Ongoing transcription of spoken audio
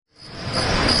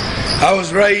I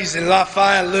was raised in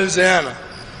Lafayette, Louisiana.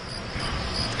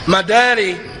 My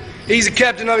daddy, he's a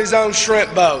captain of his own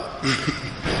shrimp boat.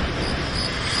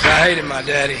 I hated my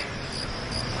daddy.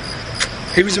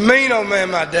 He was a mean old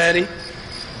man, my daddy.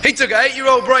 He took an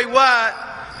 8-year-old Bray Wyatt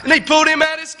and he pulled him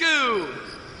out of school.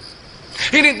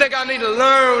 He didn't think I needed to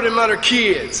learn with them other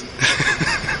kids.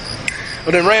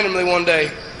 But then randomly one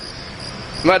day,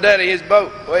 my daddy, his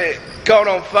boat, well, caught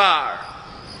on fire.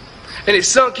 And it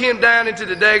sunk him down into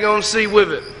the daggone sea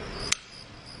with it.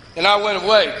 And I went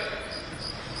away.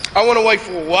 I went away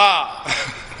for a while.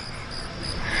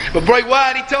 But Bray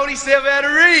Wyatt, he told himself how to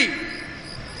read.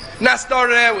 And I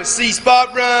started out with C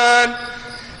Spot Run,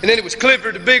 and then it was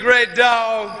Clifford the Big Red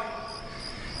Dog,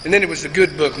 and then it was the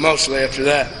good book mostly after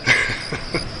that.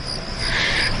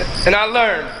 And I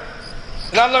learned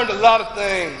a lot of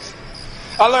things.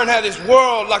 I learned how this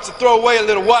world likes to throw away a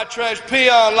little white trash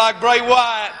peon like Bray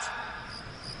Wyatt.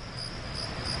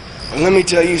 And let me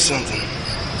tell you something.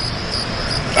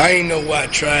 I ain't no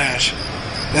white trash,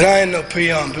 and I ain't no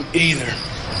peon either.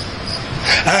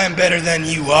 I am better than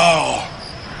you all.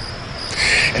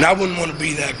 And I wouldn't want to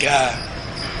be that guy.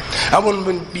 I wouldn't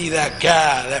want to be that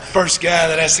guy, that first guy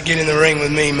that has to get in the ring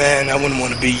with me, man. I wouldn't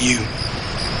want to be you.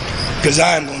 Because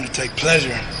I am going to take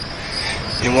pleasure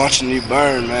in watching you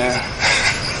burn, man.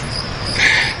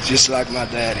 Just like my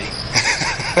daddy.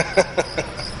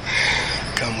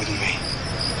 Come with me.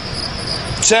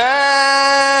 Time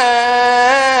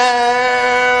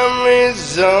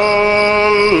is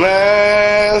on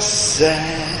my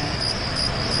side.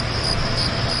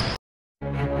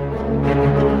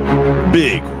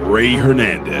 Big Ray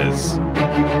Hernandez,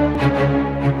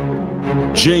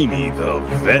 Jamie the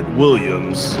Vet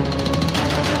Williams.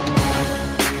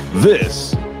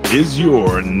 This is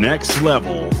your Next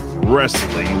Level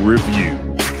Wrestling Review.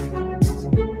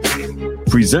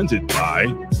 Presented by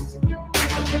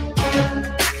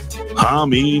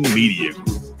Hameen Media Group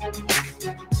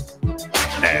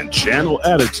and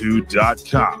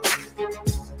ChannelAttitude.com.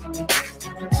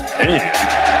 And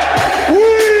we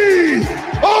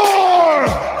are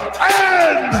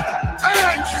NXT!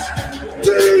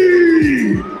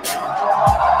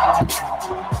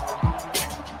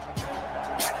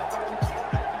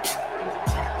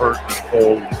 Hurt and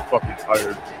cold and fucking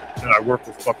tired, and I work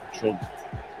with fucking children.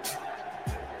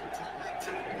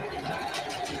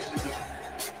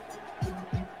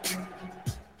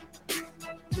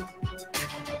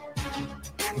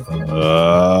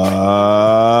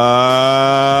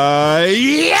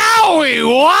 Yowie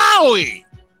wowie!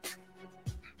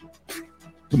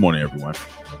 Good morning, everyone.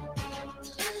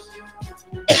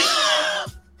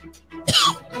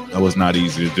 That was not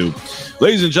easy to do.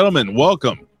 Ladies and gentlemen,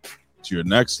 welcome to your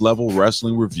Next Level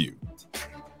Wrestling Review.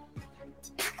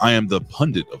 I am the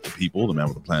pundit of the people, the man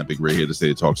with the plan, Big Ray, here to stay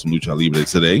to talk some Lucha Libre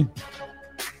today.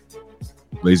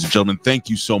 Ladies and gentlemen, thank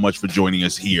you so much for joining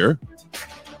us here.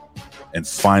 And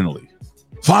finally,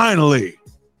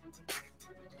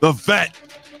 the vet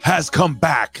has come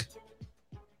back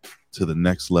to the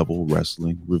Next Level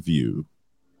Wrestling Review.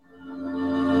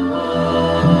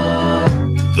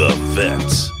 The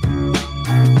vet.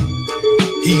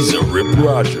 He's a Rip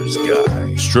Rogers guy.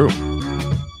 It's true.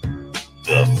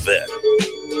 The vet.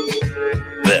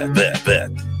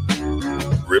 Vet.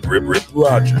 Rip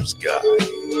Rogers guy.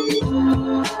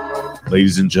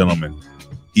 Ladies and gentlemen,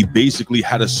 he basically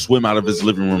had to swim out of his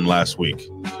living room last week.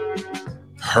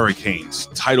 Hurricanes,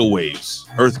 tidal waves,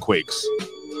 earthquakes,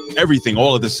 everything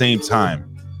all at the same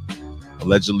time.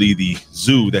 Allegedly, the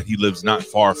zoo that he lives not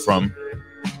far from,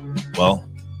 well,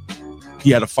 he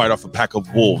had to fight off a pack of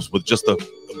wolves with just a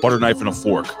butter knife and a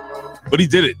fork. But he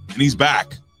did it, and he's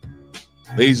back.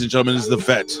 Ladies and gentlemen, this is the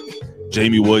vet,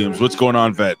 Jamie Williams. What's going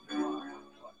on, vet?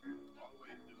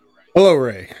 Hello,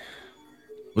 Ray.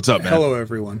 What's up, man? Hello,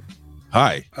 everyone.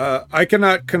 Hi. I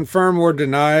cannot confirm or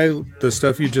deny the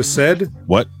stuff you just said.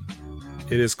 What?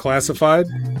 It is classified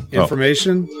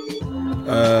information.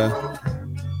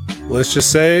 Let's just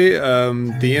say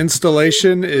the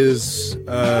installation is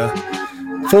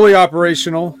fully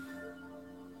operational.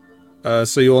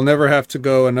 So you will never have to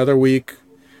go another week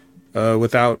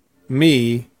without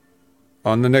me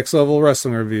on the Next Level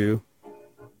Wrestling Review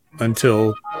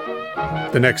until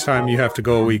the next time you have to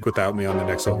go a week without me on the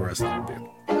Next Level Wrestling Review.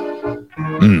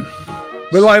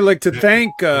 Well, I'd like to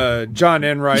thank John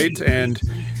Enright and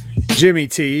Jimmy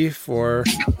T for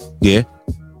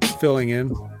filling in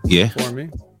for me.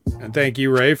 And thank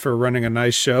you, Ray, for running a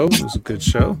nice show. It was a good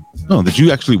show. Oh, did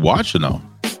you actually watch or no?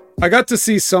 I got to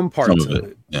see some parts of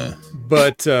it. Yeah.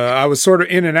 But I was sort of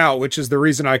in and out, which is the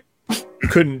reason I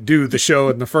couldn't do the show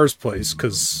in the first place,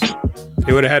 because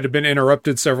It would have had to been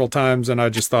interrupted several times, and I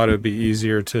just thought it would be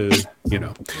easier to,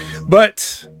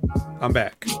 But I'm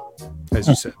back, as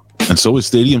you said. And so is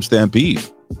Stadium Stampede,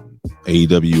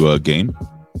 AEW game.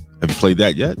 Have you played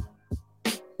that yet?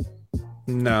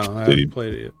 No, I haven't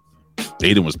played it yet.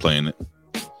 Aiden was playing it.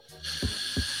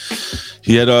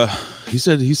 He had he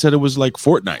said it was like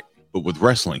Fortnite, but with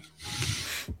wrestling.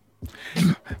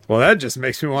 Well, that just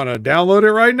makes me want to download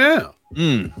it right now.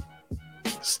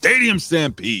 Stadium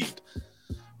Stampede.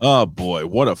 Oh boy,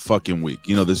 what a fucking week.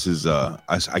 This is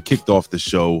I kicked off the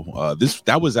show.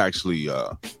 That was actually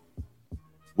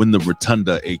when the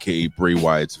Rotunda, aka Bray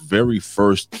Wyatt's very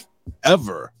first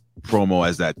ever promo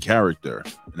as that character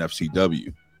in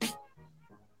FCW.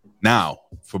 Now,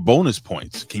 for bonus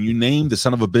points, can you name the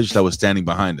son of a bitch that was standing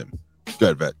behind him? Go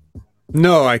ahead, Vet.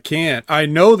 No, I can't. I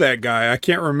know that guy. I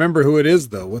can't remember who it is,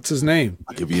 though. What's his name?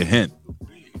 I'll give you a hint.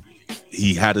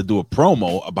 He had to do a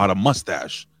promo about a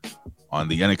mustache on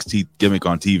the NXT gimmick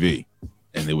on TV.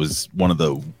 And it was one of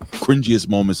the cringiest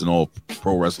moments in all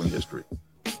pro wrestling history.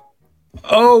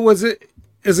 Oh, is it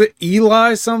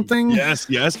Eli something? Yes,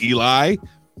 Eli.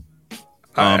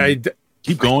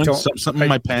 Keep going. Something in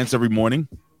my pants every morning.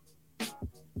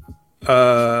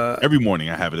 Every morning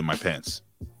I have it in my pants.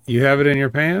 You have it in your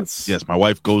pants? Yes, my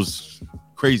wife goes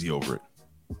crazy over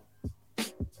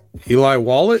it. Eli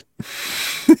Wallet?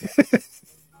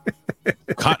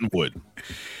 Cottonwood.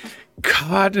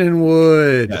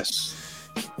 Yes.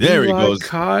 There Eli he goes.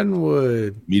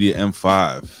 Cottonwood. Media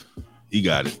M5. He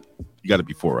got it. He got it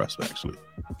before us, actually.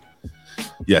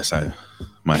 Yes,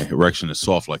 my erection is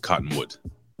soft like cottonwood.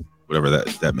 Whatever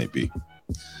that may be.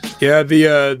 Yeah,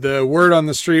 the word on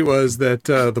the street was that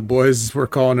the boys were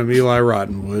calling him Eli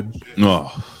Rottenwood.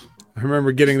 Oh. I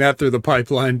remember getting that through the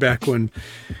pipeline back when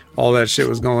all that shit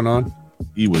was going on.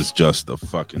 He was just a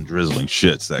fucking drizzling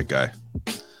shits, that guy.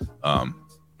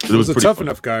 It was a tough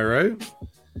enough guy, right?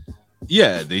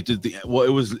 Yeah, they did it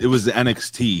was the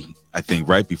NXT, I think,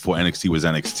 right before NXT was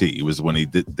NXT. It was when he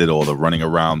did all the running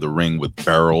around the ring with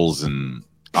barrels and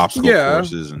obstacle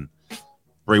courses, and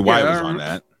Bray Wyatt was on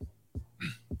that.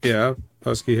 Yeah,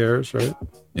 Husky Harris, right?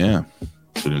 Yeah,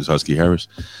 so it was Husky Harris.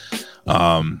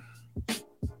 One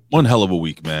hell of a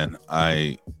week, man.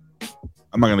 I'm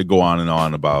not gonna go on and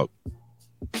on about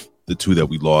the two that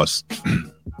we lost.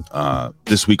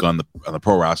 This week on the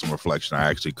Pro Wrestling Reflection, I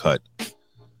actually cut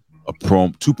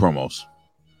two promos,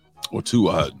 or two.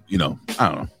 I don't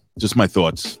know, just my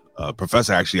thoughts.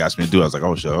 Professor actually asked me to do it. I was like,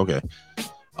 oh shit, okay.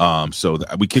 So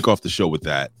we kick off the show with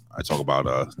that. I talk about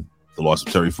the loss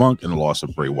of Terry Funk and the loss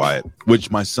of Bray Wyatt,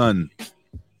 which my son,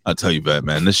 I'll tell you,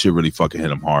 man, this shit really fucking hit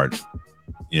him hard,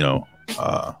 and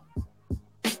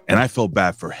I felt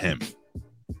bad for him,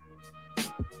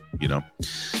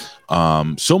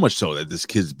 so much so that this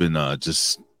kid's been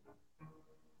just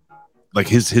like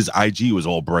his IG was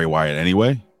all Bray Wyatt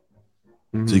anyway.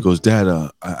 Mm-hmm. So he goes, Dad,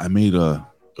 I made a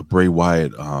Bray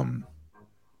Wyatt,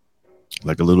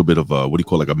 like a little bit of what do you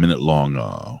call, like a minute long,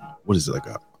 what is it, like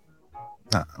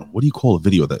what do you call a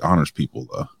video that honors people?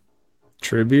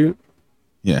 Tribute?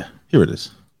 Yeah, here it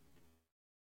is.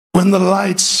 When the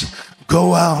lights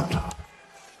go out,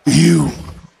 you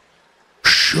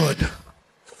should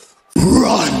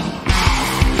run.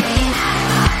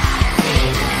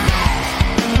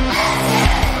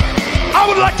 I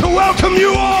would like to welcome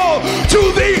you all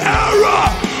to the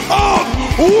era of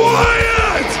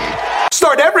Wyatt!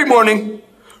 Start every morning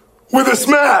with a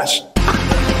smash.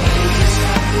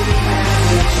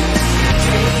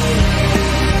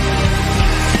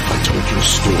 A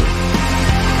story.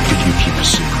 Did you keep a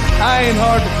secret? I ain't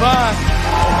hard to find.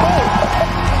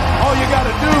 All you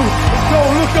gotta do is go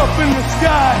look up in the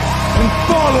sky and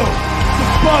follow the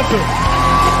buzzer.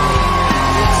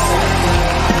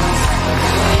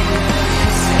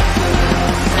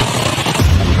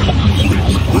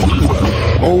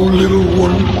 Oh, little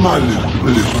one, my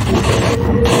little one.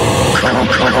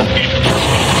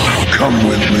 Come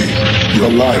with me. Your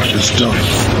life is done.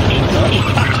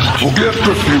 Forget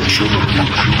the future.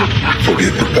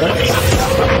 Forget the past.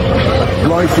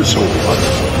 Life is over.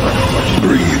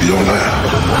 Breathe your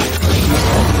last.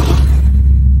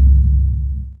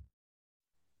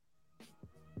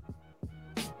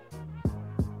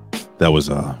 That was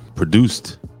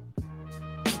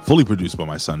fully produced by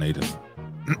my son Aiden.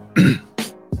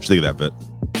 What you think of that bit?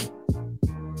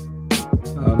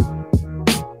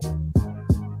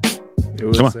 It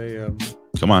was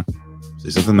Come on. Say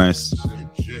something nice.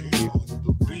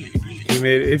 He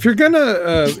made, if you're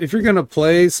gonna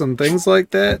play some things like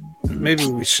that, maybe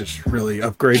we should really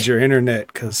upgrade your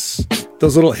internet, because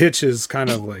those little hitches kind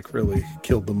of like really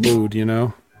killed the mood,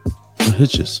 What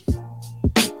hitches?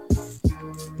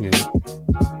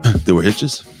 Yeah. There were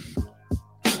hitches.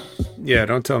 Yeah,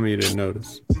 don't tell me you didn't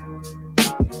notice.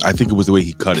 I think it was the way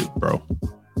he cut it, bro.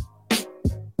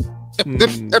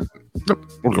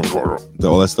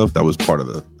 All that stuff, that was part of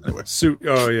the anyway.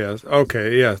 Oh yeah,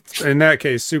 okay, yeah. In that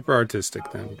case, super artistic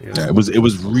then. Yeah, it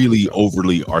was really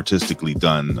overly artistically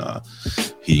done.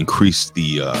 He increased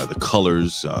the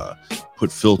colors,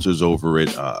 put filters over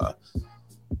it.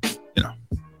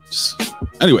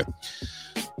 Anyway.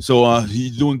 So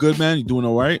you doing good, man? You doing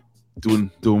all right?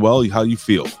 Doing well? How you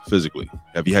feel physically?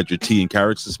 Have you had your tea and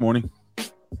carrots this morning?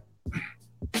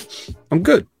 I'm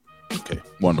good. Okay,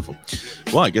 wonderful.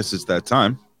 Well, I guess it's that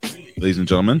time, ladies and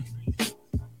gentlemen.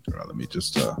 All right, let me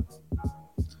just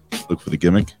look for the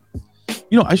gimmick.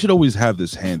 You know, I should always have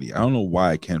this handy. I don't know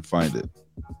why I can't find it.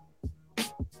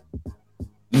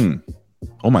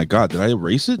 Oh my God, did I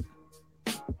erase it?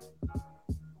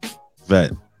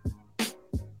 Vet.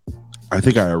 I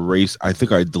think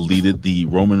I deleted the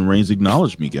Roman Reigns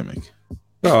acknowledge me gimmick.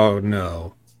 Oh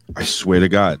no. I swear to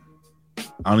God.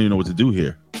 I don't even know what to do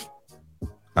here.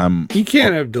 You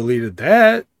can't have deleted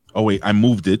that. Oh wait, I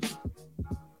moved it.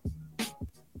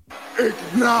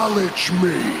 Acknowledge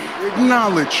me.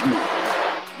 Acknowledge me.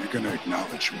 You're gonna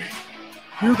acknowledge me.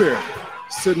 You're there,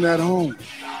 sitting at home.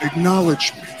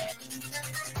 Acknowledge me.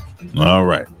 All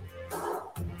right.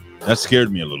 That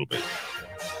scared me a little bit.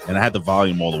 And I had the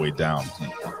volume all the way down.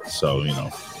 So, you know,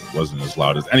 it wasn't as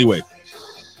loud as... Anyway.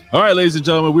 All right, ladies and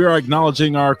gentlemen, we are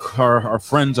acknowledging our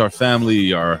friends, our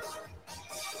family, our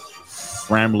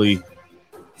framly.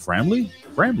 Framly?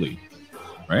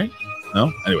 Right?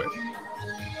 No? Anyway.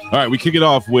 All right, we kick it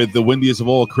off with the windiest of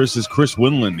all. Chris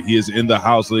Winland. He is in the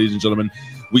house, ladies and gentlemen.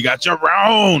 We got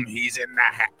Jerome. He's in the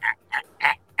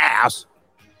house.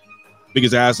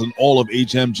 Biggest ass in all of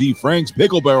HMG. Frank's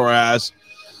Picklebarrel ass.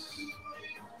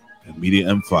 And Media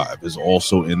M5 is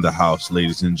also in the house,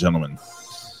 ladies and gentlemen.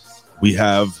 We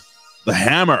have the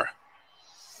Hammer.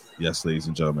 Yes, ladies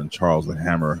and gentlemen. Charles the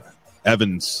Hammer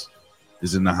Evans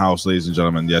is in the house, ladies and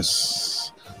gentlemen.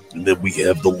 Yes. And then we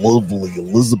have the lovely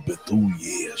Elizabeth. Oh,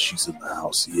 yeah, she's in the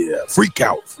house. Yeah. Freak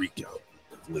out.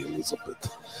 Lovely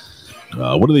Elizabeth.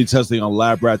 What are they testing on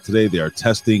Lab Rat today? They are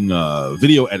testing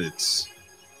video edits.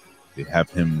 They have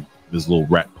him, his little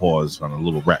rat paws on a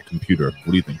little rat computer.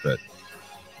 What do you think, Vet?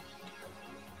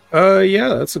 Yeah,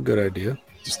 that's a good idea.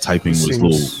 Just typing with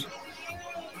little...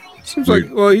 Seems like,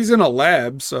 well, he's in a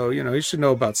lab, so, you know, he should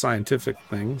know about scientific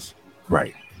things.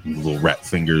 Right. Little rat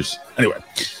fingers. Anyway.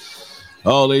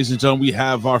 Oh, ladies and gentlemen, we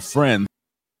have our friend.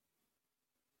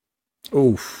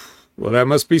 Oof. Well, that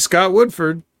must be Scott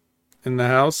Woodford in the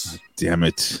house. Damn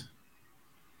it.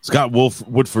 Scott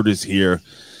Woodford is here.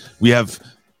 We have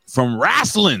from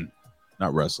Wrestling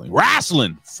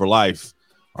for Life,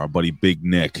 our buddy Big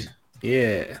Nick.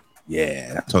 Yeah.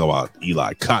 Talk about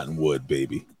Eli Cottonwood,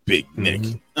 baby. Big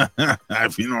Nick.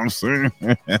 If you know what I'm saying.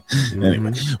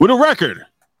 Anyway, with a record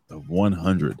of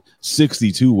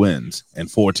 162 wins and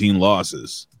 14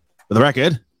 losses. For the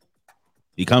record,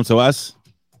 he comes to us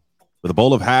with a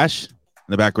bowl of hash in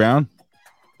the background.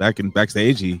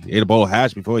 Backstage, he ate a bowl of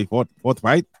hash before he fought the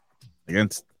fight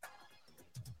against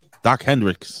Doc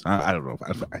Hendricks. I don't know.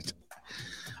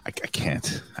 I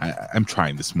can't. I'm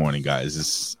trying this morning,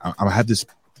 guys. I have this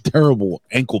terrible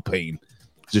ankle pain,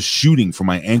 just shooting from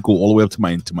my ankle all the way up to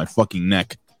my fucking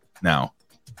neck. Now,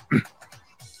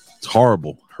 it's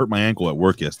horrible. Hurt my ankle at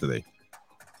work yesterday.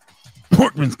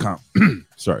 Workman's comp.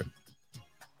 Sorry.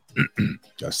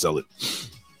 Gotta sell it.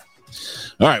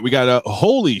 All right, we got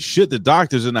holy shit. The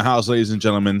doctor's in the house, ladies and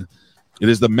gentlemen. It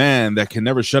is the man that can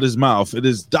never shut his mouth. It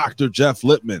is Dr. Jeff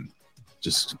Lippman.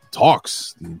 Just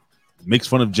talks. Makes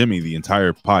fun of Jimmy the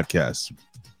entire podcast. Am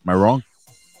I wrong?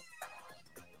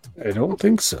 I don't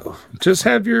think so. Just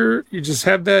have that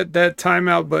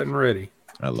timeout button ready.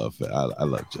 I love it. I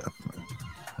love Jeff.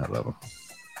 I love him.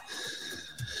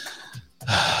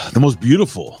 The most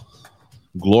beautiful,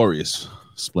 glorious,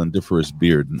 splendiferous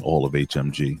beard in all of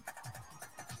HMG.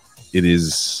 It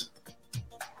is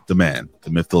the man, the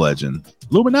myth, the legend,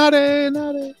 Illuminati.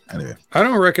 Anyway, I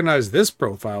don't recognize this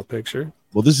profile picture.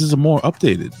 Well, this is a more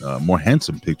updated, more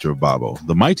handsome picture of Bobo,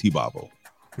 the mighty Bobo.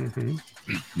 Mm-hmm.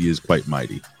 He is quite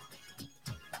mighty.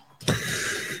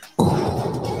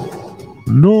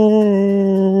 No.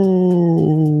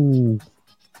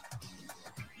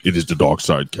 It is the Dark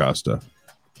Side caster.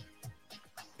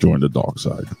 Join the dark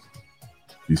side.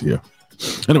 He's here.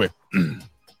 Anyway.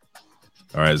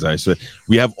 All right, as I said,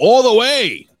 we have all the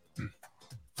way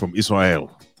from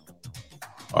Israel,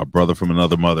 our brother from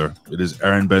another mother. It is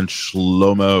Aaron Ben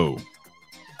Shlomo.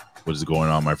 What is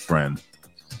going on, my friend?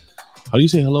 How do you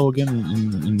say hello again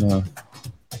in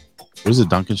What is it,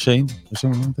 Duncan Shane or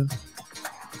something like that?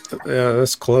 Yeah,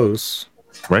 that's close.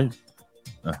 Right?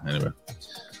 Anyway.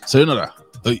 Sayonara.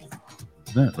 Hey.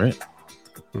 Yeah, right?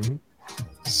 Mm-hmm.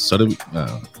 So do we,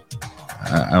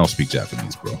 I don't speak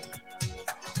Japanese, bro. All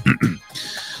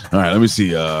right, let me see.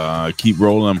 Keep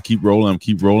rolling.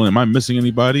 Am I missing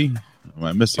anybody? Am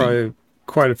I missing? Probably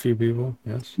quite a few people,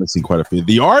 yes. Missing quite a few.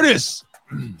 The artist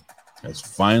has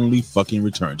finally fucking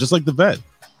returned. Just like the vet.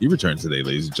 He returned today,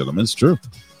 ladies and gentlemen. It's true.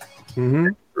 Mm-hmm.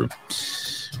 True.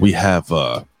 We have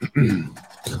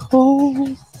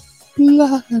cold-blooded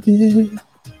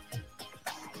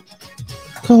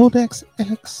Cold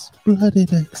XX Blooded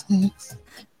XX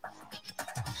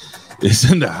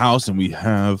is in the house, and we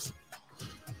have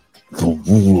the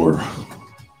war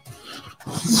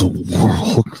of the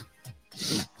world.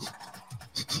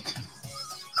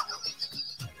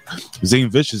 Zane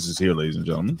Vicious is here, ladies and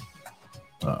gentlemen.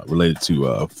 Related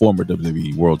to former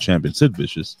WWE World Champion Sid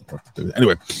Vicious.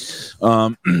 Anyway,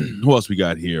 who else we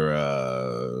got here?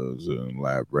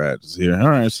 Lab Rat is here. All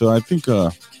right, so I think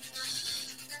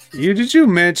did you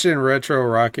mention Retro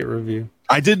Rocket Review?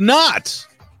 I did not.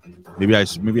 Maybe I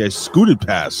scooted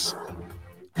past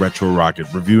Retro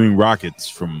Rocket, reviewing rockets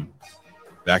from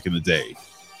back in the day.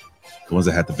 The ones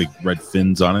that had the big red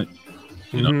fins on it.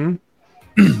 You know,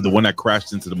 the one that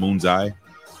crashed into the moon's eye.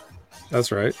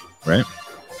 That's right. Right?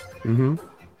 Mm-hmm.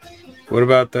 What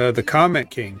about the Comment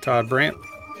King, Todd Brandt?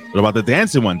 What about the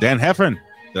dancing one, Dan Heffern?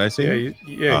 Did I say him?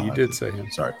 You did say him.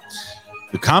 Sorry.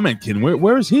 The Comment King,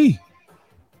 where is he?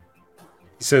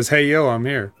 He says, "Hey, yo, I'm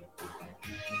here."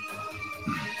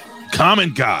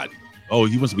 Comment God. Oh,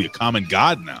 he wants to be a comment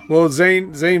god now. Well,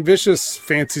 Zane Vicious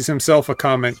fancies himself a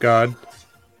comment god.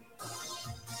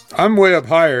 I'm way up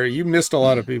higher. You missed a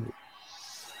lot of people.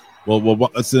 Well,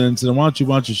 then why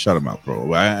don't you shut him out,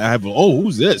 bro? I have. Oh,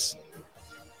 who's this?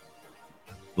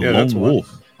 The Lone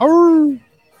Wolf. Arr!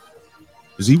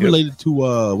 Is he related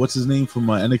to what's his name from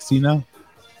NXT now?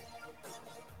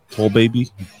 Tall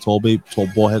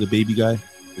ball-headed baby guy.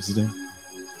 What's his name?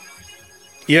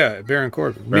 Yeah, Baron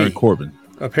Corbin. Corbin.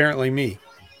 Apparently, me.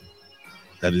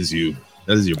 That is you.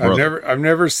 That is your brother. I've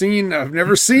never seen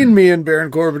me and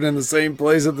Baron Corbin in the same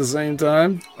place at the same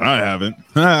time. I haven't.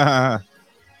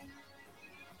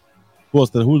 Who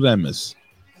did I miss?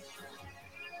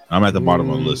 I'm at the bottom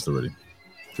of the list already.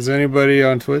 Is anybody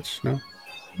on Twitch?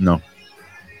 No.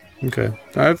 Okay.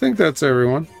 I think that's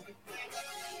everyone.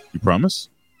 You promise?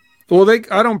 Well,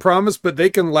 I don't promise, but they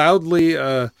can loudly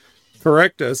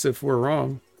correct us if we're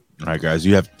wrong. All right, guys.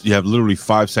 You have literally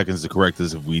 5 seconds to correct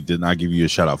us if we did not give you a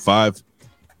shout out. 5.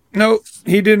 No,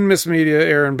 he didn't miss media,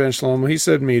 Aaron Benchlomo. He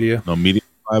said media. No, media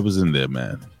 5 was in there,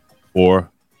 man. 4,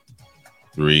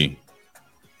 3,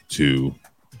 2,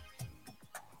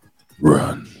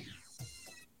 run.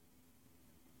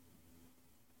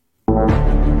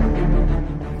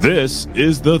 This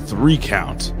is the 3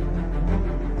 count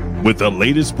with the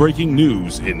latest breaking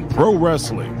news in pro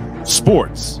wrestling,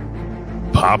 sports,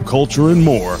 pop culture, and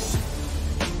more.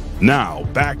 Now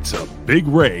back to Big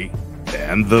Ray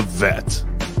and the Vet.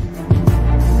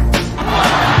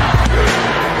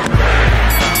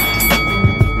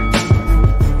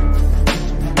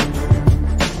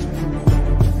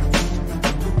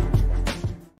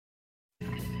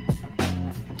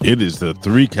 It is the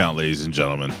 3 count, ladies and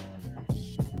gentlemen.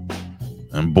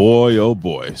 And boy, oh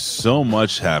boy, so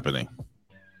much happening.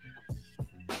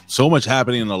 So much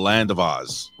happening in the land of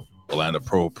Oz, the land of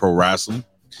pro wrestling.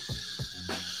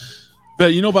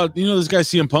 But you know this guy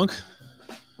CM Punk?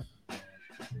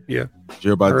 Yeah.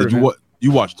 You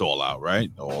watched All Out,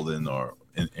 right? All in or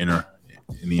in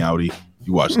the outie.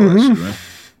 You watched all that shit, right?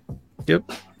 Yep.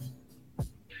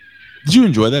 Did you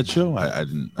enjoy that show? I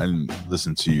didn't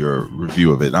listen to your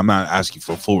review of it. I'm not asking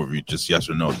for a full review, just yes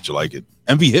or no that you like it.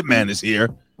 MV Hitman is here.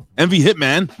 MV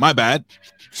Hitman, my bad.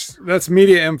 That's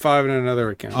Media M5 and another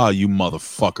account. Oh, you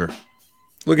motherfucker.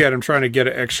 Look at him trying to get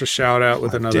an extra shout out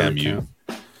with another damn account.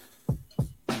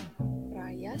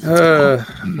 You.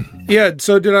 Yeah,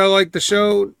 so did I like the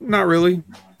show? Not really.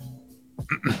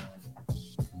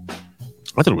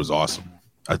 I thought it was awesome.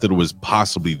 I thought it was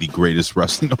possibly the greatest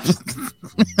wrestling.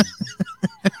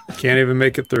 Can't even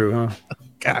make it through, huh?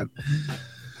 God.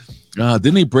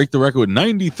 Didn't he break the record with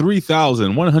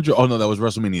 93,100? Oh, no, that was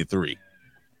WrestleMania 3.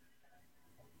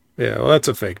 Yeah, well, that's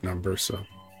a fake number, so.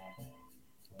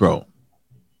 Bro,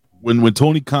 when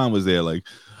Tony Khan was there, like,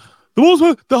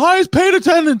 the highest paid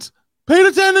attendance. Paid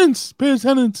attendance.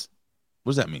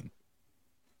 What does that mean?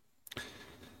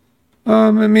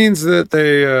 It means that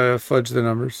they fudge the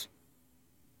numbers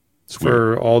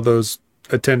for all those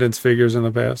attendance figures in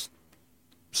the past.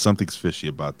 Something's fishy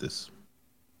about this.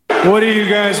 What do you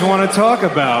guys want to talk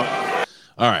about?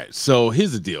 All right, so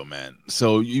here's the deal, man.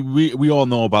 So we all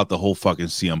know about the whole fucking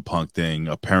CM Punk thing.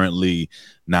 Apparently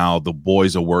now the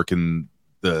boys are working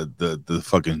the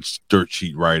fucking dirt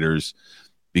sheet writers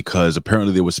because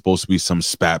apparently there was supposed to be some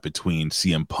spat between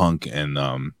CM Punk and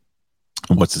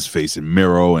what's his face in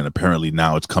Miro, and apparently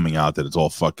now it's coming out that it's all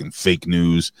fucking fake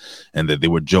news and that they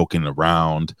were joking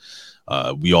around.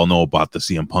 We all know about the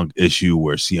CM Punk issue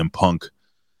where CM Punk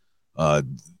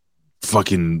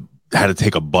fucking had to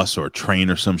take a bus or a train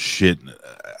or some shit.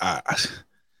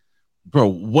 Bro,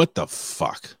 what the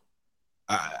fuck?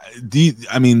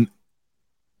 I mean,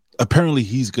 apparently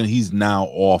he's now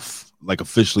off, like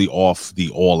officially off the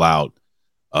All Out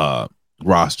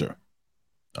roster.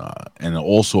 And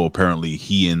also apparently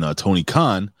he and Tony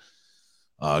Khan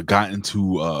got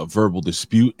into a verbal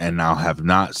dispute and now have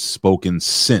not spoken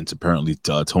since. Apparently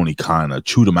Tony Khan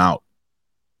chewed him out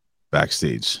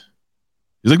backstage.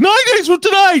 He's like, 9 days from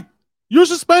tonight, you're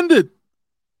suspended.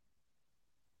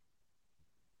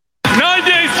 9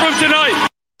 days from tonight.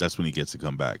 That's when he gets to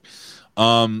come back.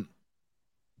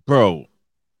 Bro,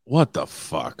 what the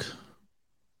fuck?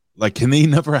 Like, can they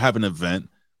never have an event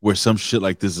where some shit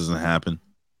like this doesn't happen?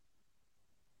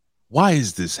 Why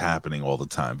is this happening all the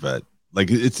time, Vet? Like,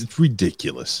 it's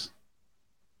ridiculous.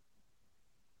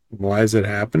 Why is it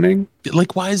happening?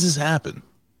 Like, why does this happen?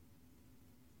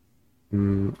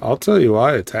 I'll tell you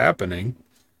why it's happening.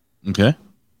 Okay.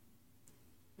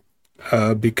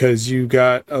 Because you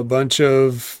got a bunch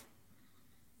of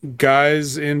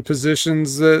guys in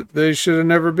positions that they should have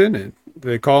never been in.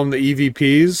 They call them the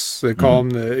EVPs. They call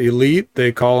them the elite.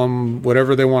 They call them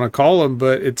whatever they want to call them.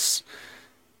 But it's,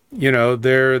 you know,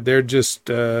 they're just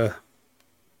they're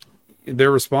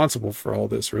responsible for all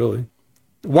this, really.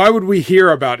 Why would we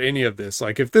hear about any of this?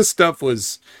 Like, if this stuff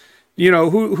was, you know,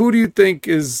 who do you think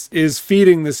is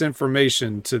feeding this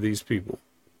information to these people?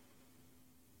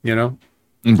 You know,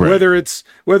 right. whether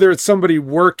it's somebody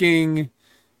working,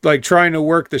 like trying to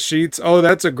work the sheets. Oh,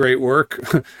 that's a great work.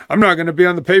 I'm not going to be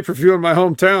on the pay-per-view in my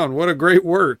hometown. What a great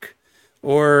work.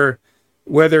 Or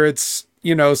whether it's,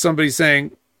 you know, somebody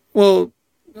saying, well,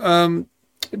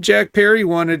 Jack Perry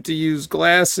wanted to use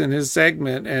glass in his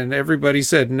segment and everybody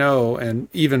said no. And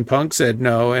even Punk said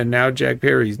no. And now Jack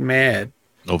Perry's mad.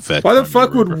 Why the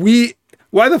fuck would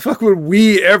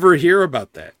we ever hear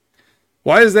about that?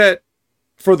 Why is that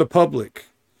for the public?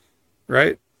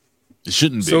 Right? It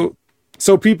shouldn't be.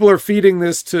 So people are feeding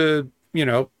this to, you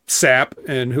know, SAP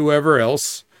and whoever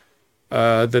else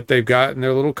that they've got in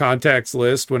their little contacts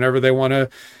list whenever they want to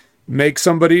make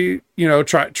somebody, you know,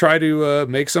 try to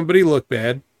make somebody look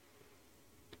bad.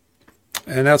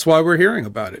 And that's why we're hearing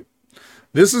about it.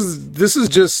 This is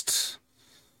just,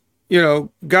 you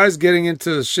know, guys getting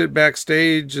into shit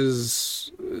backstage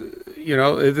is, you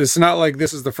know, it's not like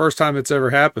this is the first time it's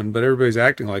ever happened, but everybody's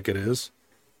acting like it is.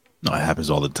 No, it happens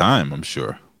all the time, I'm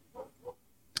sure.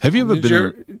 Have you ever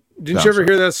Didn't you ever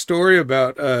hear that story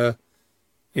about,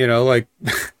 you know, like,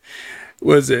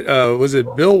 was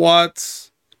it Bill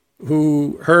Watts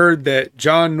who heard that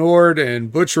John Nord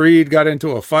and Butch Reed got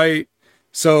into a fight,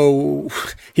 so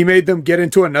he made them get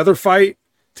into another fight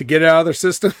to get it out of their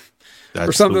system?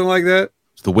 Or something like that.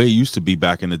 It's the way it used to be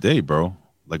back in the day, bro.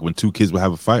 Like when two kids would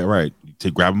have a fight, right? You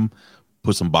take, grab them,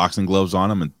 put some boxing gloves on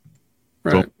them, and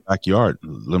throw them in the backyard.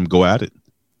 Let them go at it.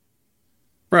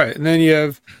 Right. And then you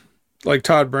have, like,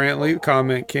 Todd Brantley, the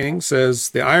comment king,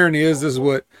 says, the irony is this is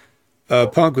what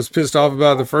Punk was pissed off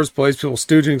about in the first place, people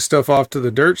stooging stuff off to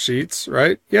the dirt sheets,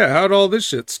 right? Yeah, how'd all this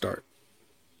shit start?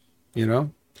 You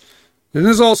know? Didn't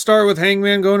this all start with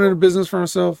Hangman going into business for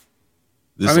himself?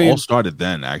 This all started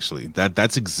then, actually.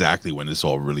 That's exactly when this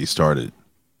all really started.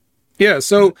 Yeah,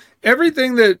 so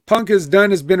everything that Punk has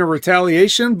done has been a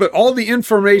retaliation, but all the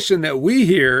information that we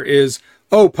hear is,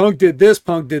 oh, Punk did this,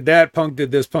 Punk did that, Punk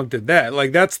did this, Punk did that.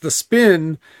 Like, that's the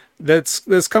spin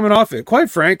that's coming off it. Quite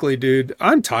frankly, dude,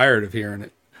 I'm tired of hearing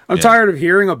it. I'm tired of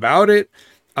hearing about it.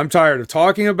 I'm tired of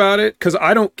talking about it because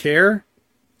I don't care.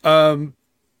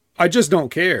 I just don't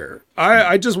care.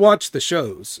 I just watch the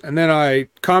shows and then I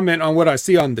comment on what I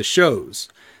see on the shows.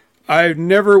 I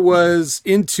never was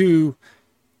into,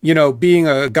 you know, being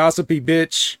a gossipy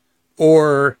bitch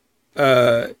or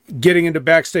getting into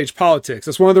backstage politics.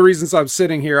 That's one of the reasons I'm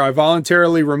sitting here. I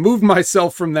voluntarily removed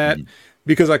myself from that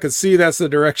because I could see that's the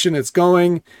direction it's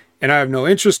going and I have no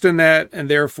interest in that. And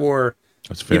therefore,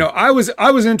 that's fair. You know, I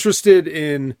was interested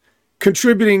in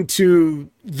contributing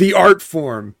to the art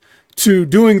form, to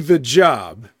doing the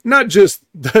job, not just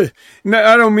I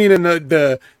don't mean in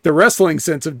the wrestling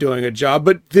sense of doing a job,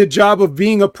 but the job of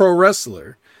being a pro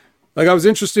wrestler. Like, I was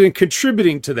interested in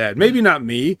contributing to that. Maybe not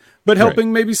me, but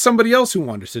helping maybe somebody else who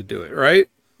wanted to do it. Right.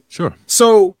 Sure.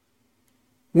 So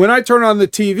when I turn on the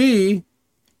TV,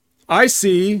 I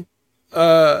see,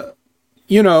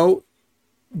 you know,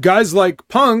 guys like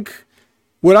Punk.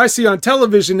 What I see on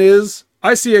television is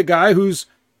I see a guy who's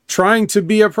trying to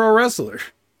be a pro wrestler,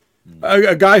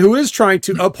 a guy who is trying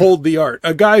to uphold the art,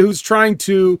 a guy who's trying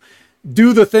to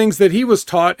do the things that he was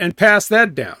taught and pass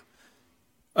that down.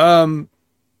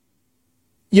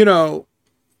 You know,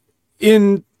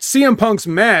 in CM Punk's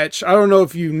match, I don't know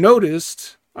if you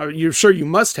noticed, you're sure you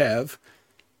must have,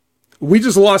 we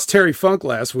just lost Terry Funk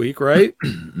last week, right?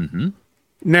 Mm-hmm.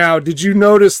 Now, did you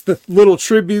notice the little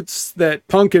tributes that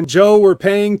Punk and Joe were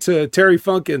paying to Terry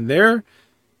Funk in their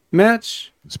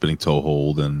match? Spinning toe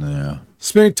hold and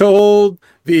spinning toe hold,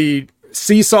 the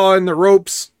seesaw in the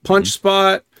ropes punch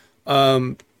spot.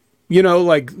 You know,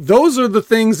 like those are the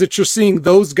things that you're seeing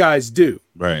those guys do.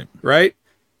 Right. Right.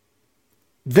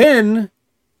 Then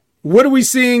what are we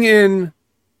seeing in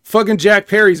fucking Jack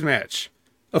Perry's match?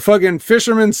 A fucking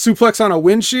fisherman suplex on a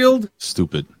windshield?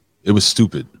 Stupid. It was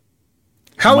stupid.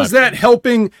 How is that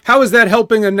helping? How is that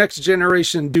helping a next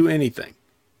generation do anything?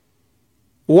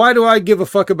 Why do I give a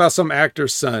fuck about some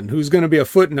actor's son who's going to be a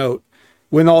footnote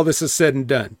when all this is said and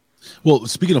done? Well,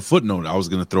 speaking of footnote, I was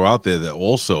going to throw out there that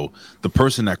also the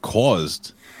person that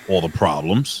caused all the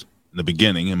problems in the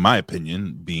beginning, in my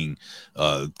opinion, being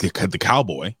the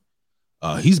cowboy,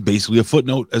 he's basically a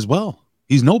footnote as well.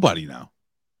 He's nobody now.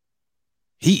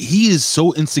 He is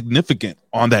so insignificant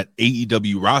on that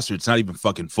AEW roster. It's not even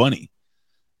fucking funny.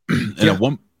 And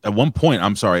at one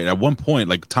point,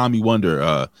 like Tommy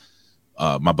Wonder,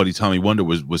 my buddy Tommy Wonder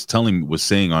was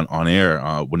saying on air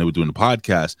when they were doing the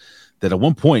podcast that at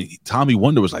one point Tommy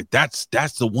Wonder was like, that's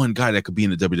the one guy that could be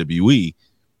in the WWE,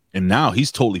 and now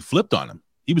he's totally flipped on him.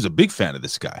 He was a big fan of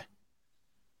this guy.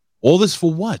 All this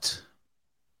for what?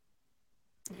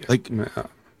 Like,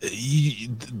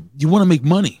 you want to make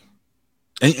money,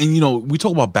 and you know, we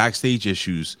talk about backstage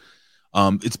issues.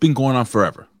 It's been going on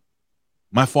forever.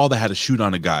 My father had to shoot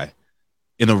on a guy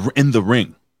in the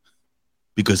ring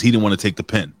because he didn't want to take the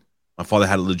pin. My father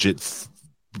had to legit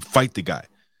fight the guy.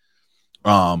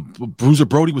 Bruiser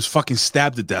Brody was fucking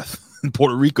stabbed to death in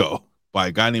Puerto Rico by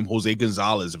a guy named Jose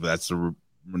Gonzalez, if that's the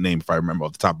name, if I remember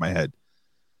off the top of my head.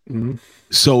 Mm-hmm.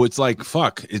 So it's like,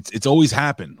 fuck, it's always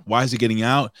happened. Why is it getting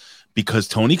out? Because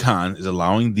Tony Khan is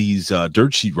allowing these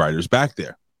dirt sheet writers back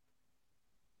there.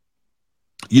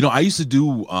 You know, I used to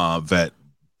do vet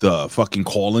the fucking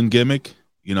call-in gimmick,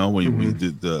 you know, when we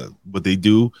did what they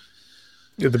do.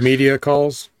 Yeah, the media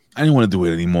calls. I didn't want to do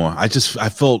it anymore. I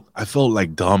felt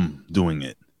like dumb doing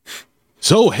it.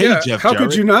 So hey, Jeff Jarrett. How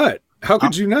could you not? How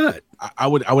could you not? I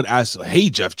would ask, hey,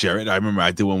 Jeff Jarrett. I remember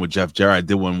I did one with Jeff Jarrett. I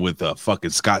did one with fucking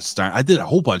Scott Stein. I did a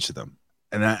whole bunch of them.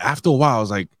 And after a while, I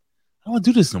was like, I don't want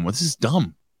to do this no more. This is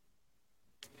dumb.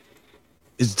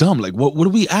 It's dumb. Like, what are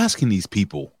we asking these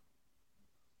people?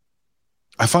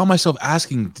 I found myself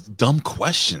asking dumb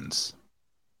questions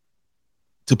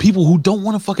to people who don't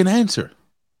want to fucking answer.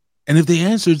 And if they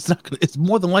answer, it's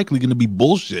more than likely going to be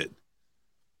bullshit.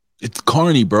 It's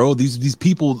carny, bro. These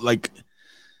people, like,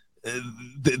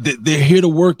 they're here to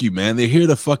work you, man. They're here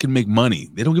to fucking make money.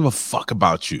 They don't give a fuck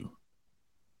about you.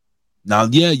 Now,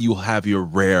 yeah, you'll have your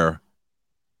rare,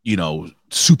 you know,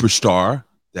 superstar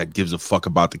that gives a fuck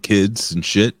about the kids and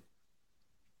shit.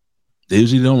 They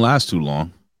usually don't last too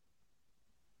long.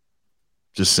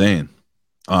 Just saying.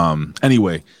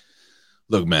 Anyway,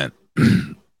 look, man.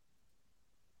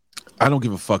 I don't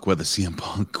give a fuck whether CM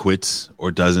Punk quits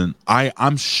or doesn't.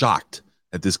 I'm shocked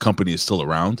that this company is still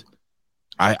around.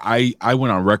 I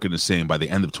went on record as saying by the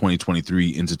end of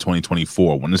 2023 into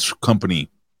 2024, when this company,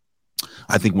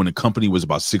 I think when the company was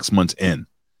about 6 months in,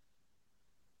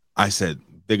 I said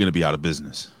they're going to be out of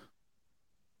business.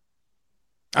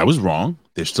 I was wrong.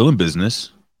 They're still in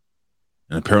business,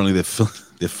 and apparently they're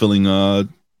filling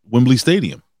Wembley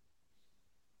Stadium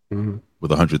with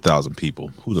 100,000 people.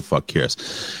 Who the fuck cares?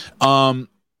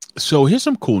 So here's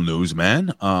some cool news,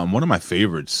 man. One of my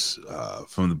favorites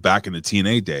from the back in the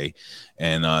TNA day,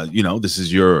 and you know, this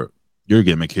is your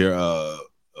gimmick here.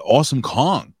 Awesome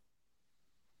Kong.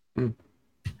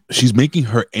 She's making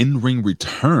her in-ring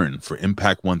return for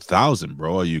Impact 1000,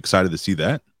 bro. Are you excited to see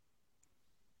that?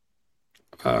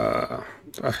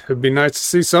 It'd be nice to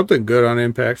see something good on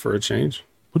Impact for a change.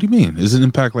 What do you mean? Isn't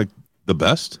Impact like the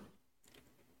best?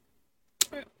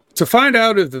 To find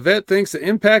out if the vet thinks that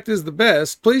Impact is the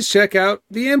best, please check out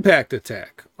The Impact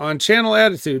Attack on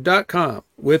channelattitude.com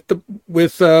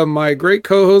with my great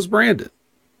co-host Brandon,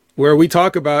 where we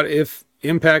talk about if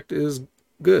Impact is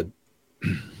good.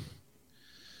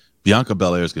 Bianca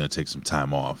Belair is going to take some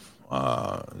time off.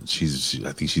 I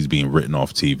think she's being written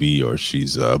off TV, or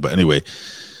she's but anyway, it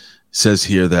says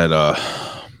here that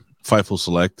Fightful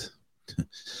Select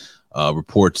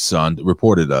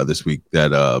reported this week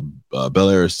that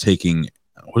Belair is taking,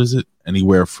 what is it,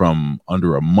 anywhere from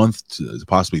under a month to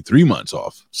possibly 3 months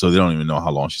off. So they don't even know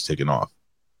how long she's taking off.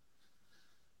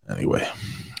 Anyway,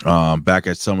 back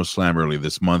at SummerSlam early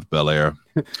this month, Belair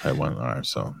had one. All right,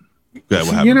 so yeah,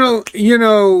 what happened?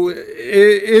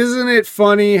 Isn't it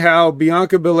funny how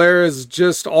Bianca Belair is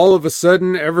just all of a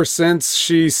sudden, ever since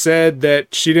she said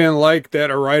that she didn't like that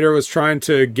a writer was trying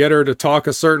to get her to talk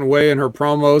a certain way in her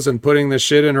promos and putting the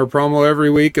shit in her promo every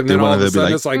week, and then all of a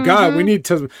sudden it's like, God, we need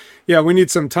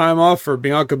some time off for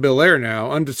Bianca Belair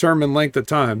now, undetermined length of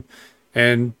time,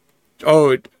 and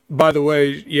by the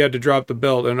way, you had to drop the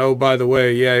belt, and oh, by the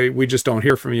way, yeah, we just don't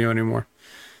hear from you anymore.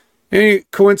 Any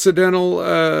coincidental,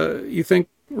 you think,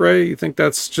 Ray? You think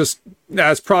that's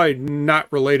probably not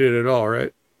related at all,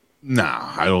 right?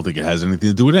 Nah, I don't think it has anything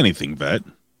to do with anything, Vet.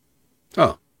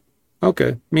 Oh,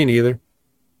 okay. Me neither.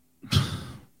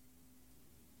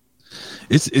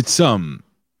 It's a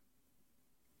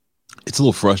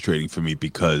little frustrating for me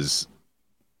because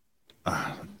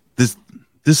this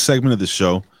segment of the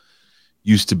show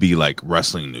used to be like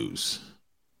wrestling news.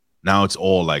 Now it's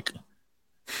all like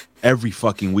every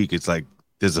fucking week. It's like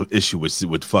there's an issue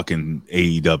with fucking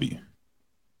AEW.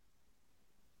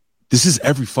 This is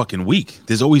every fucking week.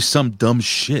 There's always some dumb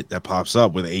shit that pops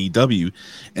up with AEW,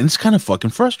 and it's kind of fucking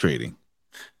frustrating.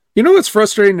 You know what's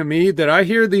frustrating to me? That I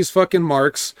hear these fucking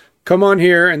marks come on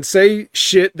here and say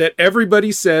shit that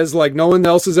everybody says like no one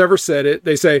else has ever said it.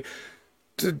 They say,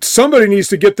 somebody needs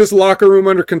to get this locker room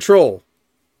under control.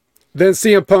 Then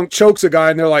CM Punk chokes a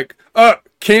guy and they're like,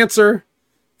 cancer,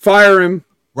 fire him.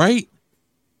 Right?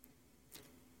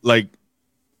 Like,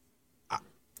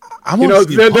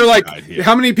 they're like,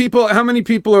 how many people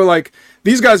are like,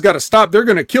 these guys got to stop. They're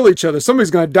going to kill each other.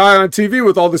 Somebody's going to die on TV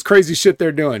with all this crazy shit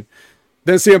they're doing.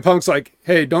 Then CM Punk's like,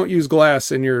 hey, don't use glass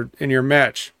in your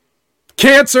match.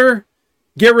 Cancer,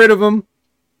 get rid of him.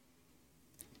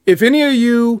 If any of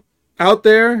you out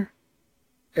there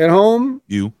at home,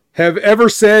 have ever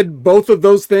said both of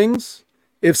those things,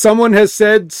 if someone has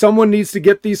said someone needs to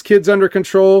get these kids under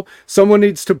control, someone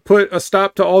needs to put a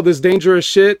stop to all this dangerous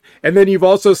shit, and then you've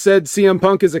also said CM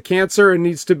Punk is a cancer and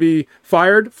needs to be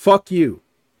fired, fuck you.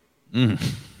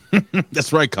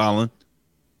 That's right, Colin.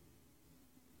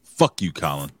 Fuck you,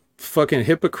 Colin. Fucking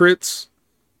hypocrites.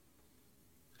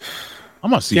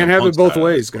 I'm not CM Can't have it both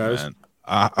ways, guys.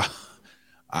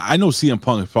 I know CM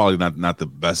Punk is probably not the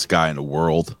best guy in the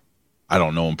world. I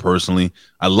don't know him personally.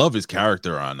 I love his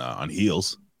character on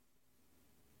Heels.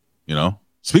 You know,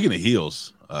 speaking of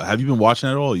Heels, have you been watching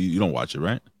it at all? You don't watch it,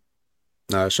 right?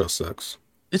 Nah, that show sucks.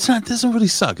 It doesn't really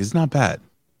suck. It's not bad.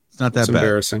 It's not that bad. It's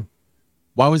embarrassing.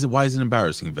 Why is it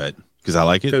embarrassing, Vet? Because I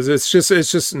like it. Because it's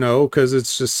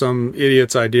just some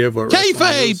idiot's idea of what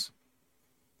wrestling is.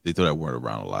 They throw that word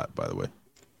around a lot, by the way.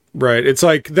 Right. It's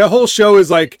like the whole show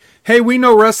is like, hey, we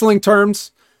know wrestling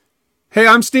terms. Hey,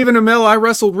 I'm Stephen Amell. I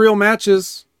wrestled real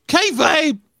matches.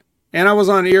 Kayfabe. And I was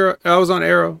on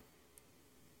Arrow.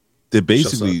 They're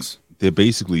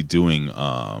basically doing.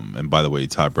 And by the way,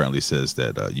 Todd Brantley says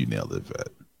that you nailed it, Vet.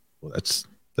 Well, that's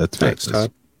Thanks,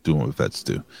 Todd. Doing what vets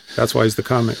do. That's why he's the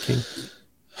comment king.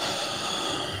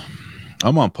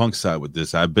 I'm on Punk's side with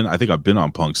this. I think I've been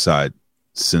on Punk's side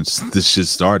since this shit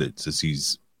started. Since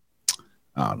he's,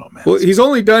 I don't know, man. Well, he's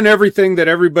only done everything that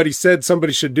everybody said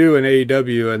somebody should do in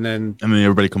AEW, and then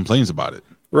everybody complains about it.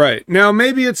 Right. Now,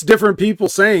 maybe it's different people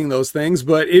saying those things,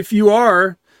 but if you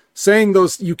are saying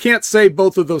those, you can't say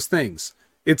both of those things.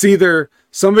 It's either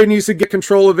somebody needs to get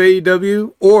control of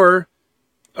AEW or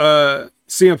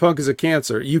CM Punk is a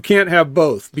cancer. You can't have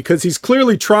both because he's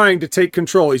clearly trying to take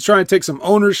control. He's trying to take some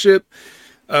ownership.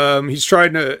 He's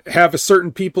trying to have a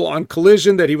certain people on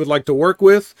Collision that he would like to work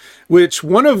with,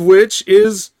 one of which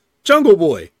is Jungle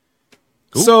Boy.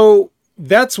 Cool. So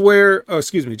that's where,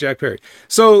 Jack Perry.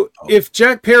 So if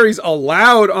Jack Perry's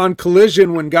allowed on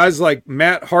Collision when guys like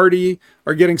Matt Hardy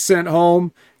are getting sent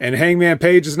home and Hangman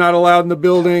Page is not allowed in the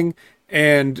building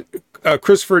and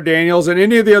Christopher Daniels and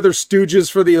any of the other stooges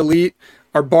for the Elite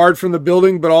are barred from the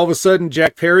building, but all of a sudden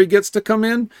Jack Perry gets to come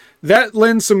in, that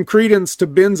lends some credence to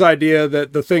Ben's idea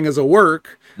that the thing is a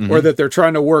work or that they're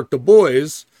trying to work the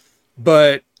boys.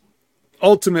 But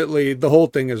ultimately, the whole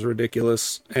thing is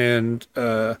ridiculous. And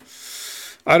I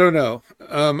don't know.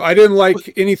 I didn't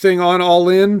like anything on All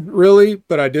In, really,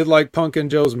 but I did like Punk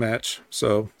and Joe's match.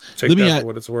 So take that for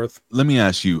what it's worth. Let me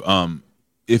ask you,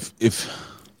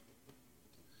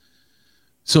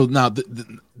 so now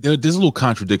there's a little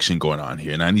contradiction going on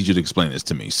here, and I need you to explain this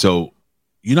to me. So,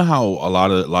 you know how a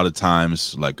lot of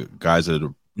times, like guys that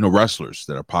are wrestlers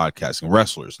that are podcasting,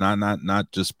 wrestlers,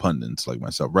 not just pundits like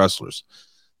myself, wrestlers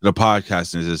that are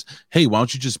podcasting, says, hey, why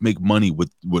don't you just make money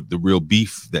with the real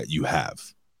beef that you have?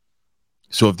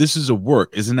 So if this is a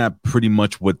work, isn't that pretty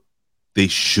much what they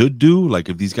should do? Like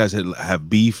if these guys have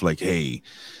beef, like, hey,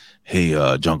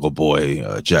 Jungle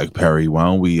Boy, Jack Perry, why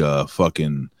don't we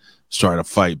fucking start a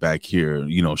fight back here?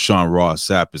 Sean Ross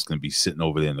Sapp is going to be sitting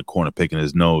over there in the corner picking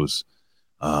his nose.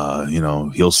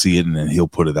 He'll see it and then he'll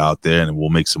put it out there and we'll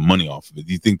make some money off of it.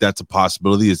 Do you think that's a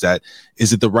possibility? Is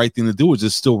it the right thing to do, or is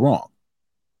it still wrong?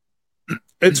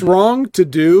 It's wrong to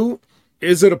do.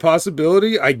 Is it a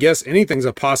possibility? I guess anything's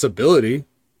a possibility.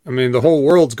 I mean, the whole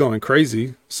world's going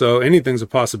crazy, so anything's a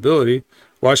possibility.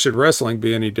 Why should wrestling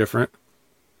be any different?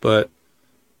 But,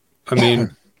 I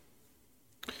mean,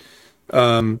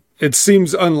 it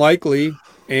seems unlikely,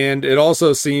 and it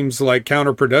also seems like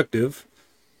counterproductive,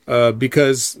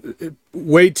 because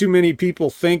way too many people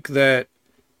think that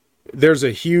there's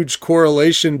a huge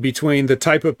correlation between the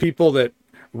type of people that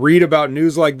read about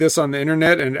news like this on the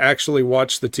internet and actually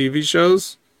watch the TV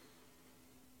shows.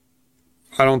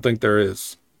 I don't think there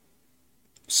is.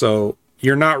 So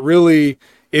you're not really,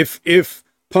 if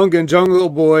Punk and Jungle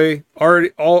Boy already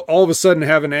all of a sudden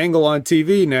have an angle on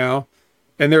TV now,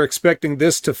 and they're expecting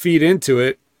this to feed into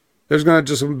it, there's going to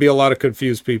just be a lot of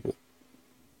confused people.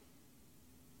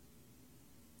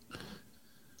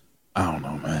 I don't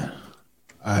know,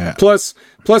 man. Plus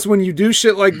when you do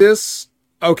shit like this,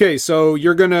 okay, so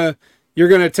you're gonna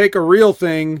take a real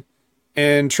thing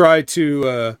and try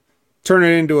to turn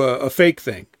it into a fake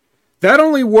thing. That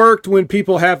only worked when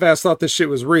people half-ass thought this shit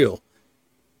was real.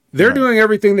 They're doing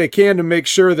everything they can to make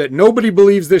sure that nobody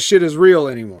believes this shit is real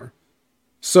anymore.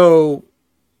 So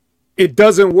it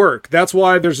doesn't work. That's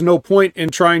why there's no point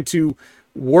in trying to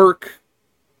work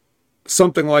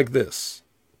something like this.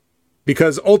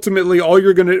 Because ultimately, what are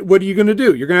you going to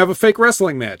do? You're going to have a fake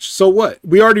wrestling match. So what?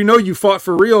 We already know you fought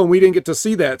for real and we didn't get to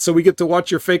see that. So we get to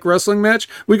watch your fake wrestling match?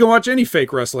 We can watch any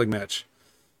fake wrestling match.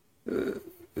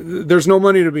 There's no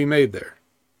money to be made there.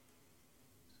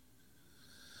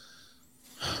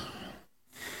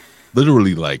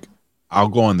 Literally, like, I'll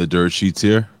go on the dirt sheets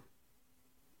here,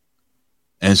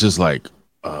 and it's just like,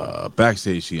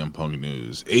 backstage CM Punk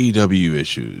news, AEW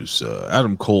issues,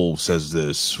 Adam Cole says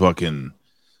this, fucking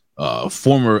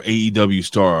former AEW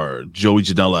star Joey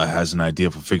Janela has an idea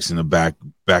for fixing the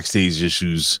backstage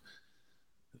issues.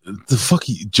 The fuck,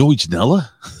 Joey Janela?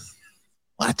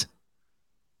 What?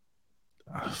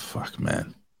 Oh, fuck,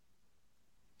 man.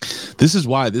 This is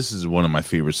why this is one of my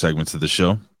favorite segments of the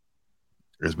show.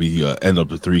 As we end up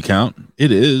the 3 count,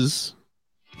 it is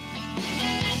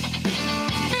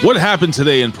what happened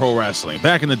today in pro wrestling.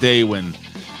 Back in the day when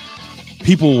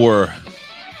people were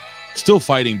still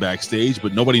fighting backstage,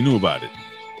 but nobody knew about it.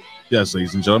 Yes,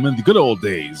 ladies and gentlemen, the good old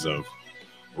days of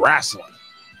wrestling.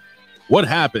 What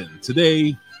happened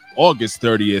today, August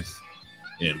 30th,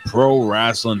 in pro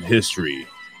wrestling history?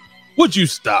 Would you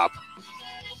stop?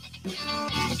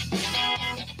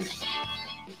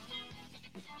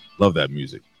 Love that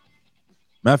music.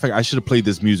 Matter of fact, I should have played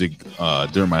this music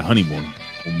during my honeymoon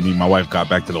when me and my wife got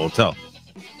back to the hotel.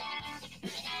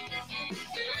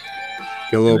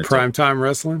 Get a little primetime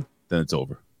wrestling? Then it's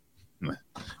over.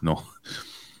 No.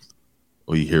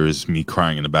 All you hear is me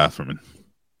crying in the bathroom and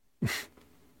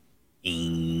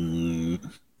in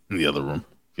the other room.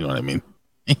 You know what I mean?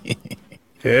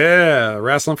 Yeah,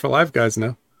 wrestling for life guys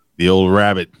know. The old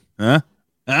rabbit. Huh?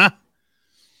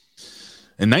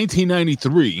 In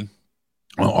 1993,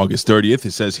 on August 30th,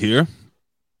 it says here,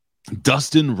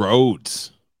 Dustin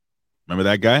Rhodes. Remember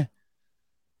that guy?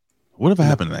 Whatever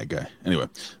happened to that guy? Anyway,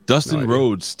 Dustin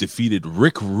Rhodes defeated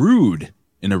Rick Rude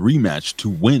in a rematch to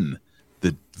win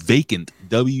the vacant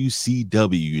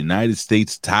WCW United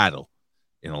States title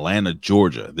in Atlanta,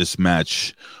 Georgia. This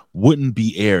match wouldn't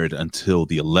be aired until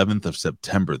the 11th of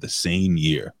September the same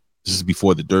year. This is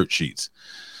before the dirt sheets.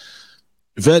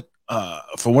 Vet,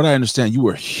 from what I understand, you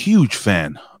were a huge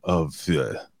fan of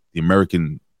the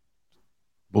American,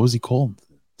 what was he called?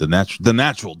 The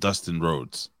natural Dustin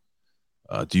Rhodes.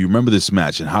 Do you remember this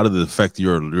match, and how did it affect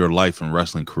your life and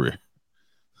wrestling career?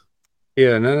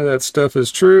 Yeah, none of that stuff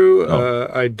is true. Oh.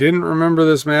 I didn't remember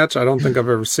this match. I don't think I've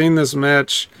ever seen this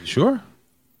match. Sure?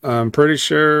 I'm pretty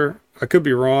sure. I could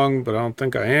be wrong, but I don't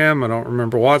think I am. I don't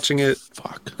remember watching it.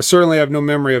 Fuck. I certainly have no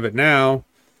memory of it now.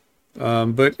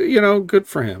 But, good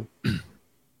for him.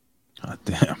 God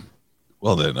damn.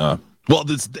 Well, then,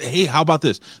 hey, how about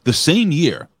this? The same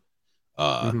year,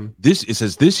 it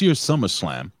says this year's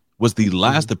SummerSlam was the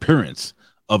last appearance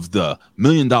of the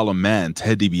 $1 Million Man,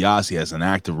 Ted DiBiase, as an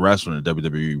active wrestler in the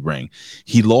WWE ring.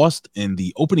 He lost in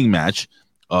the opening match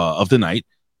of the night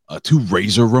to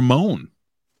Razor Ramon.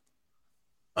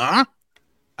 I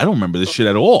don't remember this shit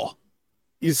at all.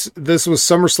 This was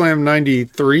SummerSlam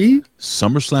 93?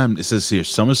 SummerSlam, it says here,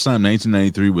 SummerSlam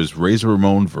 1993 was Razor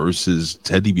Ramon versus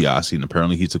Ted DiBiase, and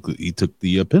apparently he took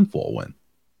the pinfall win.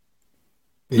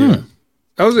 Yeah.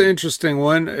 That was an interesting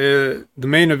one. The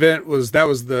main event was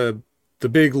the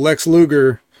big Lex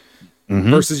Luger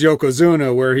versus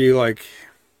Yokozuna, where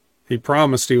he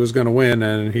promised he was going to win,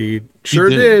 and he sure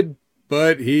did,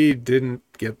 but he didn't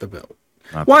get the belt.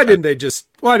 Why didn't they just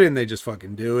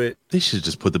fucking do it? They should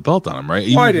just put the belt on him,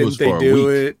 right? Why didn't they do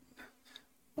it?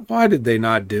 Why did they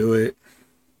not do it?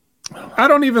 I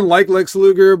don't even like Lex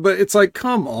Luger, but it's like,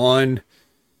 come on.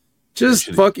 Just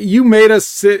you made us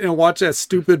sit and watch that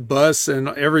stupid bus and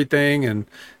everything, and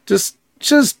just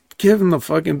give him the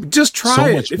fucking, just try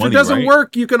it. If it doesn't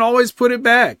work, you can always put it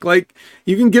back. Like,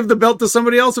 you can give the belt to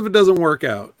somebody else if it doesn't work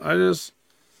out.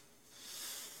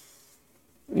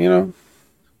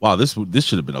 Wow, this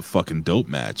should have been a fucking dope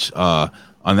match. On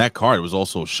that card, it was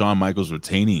also Shawn Michaels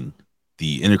retaining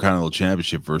the Intercontinental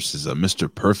Championship versus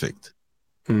Mr. Perfect.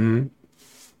 Mm-hmm.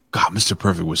 God, Mr.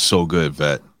 Perfect was so good,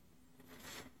 Vet.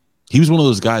 He was one of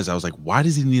those guys I was like, why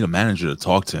does he need a manager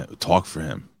to talk for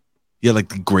him? He had like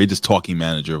the greatest talking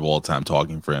manager of all time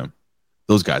talking for him.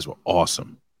 Those guys were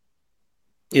awesome.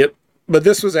 Yep. But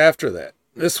this was after that.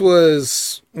 This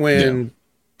was when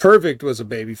Perfect was a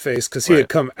babyface because he had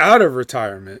come out of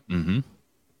retirement. Mm-hmm.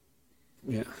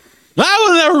 Yeah. I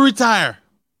will never retire.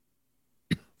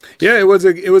 Yeah, it was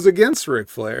against Ric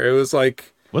Flair. It was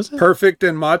like Perfect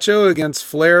and Macho against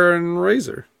Flair and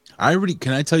Razor.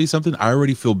 Can I tell you something? I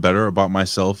already feel better about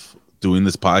myself doing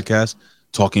this podcast,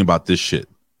 talking about this shit.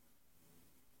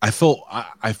 I felt,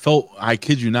 I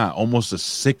kid you not, almost a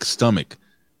sick stomach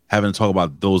having to talk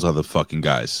about those other fucking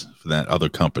guys for that other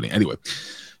company. Anyway,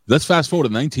 let's fast forward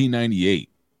to 1998.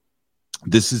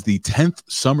 This is the 10th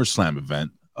SummerSlam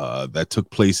event that took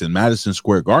place in Madison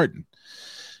Square Garden,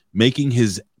 making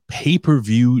his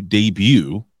pay-per-view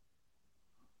debut.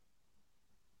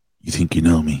 You think you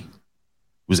know me?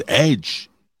 It was Edge.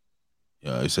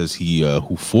 It says he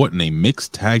who fought in a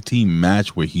mixed tag team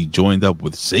match where he joined up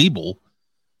with Sable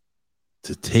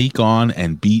to take on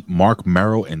and beat Mark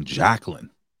Merrow and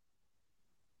Jacqueline.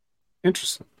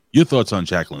 Interesting. Your thoughts on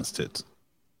Jacqueline's tits?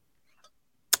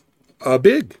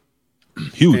 Big.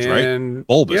 Huge, right?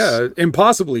 Bulbous. Yeah,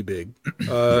 impossibly big.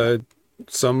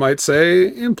 Some might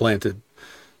say implanted.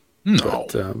 No.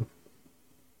 But,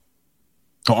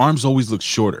 her arms always look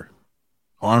shorter.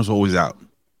 Her arms are always out.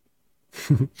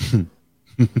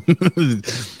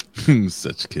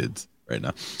 Such kids right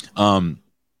now.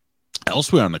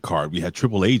 Elsewhere on the card, we had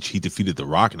Triple H. He defeated The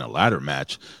Rock in a ladder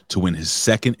match to win his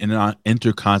second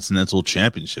Intercontinental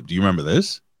Championship. Do you remember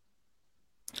this?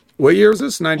 What year was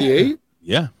this? 98?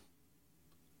 Yeah.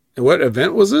 And what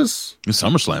event was this? It was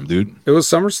SummerSlam, dude. It was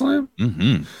SummerSlam?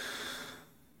 Mm-hmm.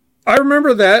 I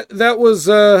remember that. That was,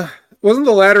 wasn't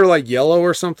the ladder like yellow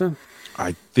or something?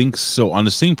 I think so. On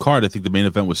the same card, I think the main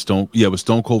event was Stone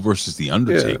Cold versus The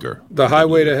Undertaker. Yeah, the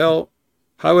Highway to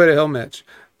Hell match.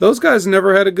 Those guys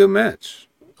never had a good match.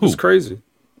 It's crazy.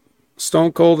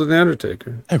 Stone Cold and The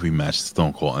Undertaker. Every match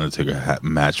Stone Cold Undertaker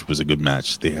match was a good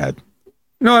match they had.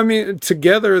 No, I mean,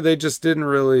 together they just didn't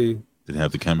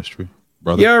have the chemistry,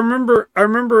 brother. Yeah, I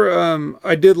remember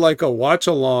I did like a watch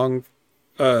along.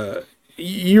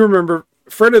 You remember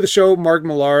friend of the show, Mark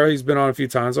Millara, he's been on a few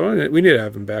times. We need to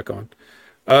have him back on.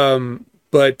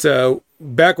 But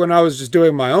back when I was just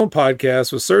doing my own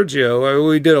podcast with Sergio,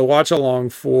 we did a watch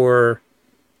along for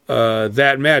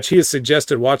that match. He has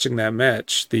suggested watching that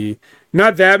match.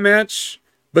 Not that match,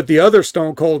 but the other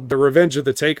Stone Cold, the Revenge of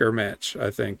the Taker match, I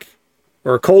think.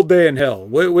 Or Cold Day in Hell.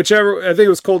 Whichever, I think it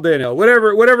was Cold Day in Hell.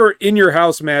 Whatever in your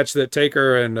house match that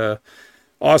Taker and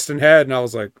Austin had, and I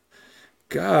was like,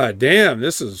 God damn,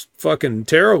 this is fucking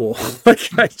terrible.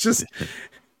 Like,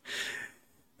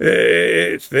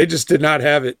 they just did not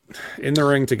have it in the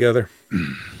ring together.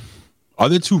 Are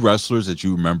there two wrestlers that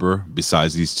you remember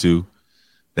besides these two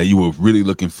that you were really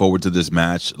looking forward to this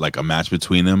match, like a match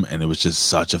between them, and it was just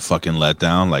such a fucking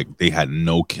letdown? Like, they had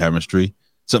no chemistry.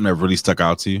 Something that really stuck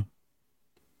out to you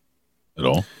at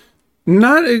all?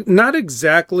 Not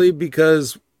exactly,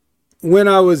 because when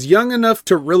I was young enough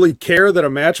to really care that a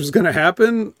match was going to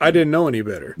happen, I didn't know any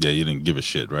better. Yeah, you didn't give a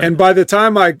shit, right? And by the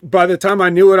time I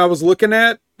knew what I was looking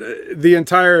at, the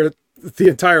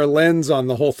entire lens on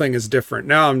the whole thing is different.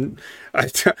 Now I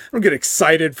don't get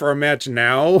excited for a match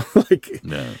now. Like,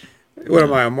 what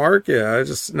am I, a mark? Yeah,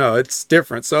 it's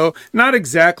different. So not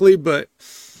exactly, but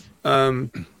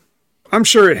I'm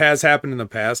sure it has happened in the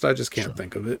past. I just can't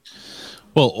think of it.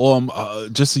 Well,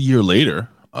 just a year later,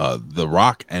 The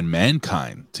Rock and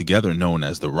Mankind, together known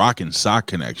as the Rock and Sock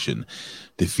Connection,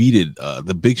 defeated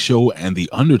the Big Show and the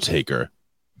Undertaker.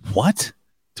 What?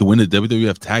 To win the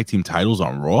WWF Tag Team titles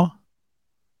on Raw?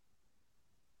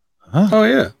 Huh? Oh,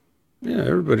 yeah. Yeah,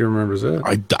 everybody remembers that.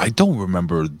 I don't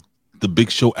remember the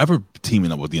Big Show ever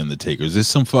teaming up with the Undertaker. Is this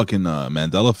some fucking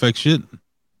Mandela effect shit?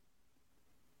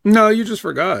 No, you just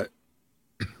forgot.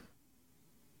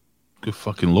 Good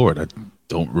fucking Lord. I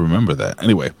don't remember that.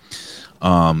 Anyway,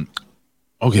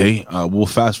 okay, we'll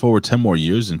fast forward 10 more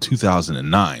years. In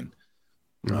 2009,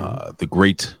 the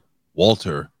great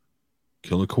Walter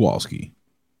Killer Kowalski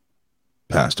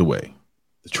passed away,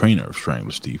 the trainer of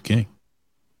Strangler Steve King.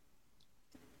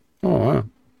 Oh, wow.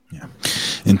 Yeah.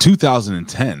 In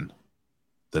 2010,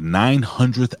 the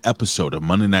 900th episode of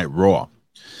Monday Night Raw,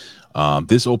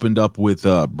 this opened up with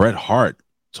Bret Hart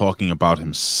talking about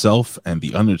himself and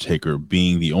The Undertaker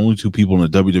being the only two people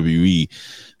in the WWE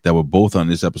that were both on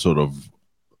this episode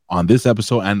and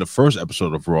the first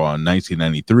episode of Raw in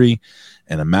 1993,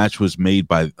 and a match was made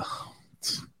by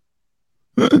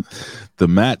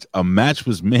a match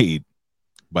was made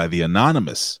by the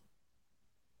anonymous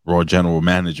Raw general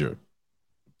manager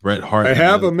Bret Hart. I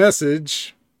have a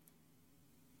message.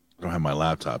 I don't have my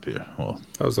laptop here. Well,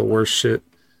 that was the worst shit.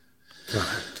 God.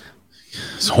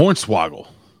 It's Hornswoggle.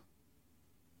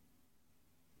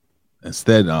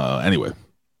 Instead, anyway,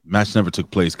 match never took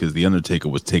place because the Undertaker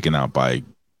was taken out by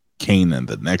Kane and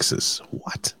the Nexus.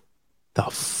 What the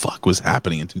fuck was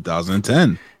happening in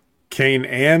 2010? Kane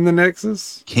and the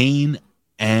Nexus? Kane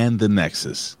and the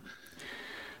Nexus.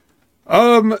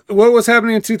 What was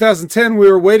happening in 2010? We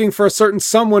were waiting for a certain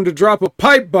someone to drop a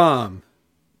pipe bomb.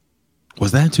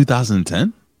 Was that in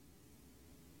 2010?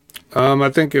 I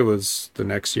think it was the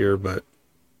next year, but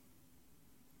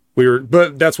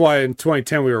that's why in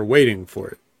 2010 we were waiting for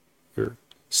it. We were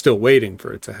still waiting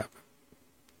for it to happen.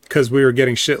 Because we were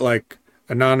getting shit like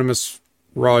anonymous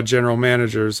Raw general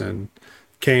managers and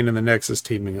Kane and the Nexus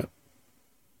teaming up.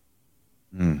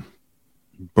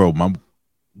 Bro,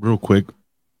 real quick,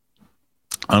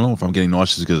 I don't know if I'm getting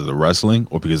nauseous because of the wrestling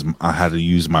or because I had to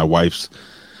use my wife's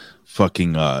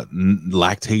fucking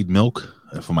lactate milk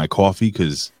for my coffee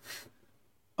because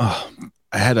I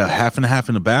had a half and a half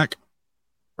in the back,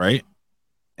 right?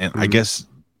 And I guess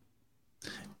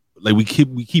like we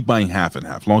keep buying half and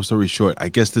half. Long story short, I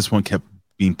guess this one kept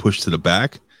being pushed to the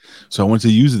back. So I went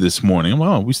to use it this morning.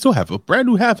 Well, we still have a brand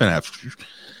new half and half.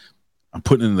 I'm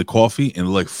putting it in the coffee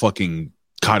and like fucking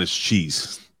cottage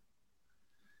cheese.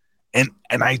 And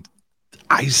I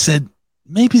said,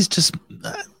 maybe it's just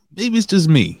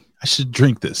me. I should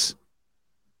drink this.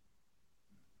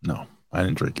 No, I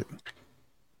didn't drink it.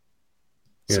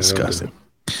 It's disgusting.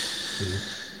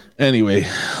 Anyway,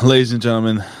 ladies and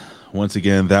gentlemen, once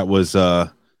again, that was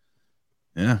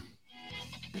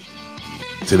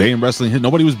Today in wrestling,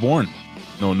 nobody was born.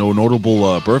 No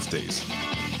notable birthdays.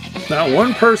 Not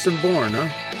one person born, huh?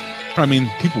 I mean,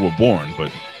 people were born,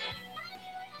 but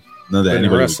none that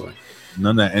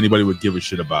anybody would give a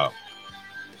shit about.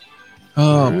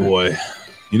 Oh boy,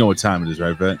 you know what time it is,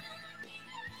 right, Vet?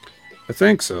 I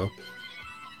think so.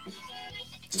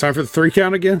 It's time for the 3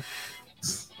 count again.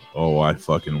 Oh, I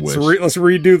fucking wish. Let's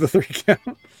redo the 3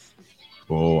 count.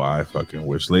 Oh, I fucking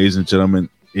wish, ladies and gentlemen.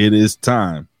 It is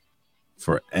time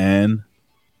for NX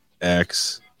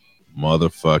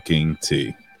motherfucking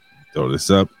T. Throw this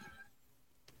up.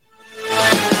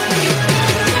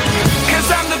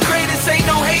 Cause I'm the greatest, ain't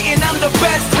no hating, I'm the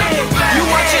best. You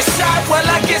want your shot, well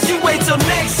I guess you wait till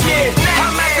next year.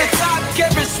 I'm at the top,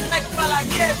 get respect while I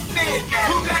get fit.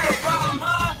 Who got a problem,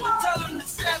 huh? Tell them to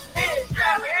step in.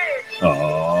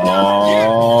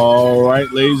 All right,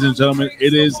 ladies and gentlemen,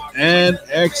 it is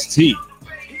NXT.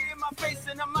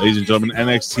 Ladies and gentlemen,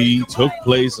 NXT took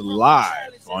place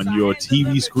live on your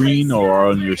TV screen or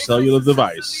on your cellular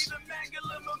device.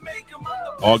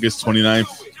 August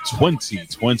 29th,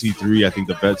 2023. I think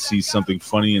the vet sees something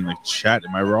funny in the chat.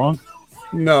 Am I wrong?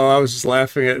 No, I was just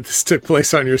laughing at this took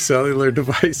place on your cellular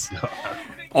device.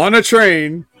 On a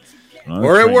train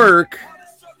or at work.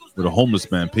 With a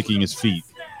homeless man picking his feet.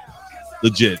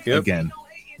 Legit, again.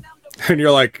 And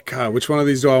you're like, God, which one of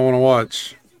these do I want to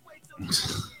watch?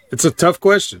 It's a tough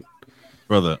question.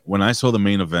 Brother, when I saw the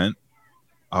main event,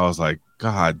 I was like,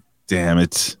 God damn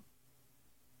it.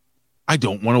 I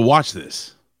don't want to watch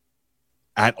this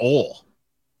at all.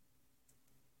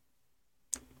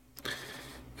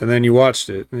 And then you watched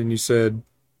it and you said,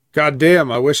 God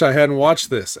damn, I wish I hadn't watched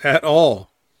this at all.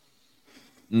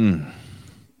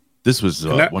 This was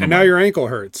and now your ankle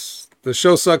hurts. The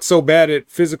show sucked so bad it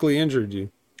physically injured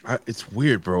you. It's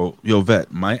weird, bro. Yo,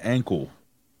 vet, my ankle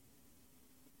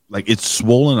like it's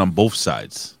swollen on both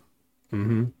sides.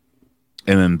 Mm-hmm.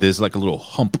 And then there's like a little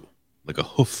hump, like a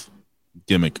hoof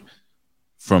gimmick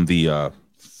from the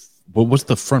what's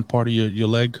the front part of your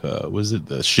leg? Was it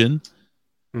the shin?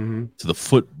 Mm-hmm. To the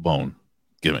foot bone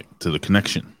gimmick, to the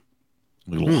connection.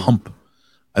 A little hump.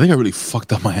 I think I really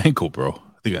fucked up my ankle, bro.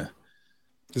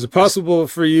 Is it possible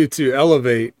for you to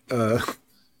elevate your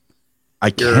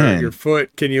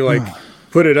foot? Can you like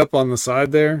put it up on the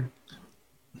side there?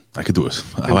 I could do it.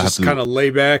 And just kind of lay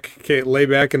back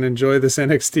and enjoy this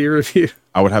NXT review.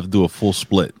 I would have to do a full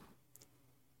split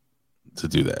to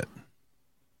do that.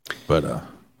 But all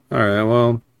right,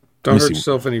 well, don't hurt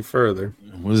yourself any further.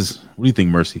 What do you think,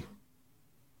 Mercy?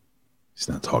 He's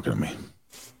not talking to me.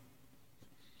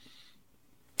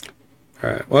 All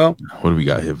right, well, what do we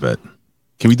got here, Vet?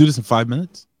 Can we do this in 5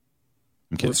 minutes?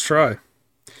 Okay, let's try.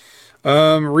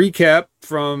 Recap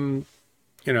from,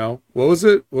 what was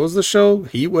it? What was the show?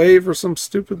 Heat Wave or some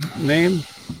stupid name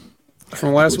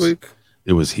from last week?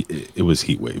 It was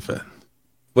Heat Wave, Vet.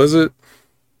 Was it?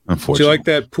 Unfortunately. Did you like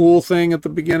that pool thing at the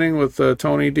beginning with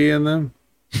Tony D and them?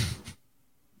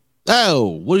 Oh,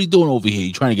 what are you doing over here?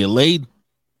 You trying to get laid?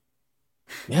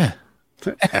 Yeah.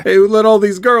 Hey, we let all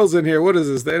these girls in here. What is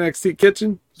this? The NXT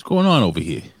kitchen? What's going on over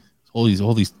here? All these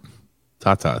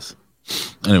tatas.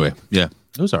 Anyway, yeah,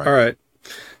 it was all right. All right.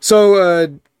 So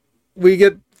we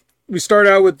start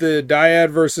out with the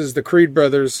Dyad versus the Creed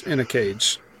brothers in a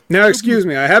cage. Now, excuse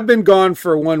me, I have been gone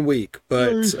for 1 week,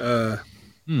 but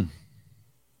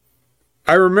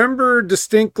I remember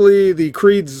distinctly the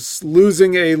Creeds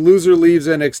losing a loser leaves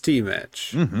NXT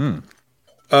match. Mm-hmm.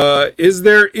 Is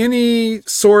there any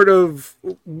sort of,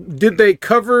 did they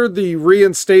cover the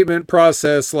reinstatement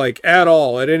process like at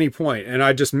all at any point and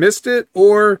I just missed it?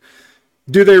 Or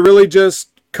do they really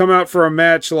just come out for a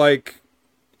match like,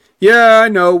 yeah, I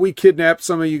know we kidnapped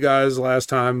some of you guys last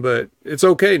time, but it's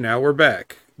okay now, we're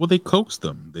back? Well, they coaxed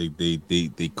them.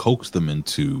 They coaxed them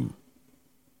into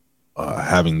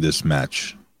having this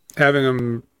match. Having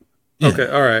them. Yeah. Okay.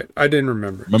 All right. I didn't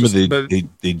remember. Remember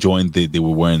they joined, they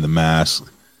were wearing the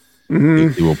mask.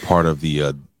 Mm-hmm. They were part of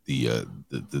the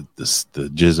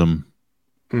Schism.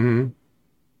 Mm-hmm.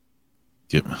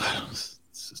 Yeah, this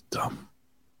is dumb.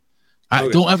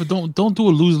 Don't do a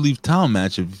loser leave town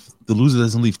match if the loser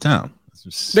doesn't leave town.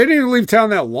 They didn't even leave town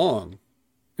that long.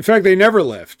 In fact, they never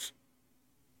left.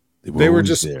 They were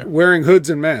just there, wearing hoods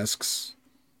and masks.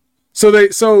 So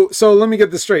let me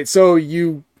get this straight. So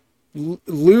you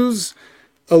lose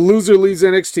a loser leaves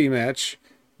NXT match,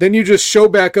 then you just show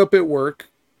back up at work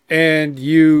and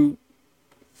you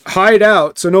hide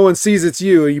out so no one sees it's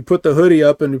you, and you put the hoodie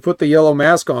up and you put the yellow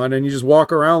mask on and you just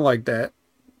walk around like that.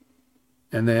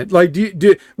 And then, like,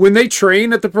 do when they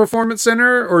train at the Performance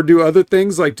Center or do other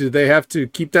things, like, do they have to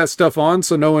keep that stuff on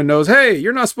so no one knows, hey,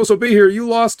 you're not supposed to be here. You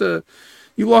lost a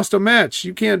match.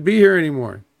 You can't be here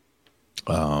anymore.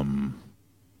 Yeah.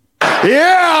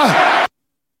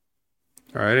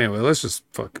 All right. Anyway, let's just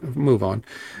move on.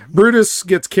 Brutus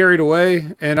gets carried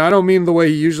away, and I don't mean the way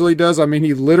he usually does. I mean,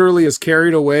 he literally is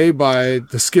carried away by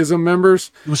the Schism members.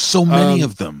 There were so many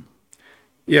of them.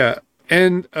 Yeah.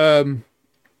 And,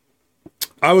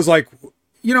 I was like,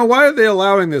 why are they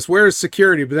allowing this? Where is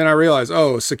security? But then I realized,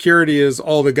 security is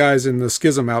all the guys in the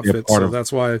Schism outfit. So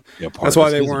that's why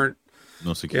they weren't.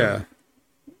 No security.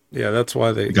 Yeah, that's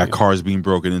why they got cars being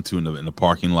broken into in the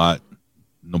parking lot.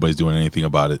 Nobody's doing anything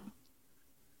about it.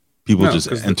 People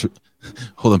just enter.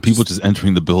 Hold on, people just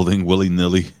entering the building willy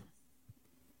nilly.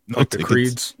 No like tickets. The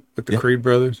Creeds, like the Creed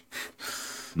brothers.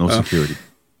 No security.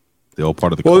 They're all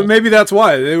part of the. Well, maybe that's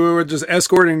why they were just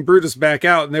escorting Brutus back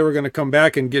out, and they were going to come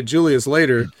back and get Julius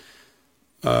later.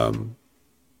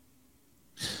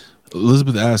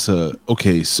 Elizabeth asks,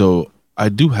 "Okay, so I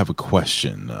do have a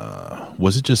question.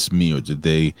 Was it just me, or did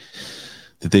they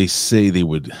say they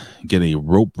would get a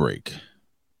rope break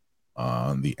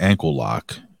on the ankle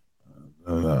lock?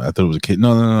 I thought it was a kid.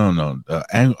 No.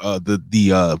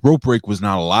 The rope break was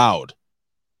not allowed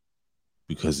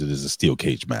because it is a steel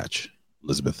cage match,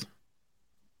 Elizabeth.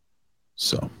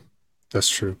 So that's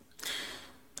true.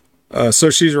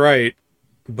 So she's right,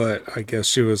 but I guess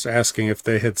she was asking if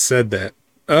they had said that.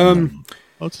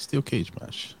 It's a steel cage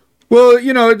match. Well,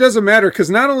 it doesn't matter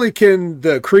because not only can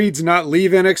the Creeds not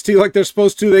leave NXT like they're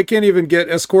supposed to, they can't even get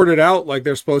escorted out like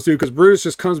they're supposed to because Brutus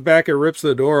just comes back and rips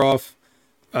the door off.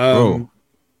 Bro,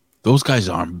 those guys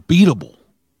are unbeatable.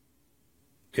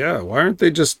 Yeah, why aren't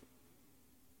they just...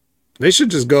 They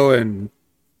should just go and...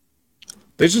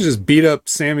 They should just beat up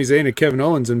Sami Zayn and Kevin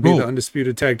Owens and be the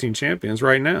undisputed tag team champions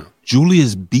right now.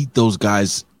 Julius beat those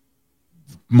guys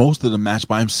most of the match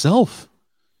by himself.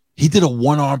 He did a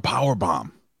one-arm power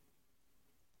bomb.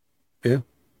 Yeah.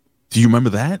 Do you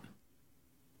remember that?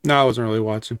 No, I wasn't really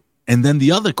watching. And then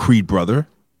the other Creed brother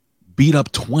beat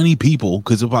up 20 people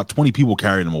because about 20 people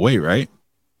carried him away, right?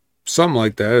 Something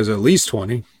like that. It was at least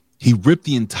 20. He ripped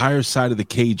the entire side of the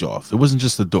cage off. It wasn't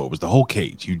just the door. It was the whole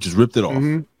cage. You just ripped it off.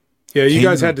 Mm-hmm. Yeah, you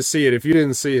guys had to see it. If you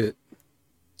didn't see it.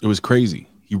 It was crazy.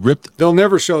 He ripped. They'll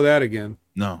never show that again.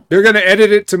 No. They're going to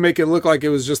edit it to make it look like it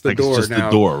was just the door it's just now.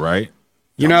 the door, right?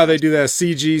 You know how they do that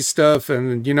CG stuff,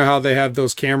 and you know how they have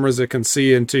those cameras that can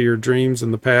see into your dreams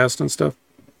in the past and stuff?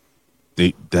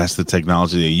 That's the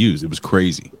technology they use. It was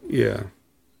crazy. Yeah.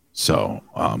 So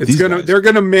they're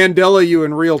gonna Mandela you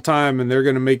in real time, and they're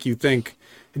gonna make you think,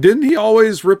 didn't he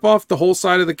always rip off the whole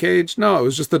side of the cage? No, it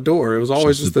was just the door. It was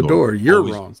always just the door. You're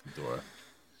always wrong.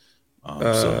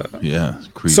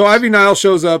 Creed. So Ivy Nile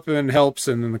shows up and helps,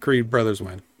 and then the Creed brothers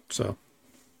win. So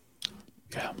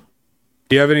yeah.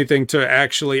 Do you have anything to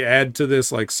actually add to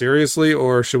this, like seriously,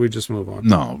 or should we just move on?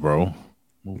 No, bro.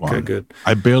 Move on. Okay, good.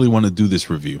 I barely want to do this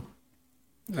review.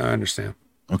 I understand.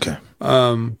 Okay.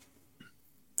 All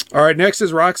right, next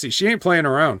is Roxy. She ain't playing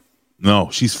around. No,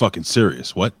 she's fucking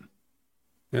serious. What?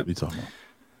 Yep. What are you talking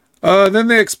about? Then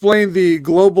they explain the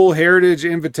Global Heritage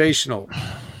Invitational.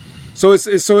 So it's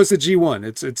a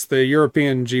G1. It's the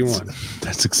European G1.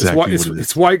 That's exactly what it is.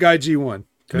 It's white guy G1.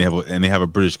 Okay. And they have a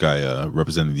British guy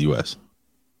representing the U.S.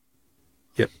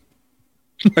 Yep.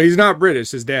 But he's not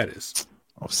British. His dad is.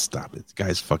 Oh, stop it. The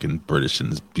guy's fucking British,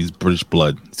 and he's British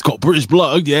blood. It's called British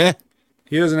blood, yeah.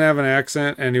 He doesn't have an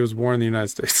accent, and he was born in the United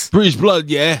States. British blood,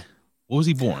 yeah. Where was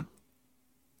he born?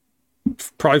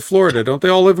 Probably Florida. Don't they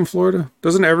all live in Florida?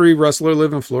 Doesn't every wrestler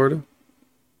live in Florida?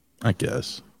 I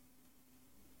guess.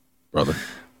 Brother.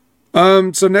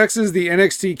 So next is the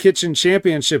NXT Kitchen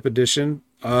Championship Edition,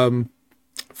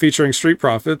 featuring Street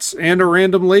Profits and a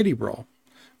random lady brawl.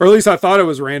 Or at least I thought it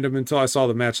was random until I saw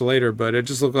the match later, but it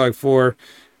just looked like 4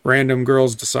 random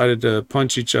girls decided to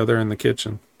punch each other in the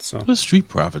kitchen. So what are Street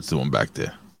Profits doing back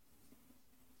there?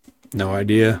 No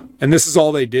idea. And this is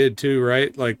all they did too,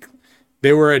 right? Like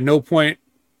they were at no point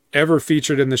ever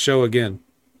featured in the show again.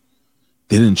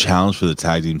 They didn't challenge for the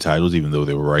tag team titles, even though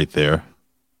they were right there.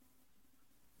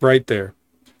 Right there.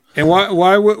 And why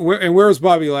and where was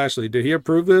Bobby Lashley? Did he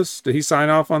approve this? Did he sign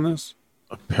off on this?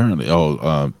 Apparently.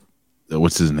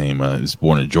 What's his name? He's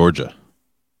born in Georgia.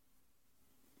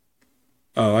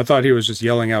 Oh, I thought he was just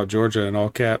yelling out Georgia in all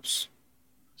caps.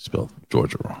 Spelled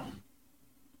Georgia wrong.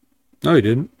 No, he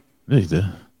didn't. Yeah, he did.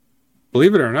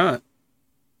 Believe it or not.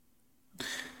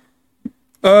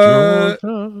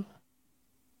 Georgia.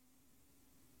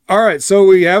 All right, so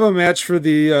we have a match for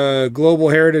the Global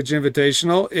Heritage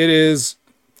Invitational. It is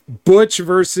Butch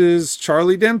versus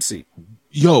Charlie Dempsey.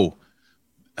 Yo.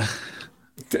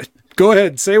 Go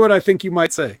ahead, say what I think you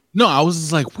might say. No, I was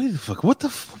just like, wait the fuck, where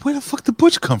the fuck did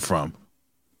Butch come from?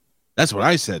 That's what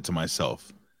I said to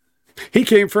myself. He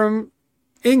came from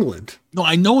England. No,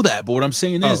 I know that, but what I'm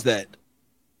saying is that,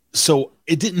 so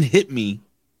it didn't hit me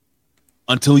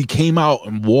until he came out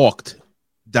and walked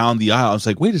down the aisle. I was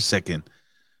like, wait a second,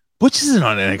 Butch isn't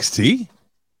on NXT.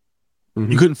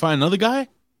 Mm-hmm. You couldn't find another guy?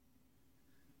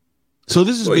 So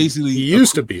this is basically... He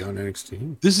used to be on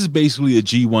NXT. This is basically a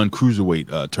G1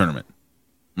 Cruiserweight tournament.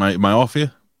 Am I off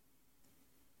here?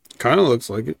 Kind of looks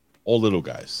like it. All little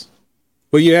guys.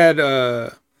 Well, you had,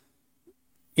 the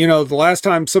last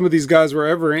time some of these guys were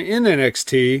ever in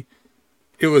NXT,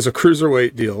 it was a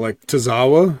Cruiserweight deal. Like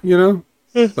Tozawa,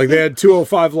 like they had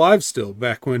 205 Live still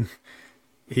back when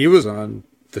he was on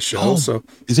the show. So,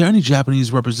 is there any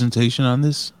Japanese representation on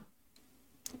this?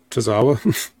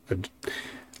 Tozawa?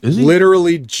 Is he?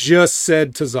 Literally just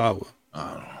said Tozawa.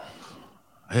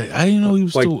 I didn't know he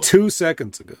was like still... 2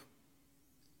 seconds ago.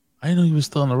 I didn't know he was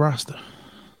still on the roster.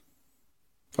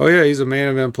 Oh, yeah, he's a main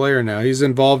event player now. He's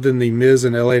involved in the Miz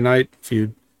and LA Knight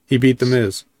feud. He beat the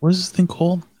Miz. What is this thing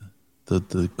called?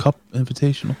 The Cup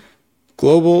Invitational?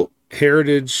 Global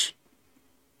Heritage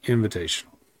Invitational.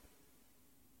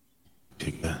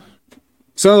 Yeah.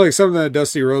 Sounds like something that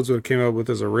Dusty Rhodes would have came up with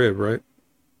as a rib, right?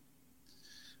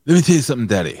 Let me tell you something,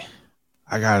 Daddy.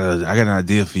 I got an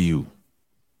idea for you.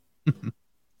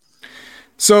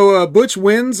 So Butch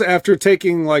wins after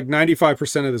taking like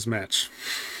 95% of this match.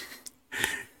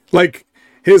 Like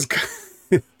his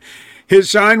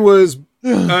shine was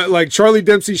like Charlie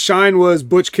Dempsey's shine was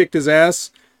Butch kicked his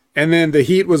ass, and then the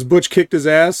heat was Butch kicked his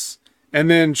ass, and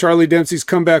then Charlie Dempsey's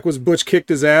comeback was Butch kicked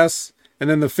his ass, and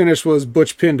then the finish was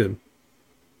Butch pinned him.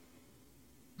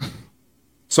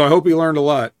 So I hope he learned a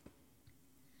lot.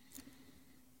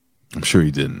 I'm sure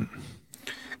he didn't.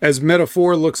 As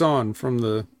Metaphor looks on from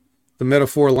the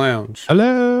Metaphor Lounge.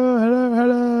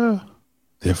 Hello.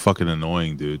 They're fucking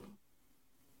annoying, dude.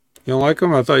 You don't like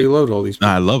them? I thought you loved all these people.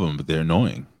 Nah, I love them, but they're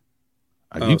annoying.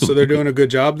 So they're doing a good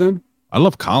job then? I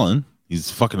love Colin. He's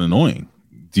fucking annoying.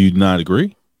 Do you not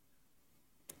agree?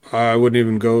 I wouldn't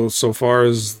even go so far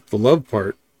as the love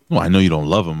part. Well, I know you don't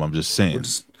love him. I'm just saying.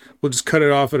 We'll just cut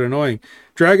it off at annoying.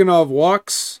 Dragunov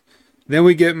walks. Then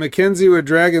we get Mackenzie with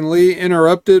Dragon Lee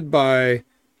interrupted by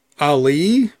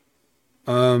Ali.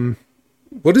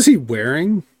 What is he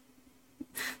wearing?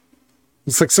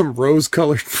 It's like some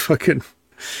rose-colored fucking...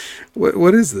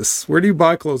 What is this? Where do you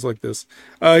buy clothes like this?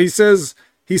 He says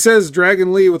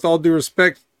Dragon Lee, with all due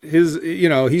respect,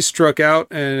 he struck out,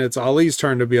 and it's Ali's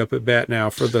turn to be up at bat now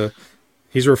for the...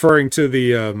 He's referring to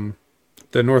the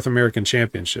North American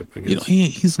Championship, I guess.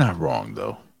 He's not wrong,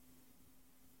 though.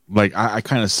 Like, I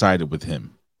kind of sided with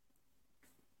him.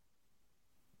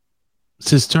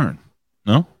 It's his turn,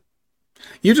 no?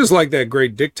 You just like that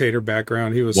great dictator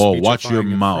background. He was... Well, watch your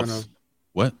mouth.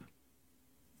 What?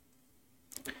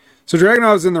 So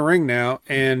Dragunov's in the ring now,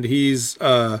 and he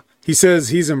says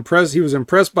he's impressed. He was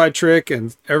impressed by Trick,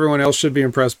 and everyone else should be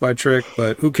impressed by Trick,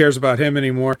 but who cares about him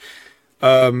anymore?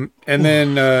 And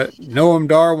then Noam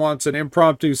Dar wants an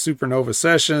impromptu Supernova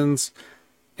Sessions,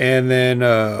 and then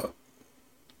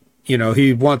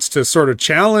he wants to sort of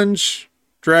challenge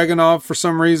Dragunov for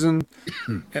some reason,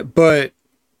 but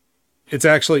it's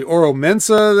actually Oro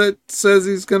Mensa that says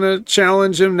he's going to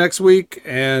challenge him next week,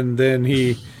 and then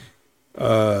he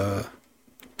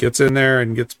gets in there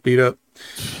and gets beat up.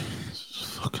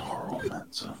 Fucking Oro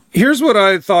Mensa. Here's what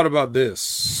I thought about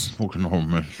this. Fucking Oro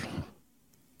Mensa.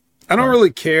 I don't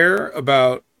really care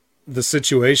about the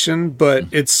situation, but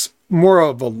it's more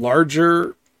of a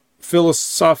larger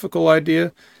philosophical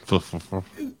idea.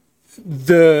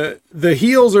 The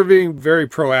heels are being very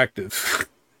proactive.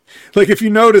 Like, if you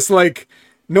notice, like,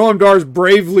 Noam Dar's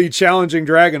bravely challenging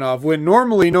Dragunov, when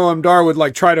normally Noam Dar would,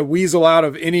 like, try to weasel out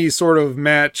of any sort of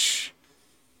match.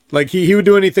 Like, he would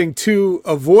do anything to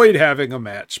avoid having a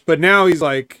match. But now he's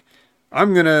like,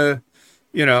 I'm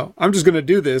just going to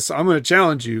do this. I'm going to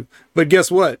challenge you. But guess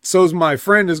what? So's my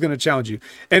friend is going to challenge you.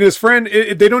 And his friend,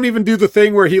 they don't even do the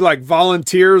thing where he, like,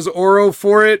 volunteers Oro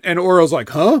for it. And Oro's like,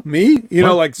 huh? Me?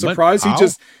 Like, surprised.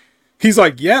 He's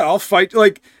like, yeah, I'll fight.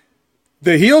 Like,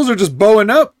 the heels are just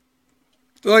bowing up.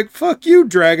 They're like, fuck you,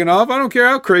 Dragunov. I don't care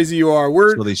how crazy you are.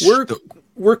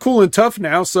 We're cool and tough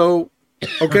now. So,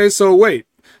 okay, so wait.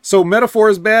 So Metaphor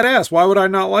is badass. Why would I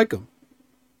not like him?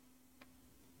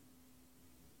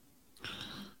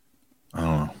 I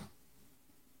don't know.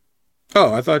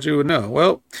 Oh, I thought you would know.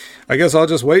 Well, I guess I'll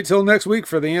just wait till next week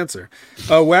for the answer.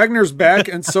 Wagner's back,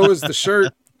 and so is the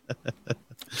shirt.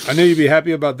 I knew you'd be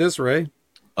happy about this, Ray.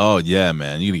 Oh yeah,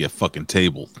 man, you're gonna get fucking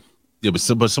tabled. Yeah, but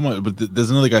there's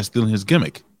another guy stealing his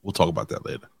gimmick. We'll talk about that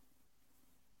later.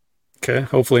 Okay,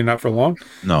 hopefully not for long.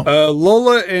 No.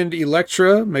 Lola and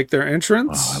Elektra make their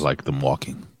entrance. Oh, I like them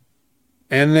walking.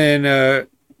 And then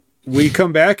we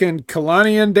come back, and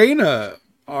Kalani and Dana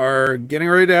are getting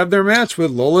ready to have their match with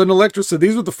Lola and Elektra. So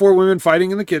these were the four women fighting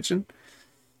in the kitchen.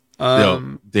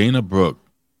 Dana Brooke,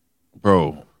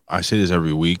 bro, I say this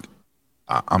every week.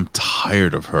 I'm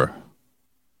tired of her.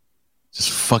 Just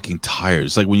fucking tired.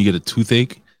 It's like when you get a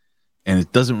toothache and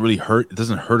it doesn't really hurt. It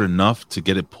doesn't hurt enough to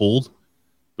get it pulled,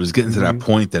 but it's getting to that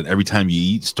point that every time you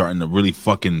eat, starting to really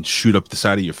fucking shoot up the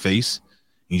side of your face.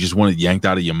 And you just want it yanked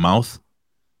out of your mouth.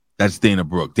 That's Dana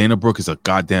Brooke. Dana Brooke is a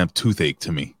goddamn toothache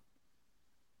to me.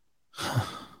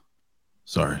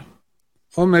 Sorry.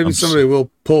 Well, maybe somebody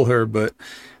will pull her, but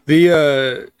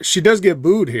she does get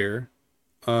booed here.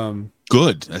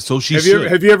 Good. So she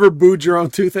have you ever booed your own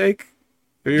toothache?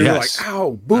 Have you ever Yes. like,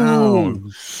 ow, boo. Ow,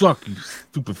 suck, you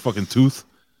stupid fucking tooth.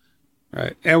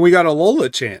 Right. And we got a Lola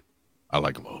chant. I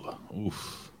like Lola.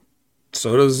 Oof.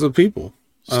 So does the people.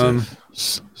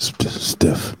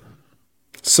 Stiff.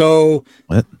 So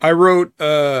What? I wrote,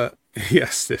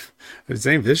 stiff. His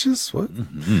name Vicious? What?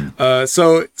 Mm-hmm.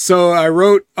 So I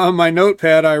wrote on my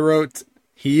notepad,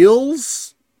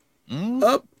 heels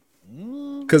up.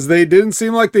 Because they didn't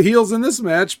seem like the heels in this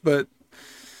match, but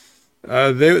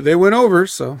they went over.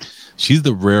 So She's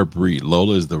the rare breed.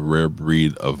 Lola is the rare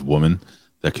breed of woman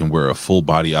that can wear a full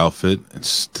body outfit and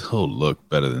still look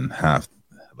better than half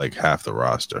the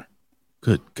roster.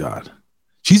 Good God.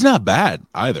 She's not bad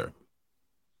either.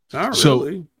 not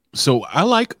really. So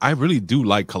I really do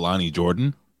like Kalani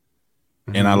Jordan,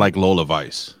 and I like Lola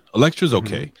Vice. Elektra's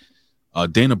okay.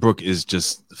 Dana Brooke is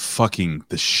just fucking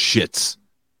the shits.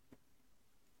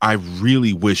 I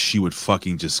really wish she would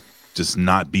fucking just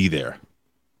not be there.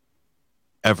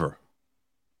 Ever.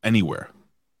 Anywhere.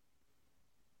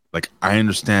 Like, I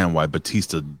understand why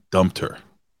Batista dumped her.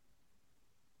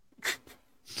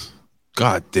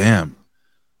 God damn.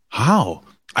 How?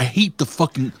 I hate the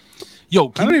fucking.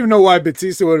 Yo, I don't even know why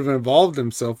Batista would have involved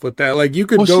himself with that. Like, you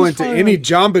could go into any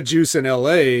Jamba Juice in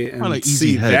LA and like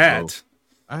see head, that. Bro.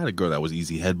 I had a girl that was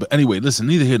easy head, but anyway, listen,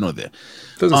 neither here nor there.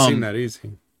 Doesn't seem that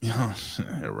easy. Yeah,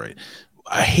 right.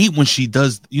 I hate when she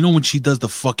does, when she does the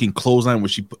fucking clothesline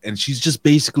and she's just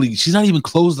basically, she's not even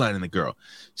clotheslining the girl.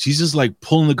 She's just like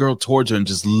pulling the girl towards her and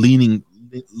just leading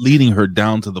her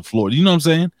down to the floor. You know what I'm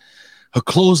saying? Her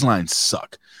clotheslines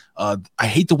suck. I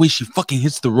hate the way she fucking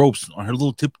hits the ropes on her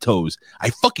little tiptoes.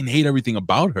 I fucking hate everything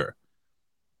about her.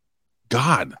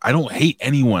 God, I don't hate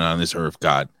anyone on this earth,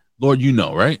 God. Lord, you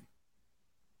know, right?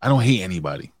 I don't hate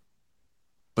anybody.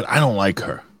 But I don't like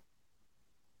her.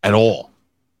 At all.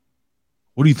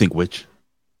 What do you think, Witch?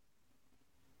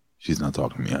 She's not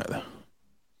talking to me either.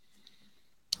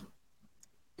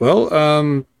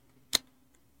 Well,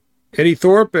 Eddie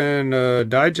Thorpe and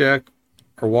Dijak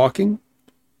are walking.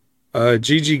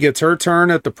 Gigi gets her turn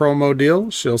at the promo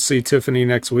deal. She'll see Tiffany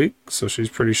next week, so she's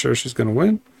pretty sure she's going to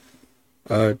win.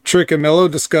 Trick and Mello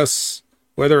discuss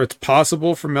whether it's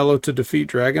possible for Mello to defeat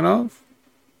Dragunov.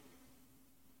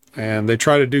 And they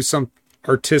try to do some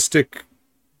artistic,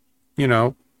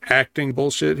 acting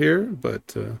bullshit here, but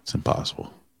it's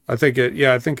impossible. I think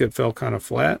it fell kind of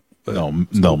flat. But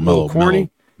no,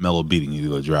 Mello beating you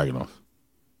to Dragunov.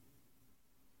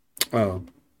 Oh,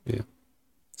 yeah.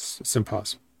 It's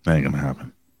impossible. That ain't gonna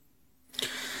happen.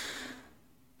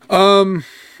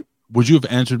 Would you have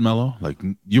answered Mello? Like,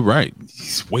 you're right.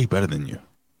 He's way better than you.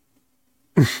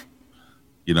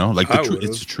 Like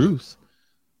it's the truth.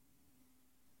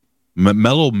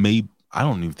 Mello may. I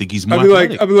don't even think he's more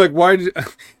athletic. I'd be like, why did?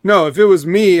 No, if it was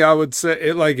me, I would say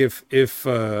it. Like if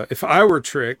I were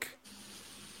Trick,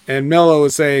 and Mello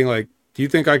was saying like, "Do you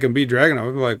think I can beat Dragunov?"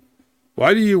 I'd be like,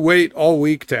 "Why do you wait all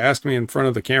week to ask me in front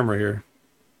of the camera here?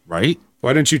 Right?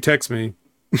 Why didn't you text me?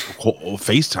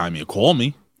 FaceTime me, call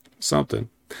me, something."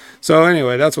 So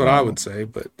anyway, that's what I would say,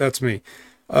 but that's me.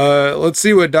 Let's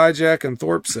see what Dijak and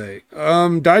Thorpe say.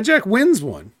 Dijak wins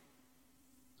one.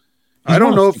 I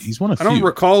don't know if he's won a few. I don't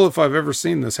recall if I've ever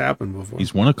seen this happen before.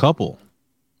 He's won a couple.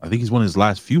 I think he's won his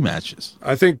last few matches.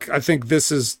 I think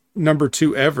this is number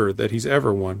 2 ever that he's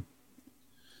ever won.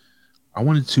 I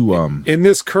wanted to in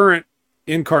this current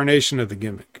incarnation of the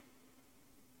gimmick.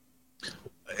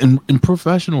 In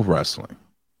professional wrestling,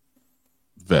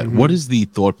 Vet, what is the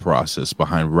thought process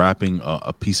behind wrapping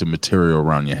a piece of material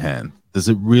around your hand? Does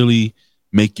it really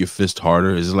make your fist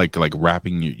harder? Is it like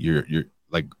wrapping your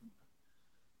like?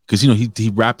 Because he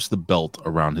wraps the belt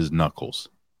around his knuckles.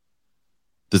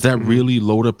 Does that really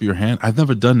load up your hand? I've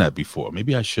never done that before.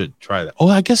 Maybe I should try that. Oh,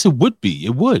 I guess it would be.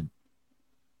 It would.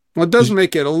 Well, it does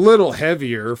make it a little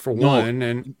heavier for one,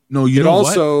 and it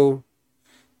also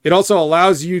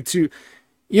allows you to,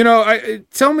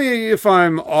 tell me if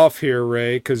I'm off here,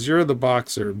 Ray, because you're the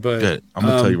boxer. But good. I'm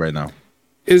gonna tell you right now.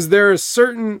 Is there a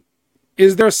certain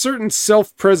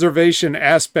self-preservation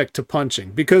aspect to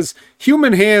punching? Because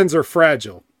human hands are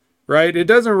fragile. Right? It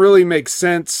doesn't really make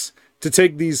sense to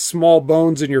take these small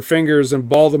bones in your fingers and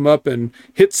ball them up and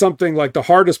hit something like the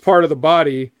hardest part of the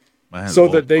body so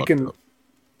that they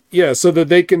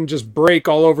can just break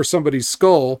all over somebody's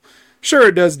skull. Sure,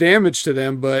 it does damage to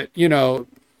them, but,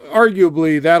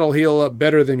 arguably that'll heal up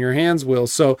better than your hands will.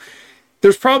 So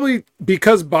there's probably,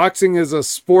 because boxing is a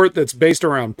sport that's based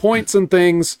around points and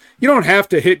things, you don't have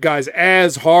to hit guys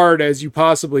as hard as you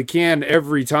possibly can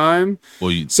every time.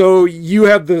 So you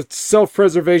have the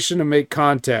self-preservation to make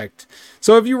contact.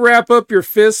 So if you wrap up your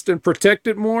fist and protect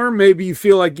it more, maybe you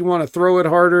feel like you want to throw it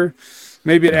harder.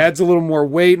 Maybe it adds a little more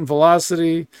weight and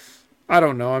velocity. I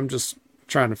don't know. I'm just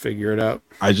trying to figure it out.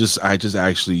 I just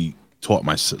actually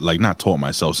not taught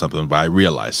myself something, but I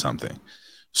realized something.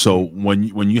 So when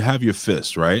you have your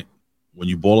fist, right? When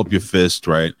you ball up your fist,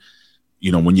 right?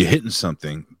 When you're hitting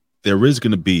something, there is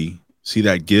going to be, see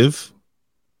that give?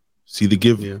 See the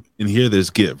give in here? There's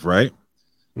give, right?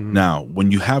 Mm-hmm. Now,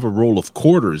 when you have a roll of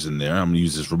quarters in there, I'm going to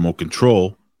use this remote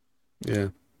control. Yeah.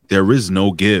 There is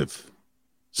no give.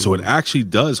 So it actually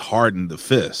does harden the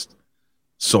fist.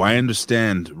 So I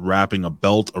understand wrapping a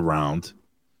belt around.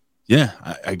 Yeah,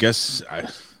 I guess,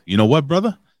 you know what,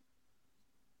 brother?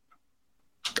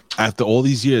 After all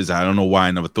these years, I don't know why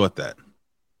I never thought that.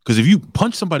 Because if you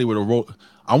punch somebody with a roll,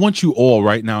 I want you all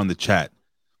right now in the chat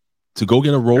to go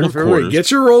get a roll of quarters.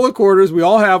 Get your roll of quarters. We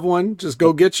all have one. Just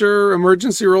go get your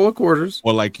emergency roll of quarters.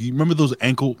 Or like, you remember those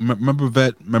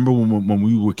remember when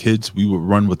we were kids, we would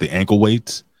run with the ankle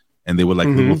weights and they were like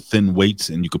little thin weights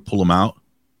and you could pull them out?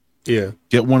 Yeah.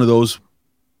 Get one of those,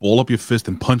 ball up your fist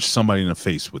and punch somebody in the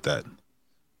face with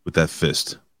that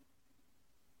fist.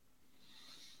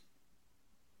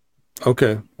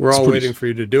 Okay, we're all waiting for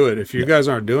you to do it. If you guys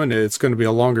aren't doing it, it's going to be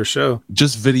a longer show.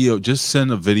 Just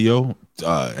send a video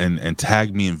and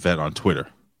tag me and Vet on Twitter,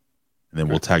 and then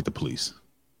we'll tag the police.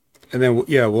 And then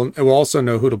we'll also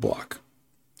know who to block.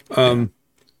 But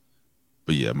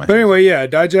anyway,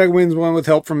 Dijak wins one with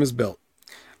help from his belt.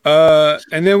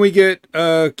 And then we get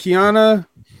Kiana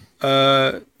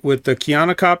with the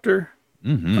Kiana copter.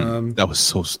 Mm-hmm. That was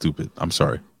so stupid. I'm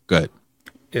sorry. Go ahead.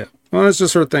 Yeah. Well, that's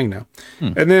just her thing now.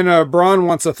 And then Braun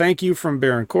wants a thank you from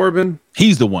Baron Corbin.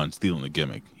 He's the one stealing the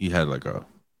gimmick. He had like a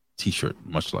t-shirt,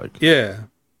 much like. Yeah.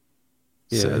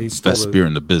 Yeah. He's best spear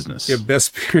in the business. Yeah,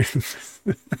 best spear in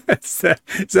the business.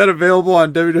 Is that available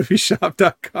on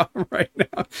WWEshop.com right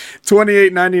now?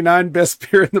 $28.99 best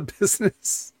spear in the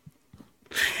business.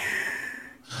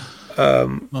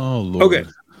 Oh, Lord. Okay.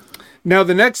 Now,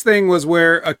 the next thing was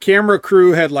where a camera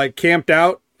crew had like camped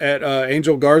out at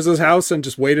Angel Garza's house and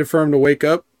just waited for him to wake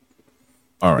up.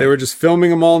 All right. They were just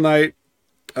filming him all night.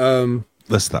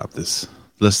 Let's stop this.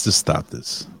 Let's just stop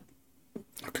this.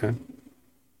 Okay.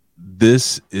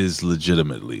 This is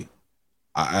legitimately,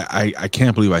 I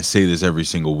can't believe I say this every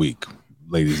single week,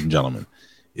 ladies and gentlemen.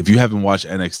 If you haven't watched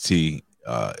NXT,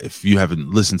 if you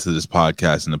haven't listened to this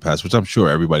podcast in the past, which I'm sure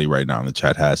everybody right now in the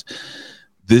chat has,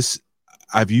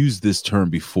 I've used this term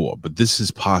before, but this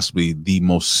is possibly the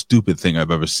most stupid thing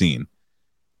I've ever seen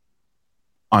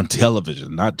on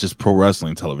television, not just pro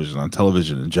wrestling television, on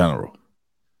television in general.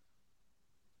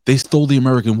 They stole the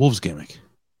American Wolves gimmick.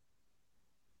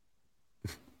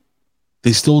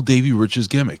 They stole Davey Richards'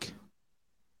 gimmick.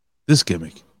 This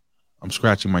gimmick. I'm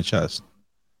scratching my chest.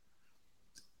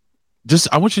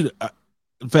 I want you to,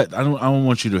 Vet, I don't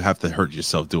want you to have to hurt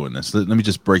yourself doing this. Let me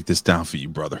just break this down for you,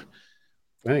 brother.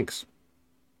 Thanks.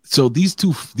 So these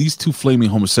two flaming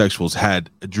homosexuals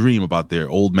had a dream about their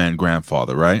old man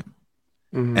grandfather, right?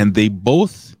 Mm-hmm. And they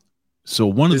both. So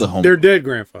one of the their dead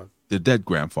grandfather. Their dead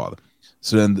grandfather.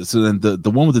 So then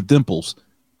the one with the dimples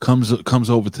comes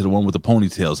over to the one with the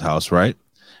ponytails house, right?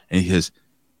 And he says,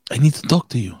 "I need to talk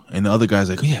to you." And the other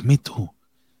guy's like, "Oh, yeah, me too."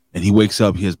 And he wakes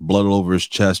up. He has blood all over his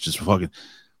chest, just fucking.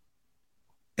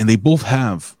 And they both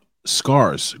have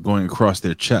scars going across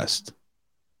their chest.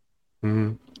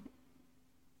 Mm-hmm.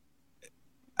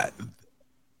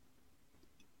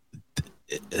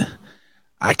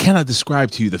 I cannot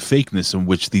describe to you the fakeness in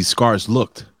which these scars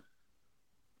looked.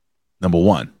 Number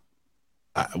one,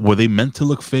 were they meant to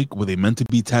look fake? Were they meant to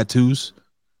be tattoos?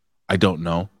 I don't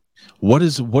know. What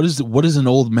is an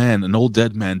old man, an old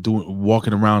dead man doing,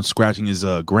 walking around scratching his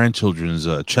grandchildren's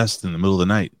chest in the middle of the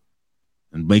night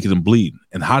and making them bleed?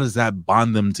 And how does that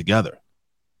bond them together?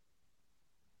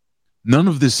 None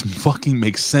of this fucking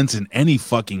makes sense in any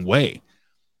fucking way.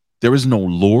 There is no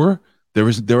lore.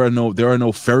 There are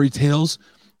no fairy tales.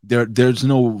 There's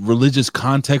no religious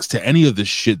context to any of this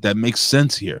shit that makes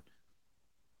sense here.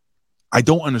 I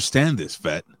don't understand this,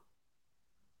 Vet.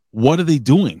 What are they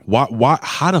doing? Why?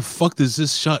 How the fuck does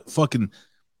this fucking?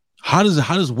 How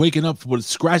does waking up with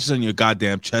scratches on your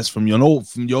goddamn chest from your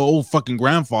old fucking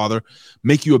grandfather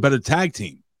make you a better tag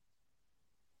team?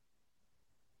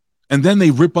 And then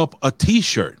they rip up a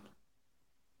t-shirt.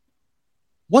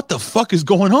 What the fuck is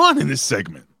going on in this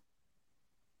segment?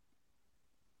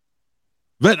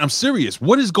 Vet, I'm serious.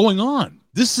 What is going on?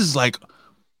 This is like,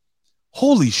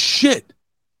 holy shit.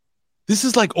 This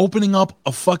is like opening up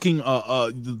a fucking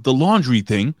the laundry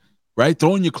thing, right?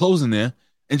 Throwing your clothes in there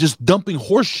and just dumping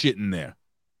horse shit in there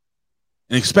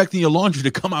and expecting your laundry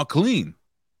to come out clean.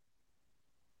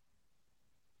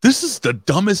 This is the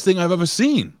dumbest thing I've ever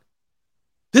seen.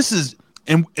 This is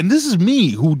and this is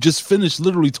me who just finished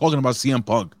literally talking about CM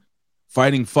Punk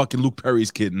fighting fucking Luke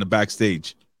Perry's kid in the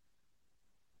backstage.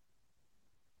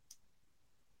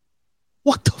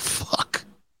 What the fuck?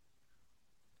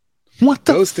 What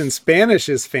the Ghost in Spanish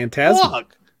is fantastic.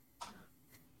 Fuck?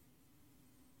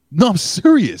 No, I'm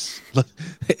serious.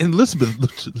 And Elizabeth,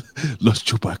 los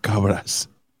chupacabras.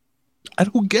 I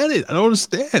don't get it. I don't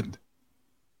understand.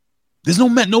 There's no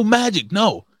magic.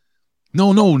 No,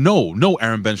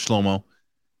 Aaron Ben Shlomo.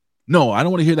 No, I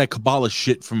don't want to hear that Kabbalah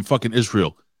shit from fucking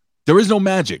Israel. There is no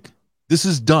magic. This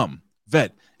is dumb.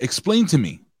 Vet, explain to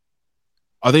me.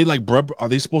 Are they like are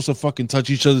they supposed to fucking touch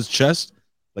each other's chest?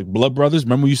 Like blood brothers?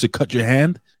 Remember we used to cut your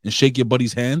hand and shake your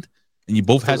buddy's hand and you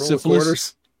both had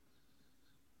syphilis?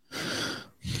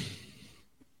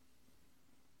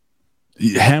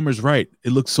 Hammer's right.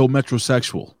 It looks so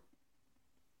metrosexual.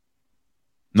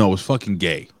 No, it's fucking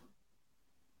gay.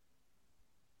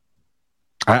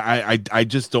 I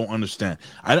just don't understand.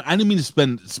 I didn't mean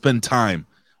to spend time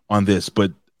on this,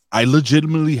 but I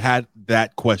legitimately had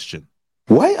that question.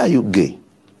 Why are you gay?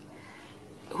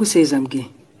 Who says I'm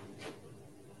gay?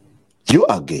 You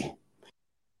are gay.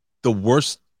 The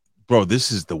worst, bro.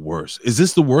 This is the worst. Is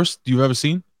this the worst you've ever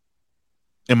seen?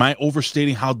 Am I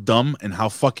overstating how dumb and how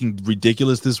fucking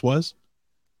ridiculous this was?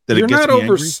 That You're it gets not me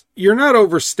angry? You're not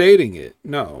overstating it.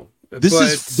 No.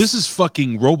 This is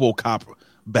fucking RoboCop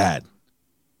bad.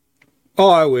 Oh,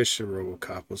 I wish a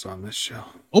RoboCop was on this show.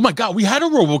 Oh my god, we had a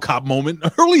RoboCop moment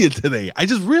earlier today. I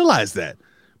just realized that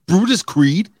Brutus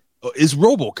Creed is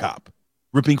RoboCop,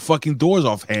 ripping fucking doors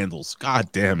off handles.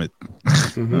 God damn it!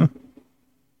 Mm-hmm.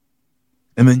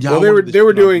 And then y'all, well, they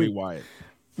were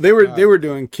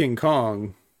doing King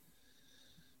Kong.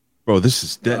 Bro,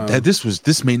 this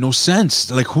made no sense.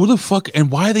 Like, who the fuck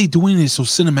and why are they doing this so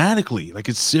cinematically? Like,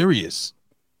 it's serious.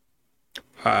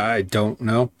 I don't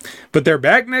know, but they're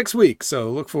back next week, so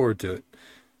look forward to it.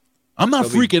 I'm not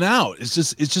freaking out. It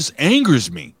just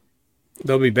angers me.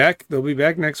 They'll be back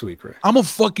next week, right? I'm a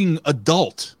fucking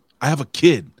adult. I have a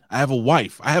kid. I have a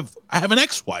wife. I have an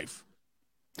ex-wife.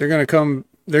 They're gonna come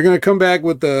back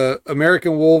with the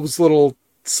American Wolves little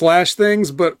slash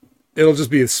things, but it'll just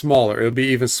be smaller. It'll be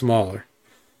even smaller.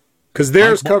 Because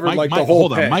theirs covered the whole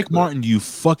hold on, pack, Mike Martin, you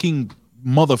fucking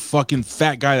motherfucking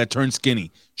fat guy that turned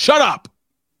skinny. Shut up.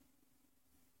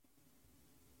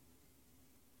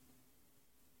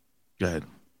 Go ahead.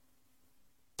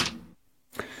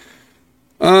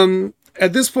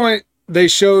 At this point, they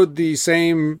showed the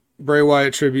same Bray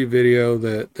Wyatt tribute video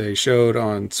that they showed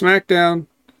on SmackDown,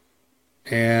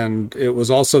 and it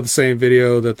was also the same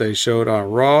video that they showed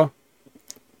on Raw.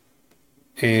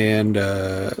 And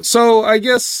so I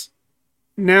guess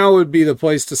now would be the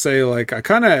place to say, like, I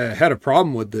kind of had a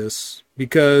problem with this,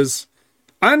 because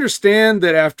I understand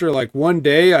that after like one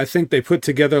day, I think they put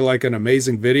together like an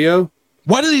amazing video.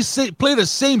 Why do they play the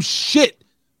same shit?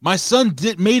 My son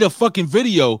made a fucking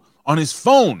video on his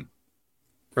phone.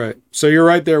 Right. So you're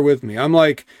right there with me. I'm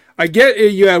like, I get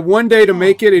it. You had one day to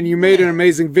make it and you made an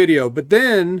amazing video, but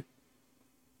then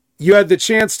you had the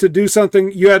chance to do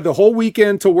something. You had the whole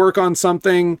weekend to work on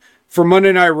something for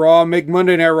Monday Night Raw, make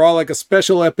Monday Night Raw like a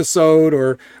special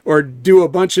episode, or do a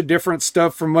bunch of different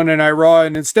stuff for Monday Night Raw.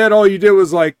 And instead, all you did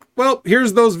was like, well,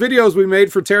 here's those videos we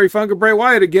made for Terry Funk and Bray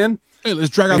Wyatt again. Hey,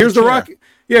 let's drag out here's the rock.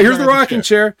 Yeah, here's the rocking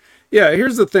chair. Yeah,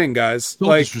 here's the thing, guys. So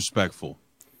like, disrespectful.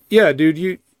 Yeah, dude,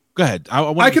 you go ahead.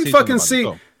 I can fucking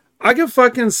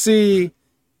see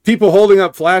people holding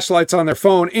up flashlights on their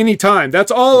phone anytime.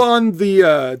 That's all on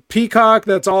the Peacock.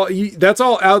 That's all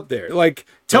out there. Like,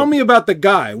 tell me about the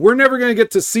guy. We're never gonna get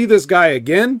to see this guy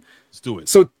again. Let's do it.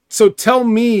 So tell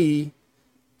me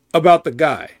about the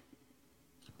guy,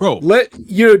 bro.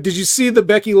 Did you see the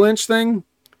Becky Lynch thing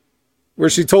where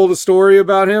she told a story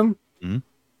about him? Mm-hmm.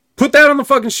 Put that on the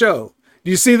fucking show.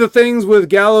 Do you see the things with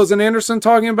Gallows and Anderson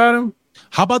talking about him?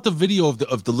 How about the video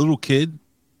of the little kid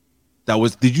that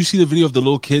was? Did you see the video of the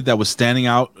little kid that was standing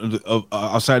out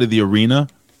outside of the arena?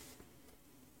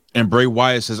 And Bray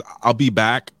Wyatt says, "I'll be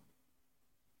back."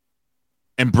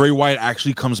 And Bray Wyatt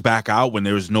actually comes back out when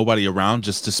there was nobody around,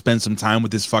 just to spend some time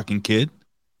with this fucking kid.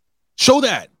 Show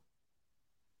that.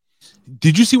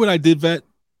 Did you see what I did, Vet,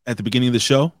 at the beginning of the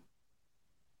show?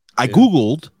 I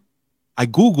googled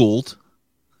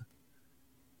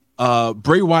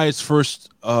Bray Wyatt's first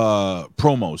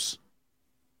promos.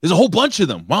 There's a whole bunch of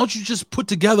them. Why don't you just put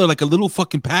together like a little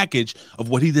fucking package of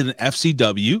what he did in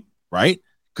FCW, right?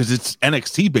 Because it's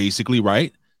NXT basically,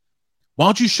 right? Why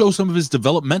don't you show some of his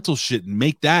developmental shit and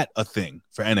make that a thing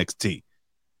for NXT?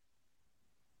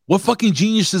 What fucking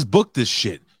geniuses booked this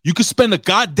shit? You could spend a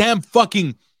goddamn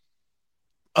fucking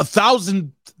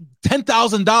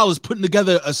 $10,000 putting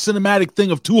together a cinematic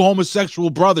thing of two homosexual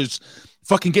brothers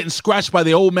fucking getting scratched by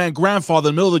the old man grandfather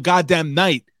in the middle of the goddamn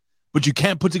night, but you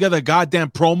can't put together a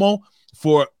goddamn promo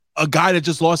for a guy that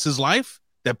just lost his life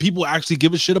that people actually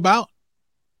give a shit about?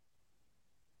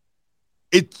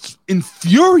 It's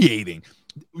infuriating.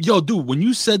 Yo, dude, when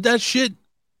you said that shit,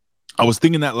 I was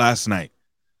thinking that last night.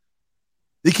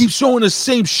 They keep showing the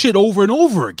same shit over and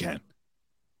over again.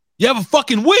 You have a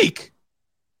fucking week.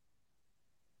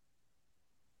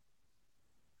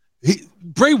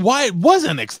 Bray Wyatt was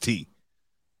NXT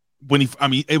when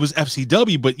it was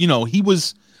FCW, but he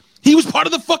was part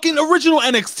of the fucking original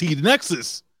NXT, the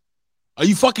Nexus. Are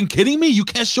you fucking kidding me? You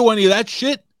can't show any of that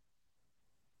shit.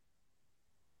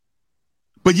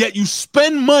 But yet you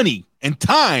spend money and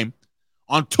time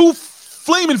on two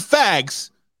flaming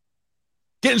fags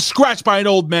getting scratched by an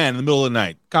old man in the middle of the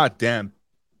night. God damn.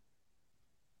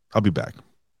 I'll be back.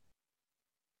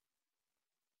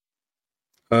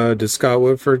 Did Scott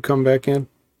Woodford come back in?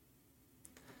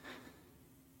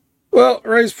 Well,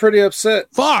 Ray's pretty upset.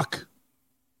 Fuck.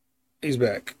 He's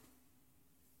back.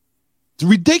 It's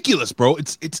ridiculous, bro.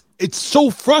 It's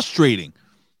so frustrating.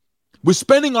 We're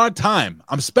spending our time.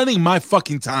 I'm spending my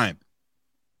fucking time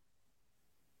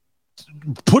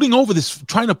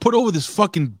trying to put over this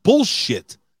fucking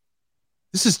bullshit.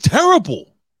 This is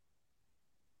terrible.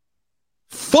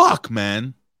 Fuck,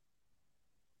 man.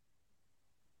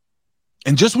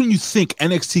 And just when you think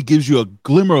NXT gives you a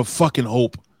glimmer of fucking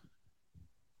hope,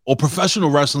 or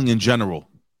professional wrestling in general,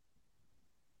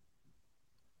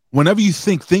 whenever you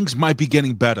think things might be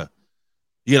getting better,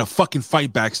 you get a fucking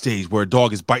fight backstage where a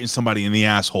dog is biting somebody in the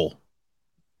asshole.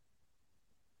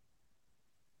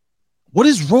 What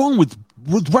is wrong with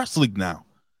wrestling now?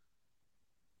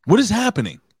 What is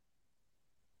happening?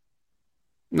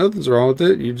 Nothing's wrong with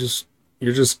it. You just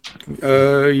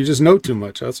know too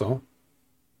much. That's all.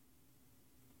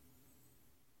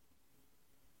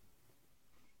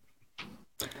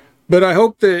 But I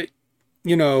hope that,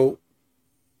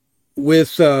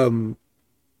 with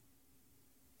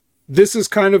this is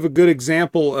kind of a good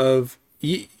example of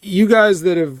you guys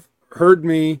that have heard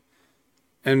me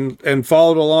and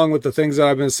followed along with the things that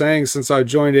I've been saying since I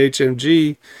joined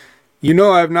HMG.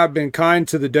 I have not been kind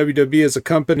to the WWE as a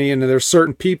company, and there's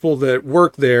certain people that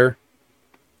work there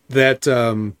that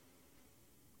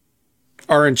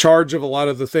are in charge of a lot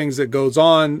of the things that goes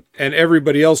on, and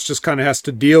everybody else just kind of has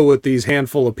to deal with these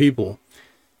handful of people.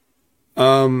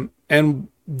 And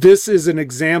this is an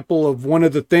example of one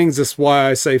of the things. That's why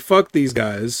I say fuck these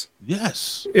guys.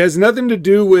 Yes, it has nothing to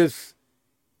do with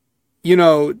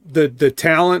the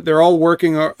talent. They're all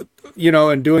working,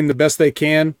 and doing the best they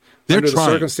can. They're under trying.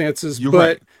 The circumstances. You're but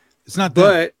right. It's not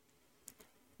that.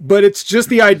 But it's just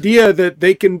the idea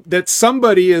that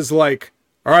somebody is like,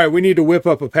 all right, we need to whip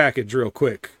up a package real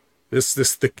quick.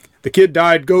 The kid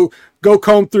died. Go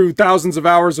comb through thousands of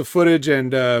hours of footage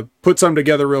and put something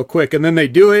together real quick. And then they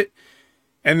do it.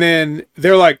 And then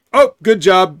they're like, oh, good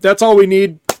job. That's all we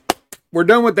need. We're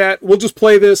done with that. We'll just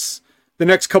play this the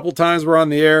next couple times we're on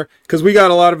the air, because we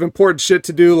got a lot of important shit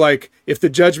to do. Like if the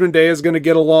Judgment Day is going to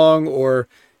get along, or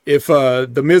if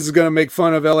the Miz is going to make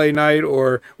fun of LA Knight,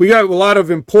 or we got a lot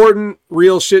of important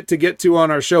real shit to get to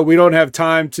on our show. We don't have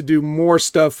time to do more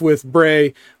stuff with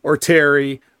Bray or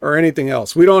Terry or anything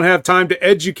else. We don't have time to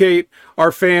educate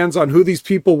our fans on who these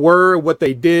people were, what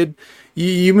they did.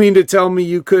 You mean to tell me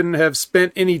you couldn't have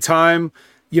spent any time,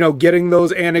 getting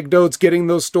those anecdotes, getting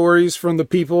those stories from the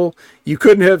people? You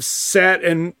couldn't have sat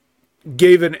and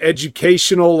gave an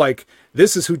educational, like,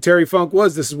 this is who Terry Funk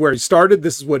was. This is where he started.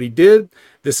 This is what he did.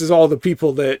 This is all the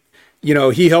people that,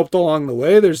 he helped along the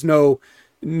way. There's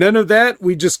none of that.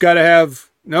 We just got to have,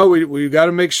 we got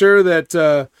to make sure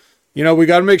that, we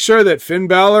got to make sure that Finn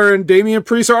Balor and Damian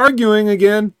Priest are arguing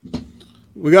again.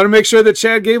 We got to make sure that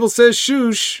Chad Gable says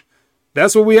shoosh.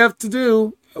 That's what we have to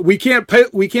do. We can't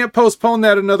postpone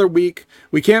that another week.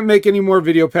 We can't make any more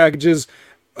video packages.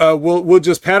 We'll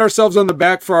just pat ourselves on the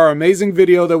back for our amazing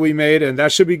video that we made, and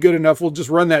that should be good enough. We'll just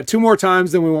run that 2 more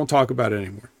times, then we won't talk about it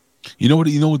anymore. You know what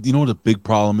the big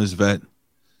problem is, Vet?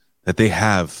 That they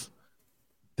have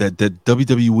that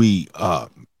WWE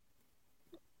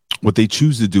what they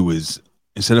choose to do is,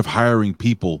 instead of hiring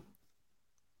people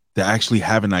that actually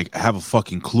have a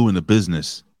fucking clue in the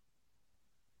business,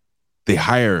 they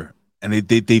hire, and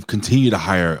they've continued to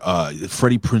hire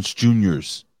Freddie Prinze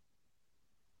Jr.'s.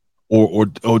 Or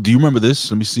do you remember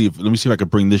this? Let me see if I can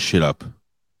bring this shit up.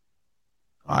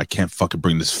 I can't fucking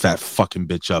bring this fat fucking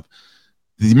bitch up.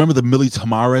 Do you remember the Millie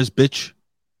Tamares bitch?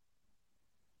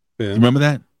 Yeah. You remember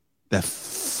that? That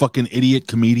fucking idiot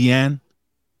comedian?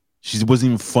 She wasn't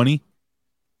even funny.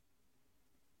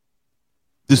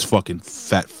 This fucking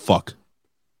fat fuck.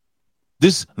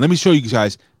 Let me show you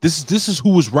guys. This is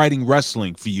who was writing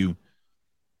wrestling for you.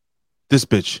 This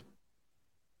bitch.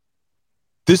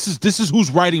 This is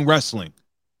who's writing wrestling.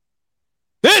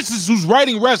 This is who's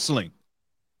writing wrestling.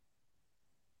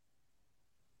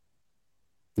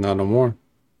 Not no more.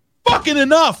 Fucking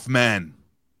enough, man.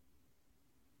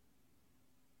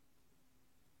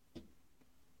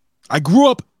 I grew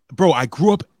up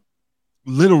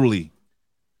literally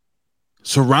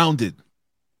surrounded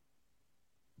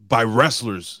by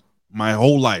wrestlers my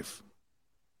whole life.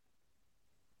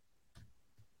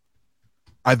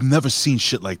 I've never seen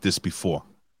shit like this before.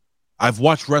 I've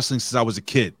watched wrestling since I was a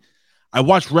kid. I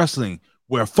watched wrestling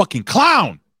where a fucking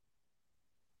clown.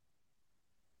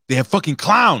 They have fucking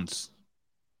clowns.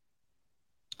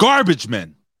 Garbage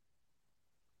men.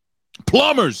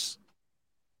 Plumbers.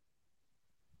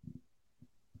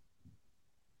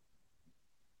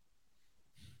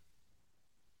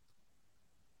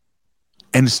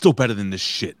 And it's still better than this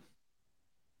shit.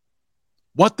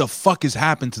 What the fuck has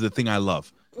happened to the thing I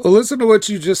love? Well, listen to what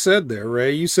you just said there,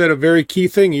 Ray. You said a very key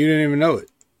thing. You didn't even know it.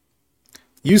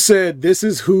 You said this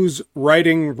is who's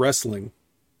writing wrestling.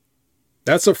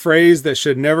 That's a phrase that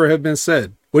should never have been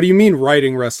said. What do you mean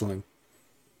writing wrestling?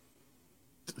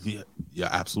 Yeah, you're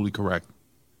absolutely correct.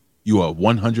 You are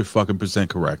 100%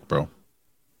 correct, bro.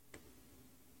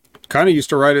 Kind of used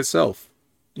to write itself.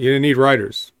 You didn't need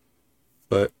writers,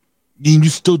 but You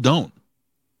still don't.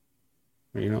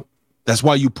 you know, That's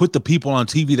why you put the people on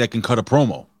TV that can cut a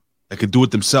promo, that can do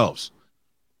it themselves.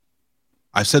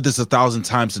 I've said this 1,000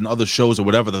 times in other shows or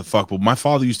whatever the fuck, but my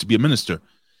father used to be a minister.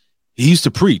 He used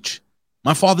to preach.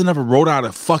 My father never wrote out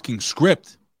a fucking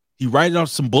script. He wrote out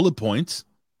some bullet points,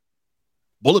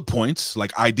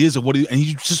 like ideas of and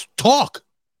you just talk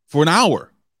for an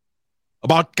hour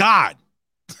about God.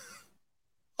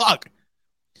 Fuck.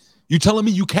 You telling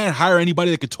me you can't hire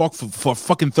anybody that could talk for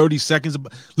fucking 30 seconds?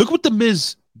 Look what The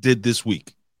Miz did this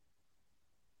week.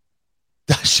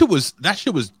 That shit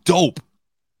was dope.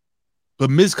 But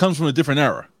Miz comes from a different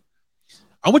era.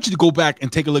 I want you to go back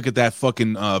and take a look at that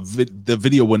fucking the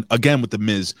video with The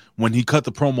Miz when he cut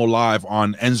the promo live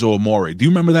on Enzo Amore. Do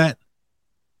you remember that?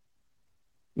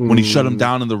 When he shut him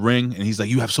down in the ring and he's like,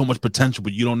 "You have so much potential,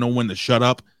 but you don't know when to shut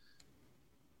up."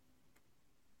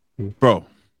 Bro.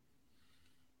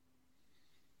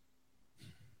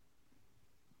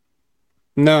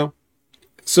 no.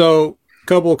 So,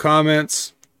 couple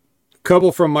comments.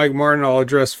 Couple from Mike Martin I'll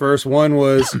address first. One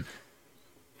was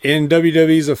in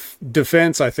WWE's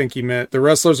defense, I think he meant the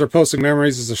wrestlers are posting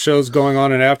memories as the show's going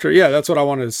on and after. Yeah, that's what I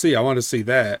wanted to see. I wanted to see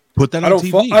that. Put that on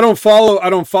TV. I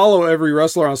don't follow every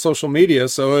wrestler on social media,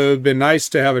 so it would have been nice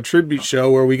to have a tribute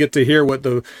show where we get to hear what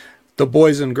the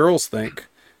boys and girls think.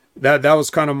 That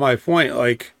was kind of my point.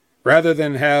 Like, rather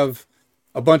than have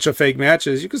a bunch of fake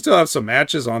matches, you can still have some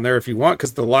matches on there if you want,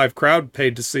 because the live crowd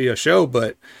paid to see a show,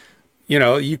 but you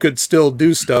know, you could still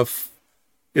do stuff.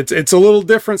 It's a little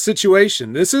different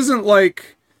situation. This isn't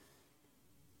like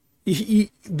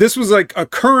this was like a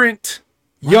current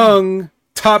young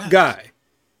top guy.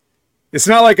 It's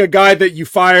not like a guy that you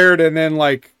fired and then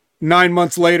like 9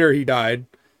 months later he died,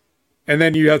 and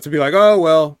then you have to be like, oh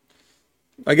well,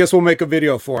 I guess we'll make a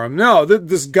video for him. No,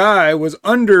 this guy was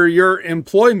under your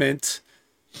employment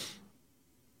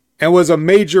and was a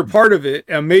major part of it,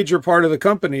 a major part of the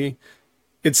company.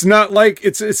 It's not like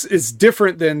it's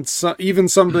different than even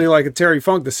somebody like a Terry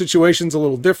Funk. The situation's a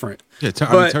little different. Yeah,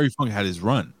 Terry Funk had his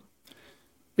run.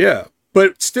 Yeah,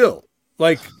 but still,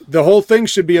 like, the whole thing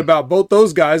should be about both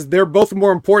those guys. They're both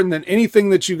more important than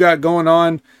anything that you got going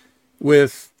on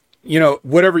with, you know,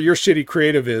 whatever your shitty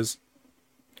creative is,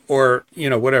 or, you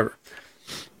know, whatever.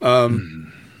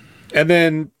 And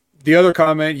then the other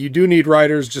comment, you do need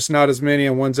writers, just not as many,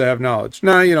 and ones that have knowledge.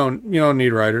 No, you don't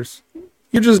need writers.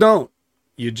 You just don't.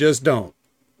 You just don't.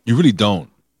 You really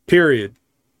don't. Period.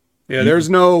 Yeah, there's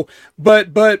no,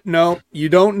 but no, you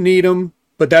don't need them,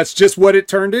 but that's just what it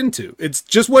turned into. It's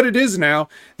just what it is now.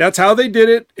 That's how they did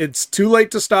it. It's too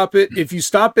late to stop it. If you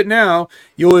stop it now,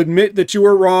 you'll admit that you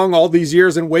were wrong all these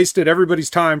years and wasted everybody's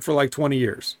time for like 20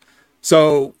 years.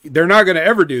 So they're not going to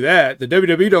ever do that. The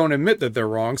WWE don't admit that they're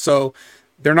wrong. So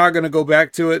they're not going to go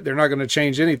back to it. They're not going to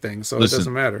change anything. So listen, it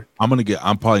doesn't matter. I'm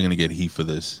probably going to get heat for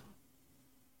this,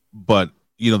 but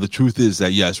you know, the truth is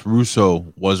that, yes, Russo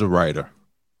was a writer.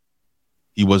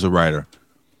 He was a writer.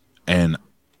 And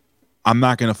I'm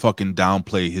not going to fucking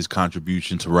downplay his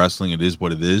contribution to wrestling. It is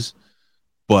what it is.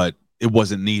 But it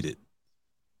wasn't needed.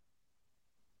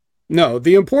 No,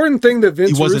 the important thing that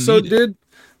Vince Russo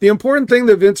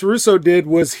did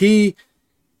was he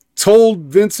told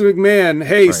Vince McMahon,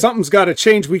 hey, right, something's got to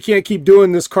change. We can't keep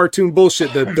doing this cartoon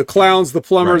bullshit. The clowns, the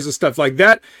plumbers, right, and stuff like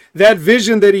that. That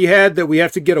vision that he had, that we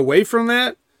have to get away from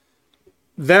that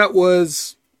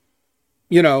was,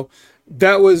 you know,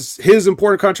 that was his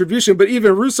important contribution. But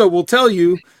even Russo will tell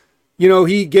you, you know,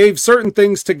 he gave certain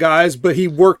things to guys, but he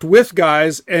worked with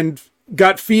guys and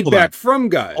got feedback from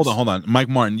guys. Hold on. Mike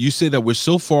Martin, you say that we're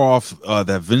so far off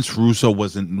that Vince Russo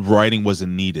wasn't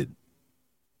needed.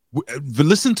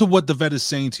 Listen to what the vet is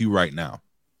saying to you right now.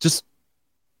 Just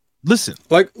listen.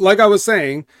 Like I was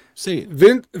saying, say it.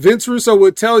 Vince Russo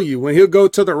would tell you when he'll go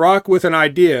to The Rock with an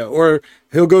idea, or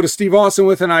he'll go to Steve Austin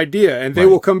with an idea, and they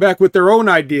will come back with their own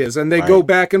ideas, and they go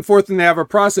back and forth, and they have a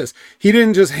process. He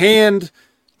didn't just hand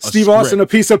Steve Austin a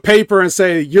piece of paper and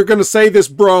say, you're going to say this,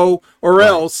 bro, or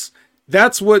else.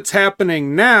 That's what's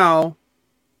happening now.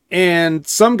 And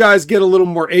some guys get a little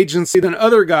more agency than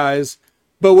other guys.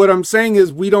 But what I'm saying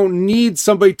is we don't need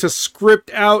somebody to script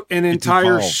out an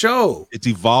entire show. It's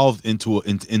evolved into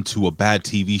a bad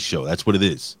TV show. That's what it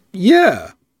is.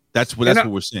 Yeah. That's what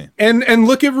we're saying. And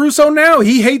look at Russo now.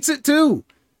 He hates it too.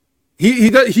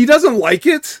 He doesn't like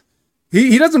it.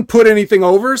 He doesn't put anything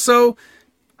over. So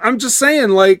I'm just saying,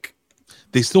 like,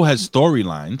 they still had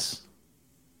storylines.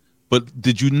 But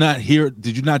did you not hear?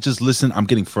 Did you not just listen? I'm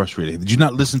getting frustrated. Did you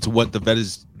not listen to what the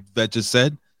vet just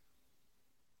said?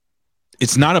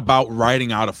 It's not about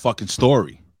writing out a fucking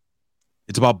story.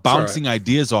 It's about bouncing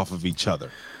ideas off of each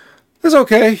other. It's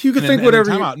okay. You can think whatever.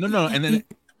 No. And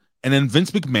then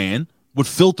Vince McMahon would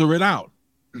filter it out.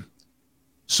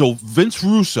 So Vince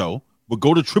Russo would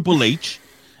go to Triple H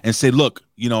and say, "Look,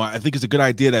 I think it's a good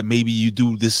idea that maybe you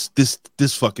do this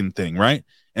fucking thing, right?"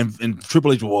 And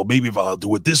Triple H, well, maybe if I'll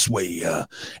do it this way,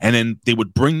 and then they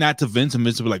would bring that to Vince, and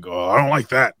Vince would be like, "Oh, I don't like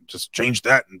that. Just change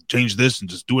that and change this, and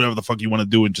just do whatever the fuck you want to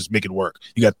do, and just make it work.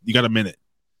 You got a minute."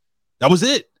 That was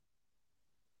it.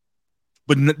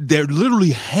 But they're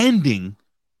literally handing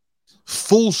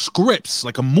full scripts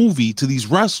like a movie to these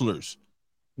wrestlers.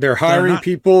 They're hiring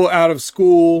people out of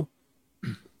school,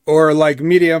 or like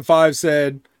Medium 5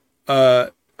 said,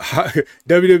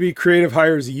 WWE Creative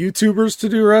hires YouTubers to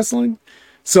do wrestling.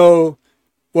 So,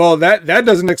 well, that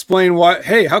doesn't explain why.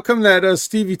 Hey, how come that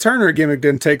Stevie Turner gimmick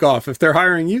didn't take off? If they're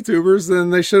hiring YouTubers,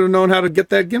 then they should have known how to get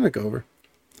that gimmick over.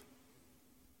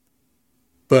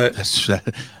 But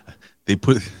they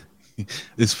put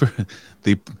it's for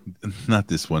not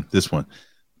this one. This one.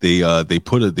 They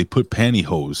put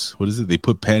pantyhose. What is it? They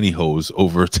put pantyhose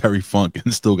over Terry Funk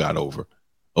and still got over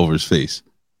his face.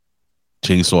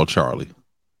 Chainsaw Charlie.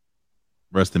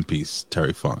 Rest in peace,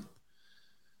 Terry Funk.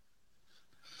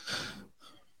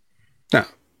 No.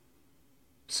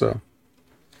 So.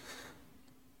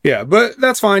 Yeah, but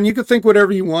that's fine. You can think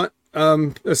whatever you want.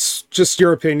 It's just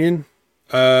your opinion.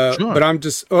 Sure. But I'm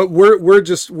just we're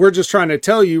just trying to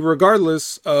tell you,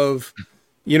 regardless of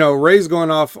Ray's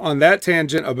going off on that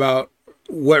tangent about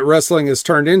what wrestling has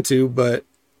turned into, but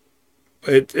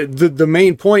the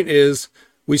main point is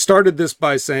we started this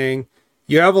by saying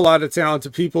you have a lot of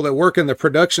talented people that work in the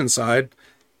production side,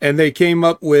 and they came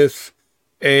up with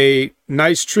a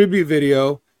nice tribute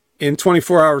video in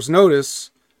 24 hours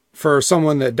notice for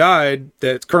someone that died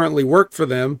that currently worked for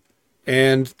them.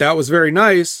 And that was very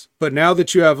nice. But now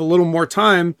that you have a little more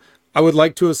time, I would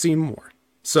like to have seen more.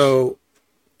 So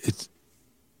it's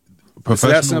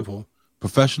that simple.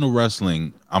 Professional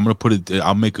wrestling.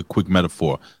 I'll make a quick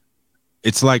metaphor.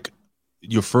 It's like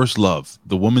your first love,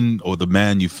 the woman or the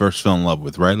man you first fell in love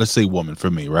with, right? Let's say woman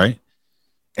for me, right?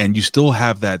 And you still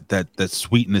have that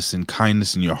sweetness and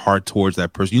kindness in your heart towards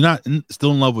that person. You're not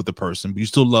still in love with the person, but you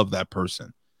still love that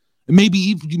person. Maybe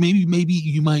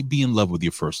you might be in love with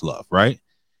your first love, right?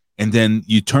 And then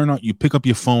you pick up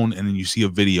your phone, and then you see a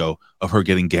video of her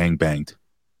getting gangbanged.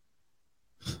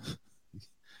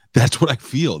 That's what I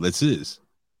feel. This is.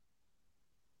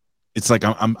 It's like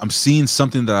I'm seeing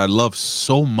something that I love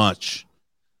so much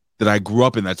that I grew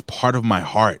up in. That's part of my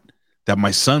heart that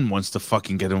my son wants to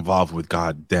fucking get involved with.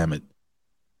 God damn it!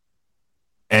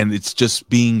 And it's just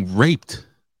being raped.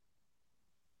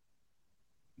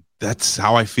 That's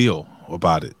how I feel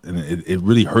about it, and it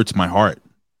really hurts my heart.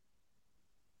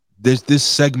 This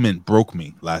segment broke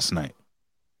me last night,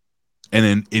 and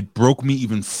then it broke me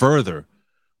even further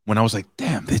when I was like,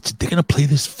 "Damn, they're gonna play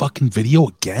this fucking video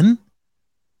again."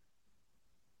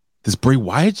 This Bray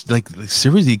Wyatt, like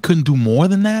seriously, he couldn't do more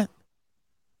than that.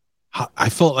 I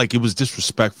felt like it was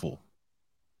disrespectful.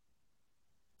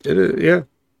 It is, yeah.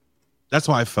 That's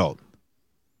how I felt.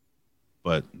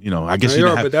 But I guess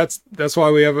but that's why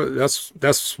we have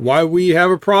that's why we have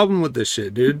a problem with this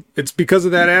shit, dude. It's because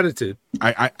of that attitude.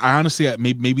 I honestly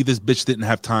maybe this bitch didn't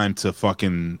have time to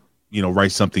fucking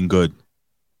write something good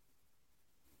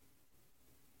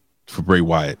for Bray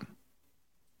Wyatt.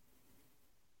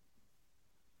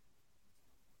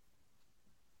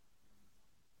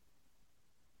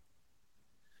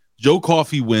 Joe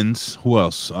Coffey wins. Who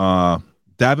else?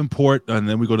 Davenport, and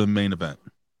then we go to the main event.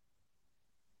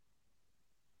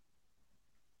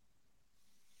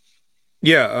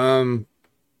 Yeah,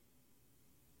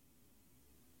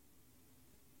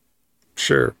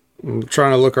 sure. I'm trying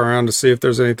to look around to see if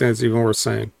there's anything that's even worth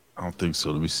saying. I don't think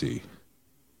so. Let me see.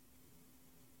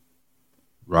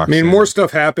 Roxanne. I mean, more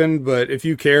stuff happened, but if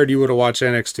you cared, you would have watched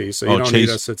NXT, so you don't need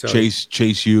us to tell you.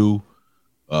 Chase U,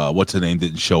 what's her name,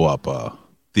 didn't show up.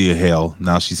 Thea Hale.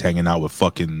 Now she's hanging out with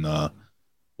fucking,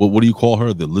 what do you call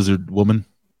her? The lizard woman?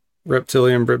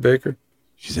 Reptilian Britt Baker.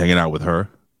 She's hanging out with her.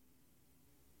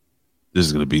 This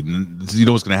is going to be,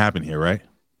 what's going to happen here, right?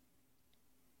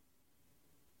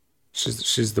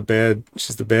 She's the bad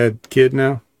kid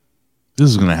now. This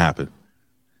is going to happen.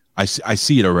 I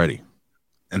see it already.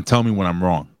 And tell me when I'm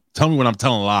wrong. Tell me when I'm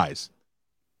telling lies.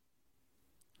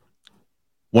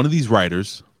 One of these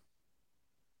writers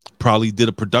probably did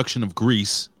a production of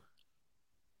Grease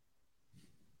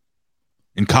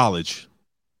in college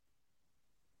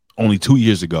only 2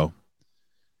 years ago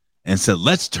and said,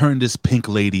 let's turn this pink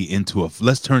lady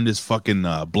let's turn this fucking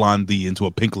blondie into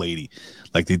a pink lady,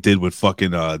 like they did with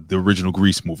fucking the original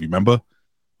Grease movie. Remember?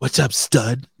 What's up,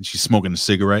 stud? And she's smoking a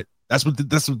cigarette. That's what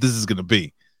this is gonna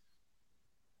be.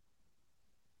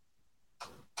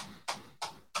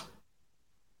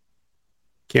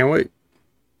 Can't wait.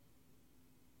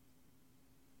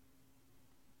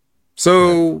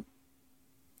 So,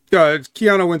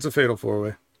 Kiana wins a fatal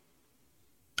 4-way.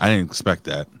 I didn't expect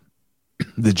that.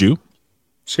 Did you?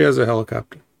 She has a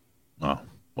helicopter. Oh,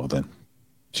 well then,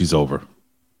 she's over.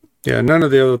 Yeah, none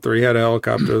of the other three had a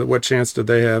helicopter. What chance did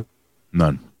they have?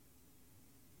 None.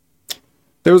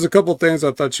 There was a couple things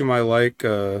I thought you might like.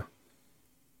 I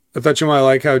thought you might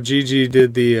like how Gigi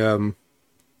did the,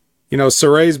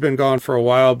 Saray's been gone for a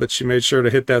while, but she made sure to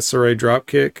hit that Saray drop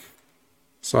kick.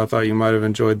 So I thought you might have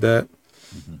enjoyed that.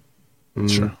 Mm-hmm.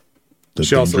 Sure.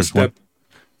 She also stepped.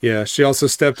 Yeah, she also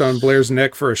stepped on Blair's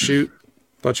neck for a shoot.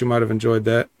 Thought you might have enjoyed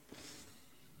that.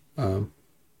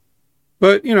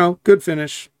 But good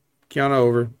finish. Kiana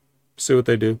over. See what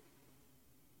they do.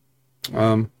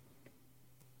 And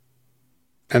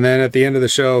then at the end of the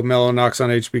show, Mello knocks on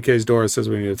HBK's door and says,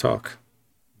 "We need to talk."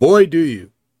 Boy, do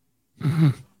you.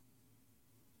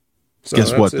 So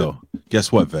guess what, though?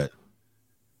 Guess what, Vet?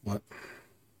 What?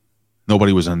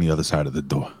 Nobody was on the other side of the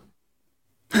door.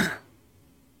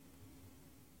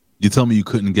 You tell me you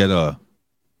couldn't get a,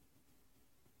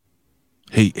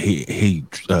 hey,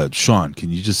 Sean,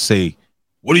 can you just say,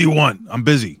 what do you want? I'm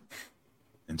busy.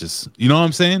 And just, you know what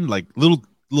I'm saying? Like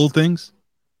little things.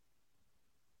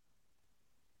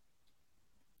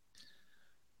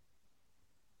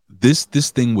 This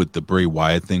thing with the Bray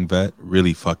Wyatt thing, Vet,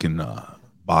 really fucking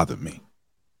bothered me.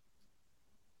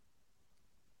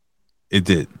 It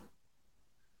did.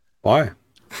 Why?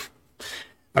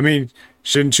 I mean,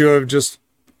 shouldn't you have just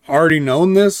already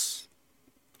known this?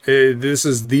 This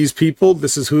is these people.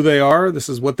 This is who they are. This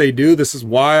is what they do. This is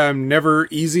why I'm never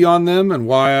easy on them and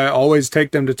why I always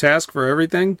take them to task for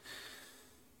everything.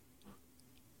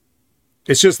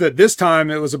 It's just that this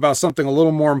time it was about something a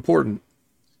little more important.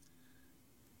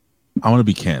 I want to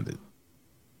be candid.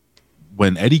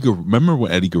 Remember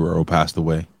when Eddie Guerrero passed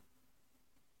away?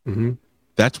 Mm-hmm.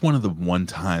 That's one of the one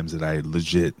times that I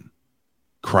legit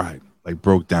cried, like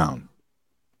broke down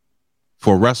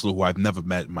for a wrestler who I've never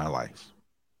met in my life.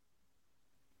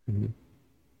 Mm-hmm.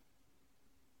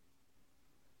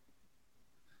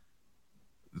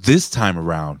 This time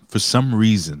around, for some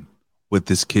reason, with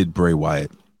this kid Bray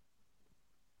Wyatt,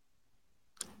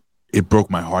 it broke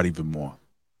my heart even more.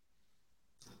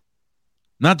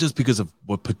 Not just because of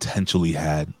what potential he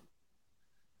had,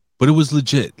 but it was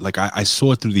legit. Like I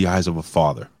saw it through the eyes of a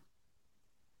father.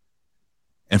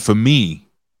 And for me,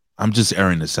 I'm just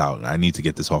airing this out, and I need to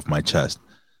get this off my chest.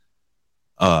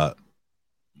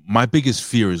 My biggest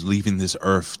fear is leaving this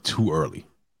earth too early,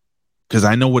 because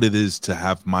I know what it is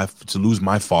to lose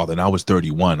my father, and I was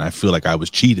 31. I feel like I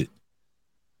was cheated.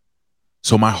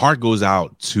 So my heart goes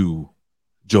out to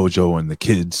JoJo and the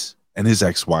kids and his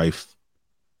ex-wife,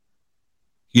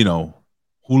 who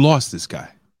lost this guy.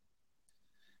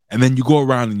 And then you go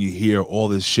around and you hear all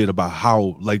this shit about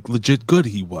how like legit good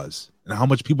he was and how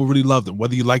much people really loved him,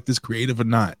 whether you like this creative or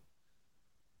not.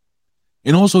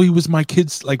 And also he was my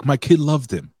kid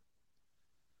loved him.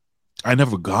 I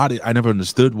never got it. I never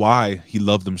understood why he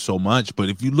loved them so much. But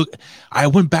if you look, I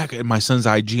went back at my son's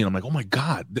IG and I'm like, oh my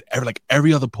God,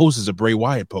 every other post is a Bray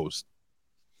Wyatt post.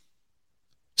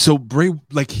 So Bray,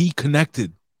 he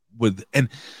connected with, and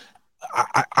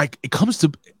it comes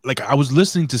to, I was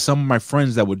listening to some of my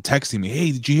friends that would texting me,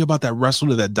 hey, did you hear about that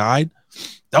wrestler that died?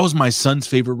 That was my son's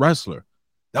favorite wrestler.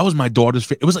 That was my daughter's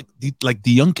favorite. It was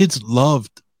the young kids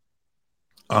loved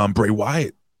Bray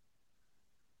Wyatt.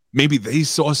 Maybe they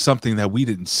saw something that we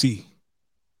didn't see.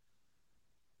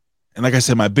 And like I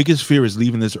said, my biggest fear is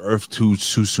leaving this earth too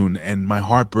soon. And my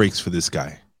heart breaks for this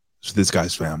guy, for this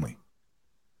guy's family.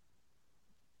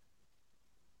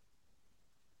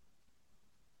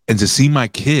 And to see my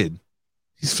kid,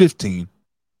 he's 15,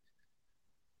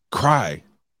 cry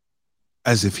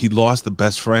as if he lost the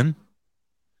best friend,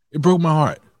 it broke my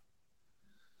heart.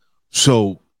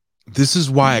 So this is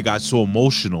why I got so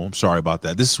emotional. I'm sorry about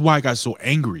that. This is why I got so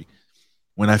angry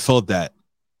when I felt that,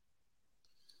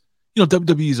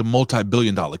 WWE is a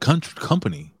multi-billion-dollar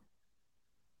company.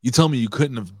 You tell me you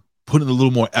couldn't have put in a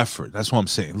little more effort. That's what I'm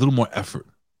saying. A little more effort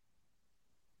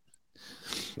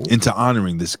into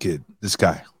honoring this kid, this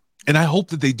guy. And I hope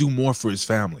that they do more for his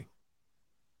family.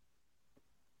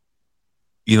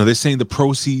 They're saying the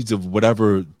proceeds of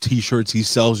whatever T-shirts he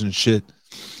sells and shit.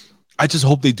 I just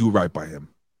hope they do right by him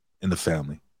and the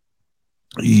family.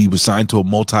 He was signed to a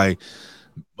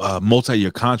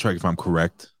multi-year contract, if I'm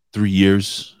correct, 3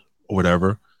 years or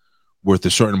whatever, worth a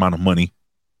certain amount of money.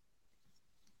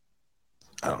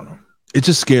 I don't know. It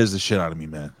just scares the shit out of me,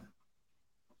 man.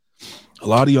 A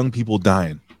lot of young people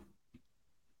dying.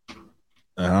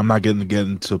 And I'm not getting to get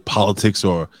into politics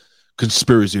or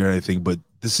conspiracy or anything, but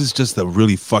this is just a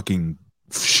really fucking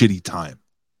shitty time.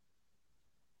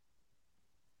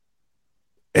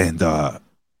 And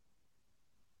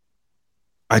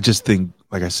I just think,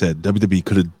 like I said, WWE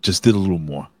could have just did a little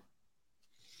more.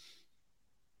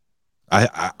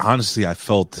 I honestly, I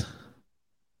felt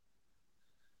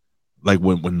like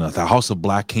when the House of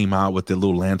Black came out with their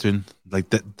little lantern, like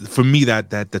that, for me,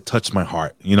 that touched my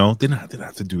heart. You know, they didn't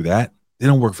have to do that. They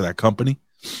don't work for that company.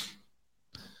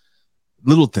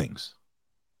 Little things,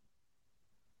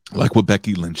 like what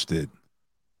Becky Lynch did,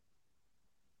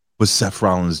 what Seth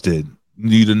Rollins did.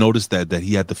 You notice that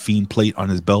he had the Fiend plate on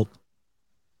his belt.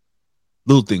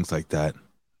 Little things like that.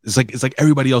 It's like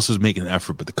everybody else was making an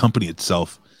effort, but the company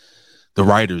itself, the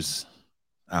writers,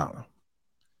 I don't know.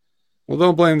 Well,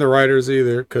 don't blame the writers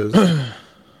either, because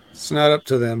it's not up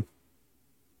to them.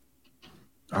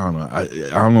 I don't know. I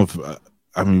don't know if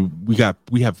I mean we have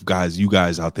guys, you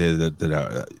guys out there that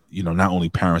are not only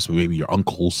parents but maybe your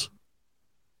uncles,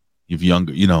 if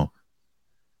younger.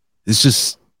 It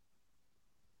just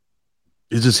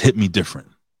hit me different,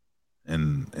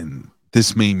 and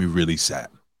this made me really sad,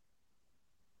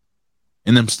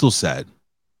 and I'm still sad.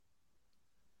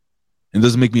 It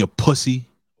doesn't make me a pussy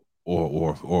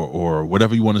or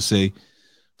whatever you want to say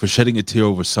for shedding a tear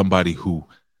over somebody who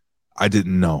I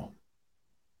didn't know.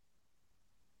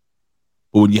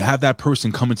 But when you have that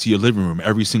person come into your living room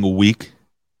every single week,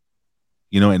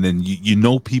 and then you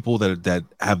know people that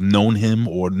have known him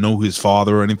or know his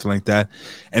father or anything like that,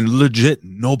 and legit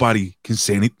nobody can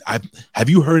say anything. Have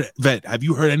you heard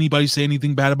anybody say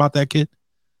anything bad about that kid?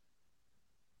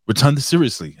 Rotunda,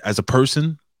 seriously, as a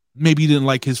person, maybe he didn't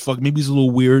like his maybe he's a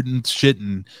little weird and shit,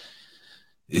 and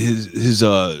his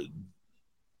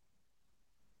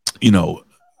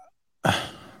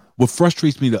what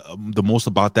frustrates me the most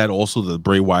about that, also the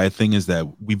Bray Wyatt thing, is that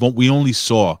we only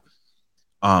saw,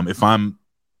 if I'm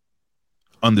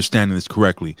understanding this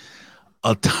correctly,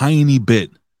 a tiny bit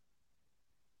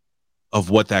of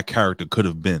what that character could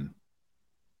have been.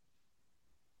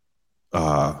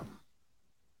 Coulda,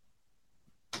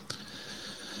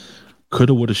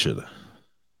 woulda, shoulda.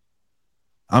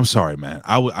 I'm sorry, man.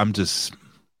 I'm just,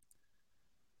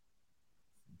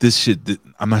 this shit.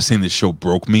 I'm not saying this show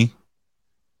broke me,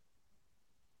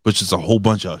 but just a whole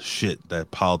bunch of shit that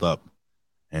piled up,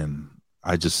 and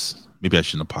maybe I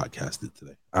shouldn't have podcasted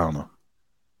today. I don't know.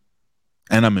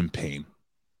 And I'm in pain.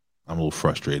 I'm a little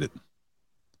frustrated.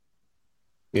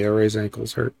 Yeah, Ray's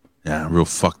ankles hurt. Yeah, I'm real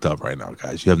fucked up right now,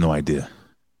 guys. You have no idea.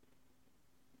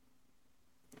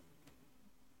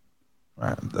 All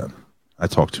right, I'm done. I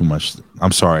talk too much.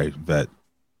 I'm sorry, Vet.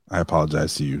 I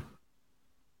apologize to you.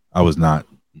 I wasn't on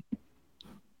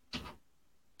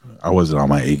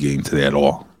my A game today at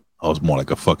all. I was more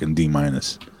like a fucking D-.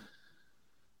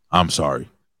 I'm sorry.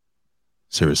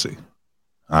 Seriously.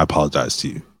 I apologize to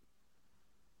you.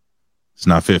 It's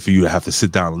not fair for you to have to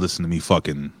sit down and listen to me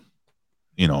fucking,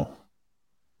 yell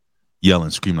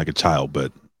and scream like a child,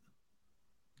 but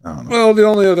I don't know. Well, the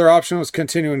only other option was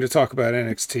continuing to talk about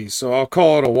NXT, so I'll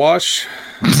call it a wash.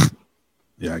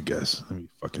 Yeah, I guess. Let me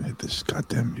fucking hit this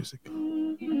goddamn music.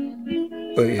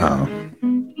 But yeah.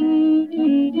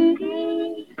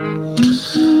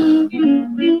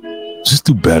 Just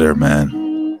do better,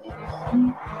 man.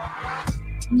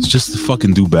 It's just to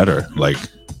fucking do better. Like,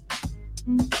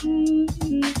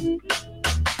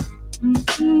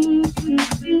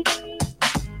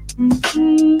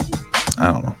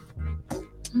 I don't know.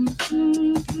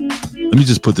 Let me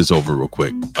just put this over real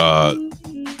quick.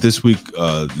 This week,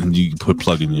 and you can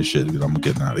plug in your shit because I'm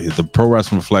getting out of here. The Pro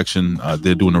Wrestling Reflection,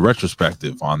 they're doing a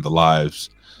retrospective on the lives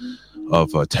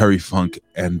of Terry Funk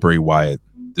and Bray Wyatt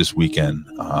this weekend.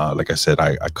 Like I said,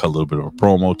 I cut a little bit of a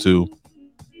promo too.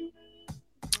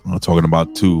 Talking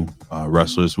about two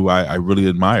wrestlers who I really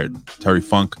admired. Terry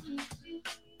Funk.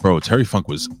 Bro, Terry Funk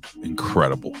was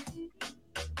incredible.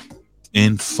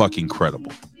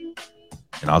 Incredible.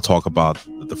 And I'll talk about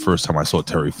the first time I saw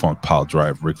Terry Funk pile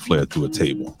drive Ric Flair through a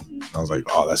table. I was like,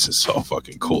 oh, that's just so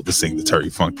fucking cool. This thing, the Terry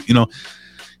Funk.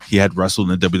 He had wrestled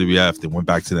in the WWF, then went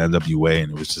back to the NWA,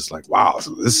 and it was just like, wow,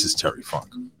 so this is Terry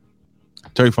Funk.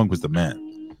 Terry Funk was the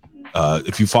man.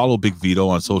 If you follow Big Vito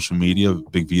on social media,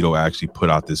 Big Vito actually put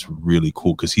out this really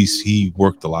cool, because he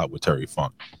worked a lot with Terry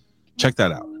Funk. Check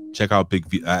that out. Check out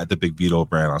the Big Vito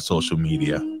brand on social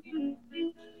media.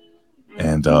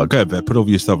 And go ahead, Vet, put over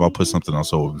your stuff. I'll put something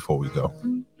else over before we go.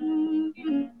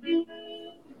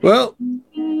 Well,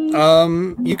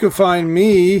 you can find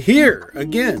me here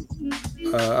again.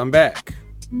 I'm back.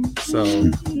 So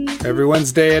every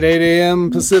Wednesday at 8 a.m.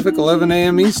 Pacific, 11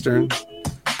 a.m. Eastern,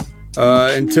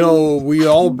 until we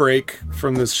all break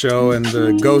from this show and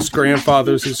the ghost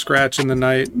grandfathers who scratch in the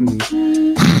night and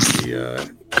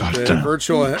the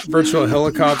virtual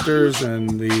helicopters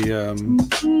and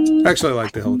the actually I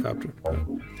like the helicopter.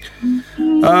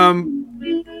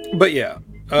 But yeah.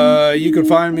 You can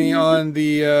find me on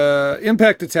the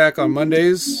Impact Attack on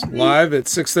Mondays, live at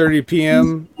 6:30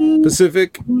 p.m.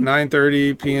 Pacific,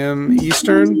 9:30 p.m.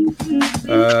 Eastern.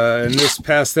 In this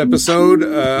past episode,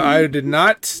 I did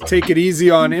not take it easy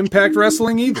on Impact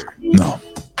Wrestling either. No.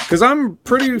 Because I'm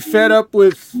pretty fed up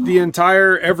with the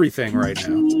entire everything right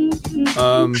now.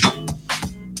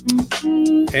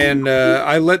 And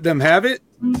I let them have it.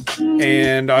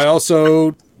 And I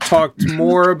also talked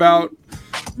more about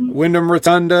Wyndham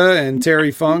Rotunda and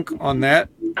Terry Funk on that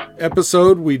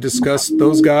episode. We discussed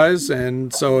those guys,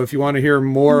 and so if you want to hear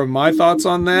more of my thoughts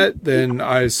on that, then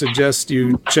I suggest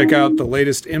you check out the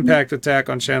latest Impact Attack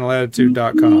on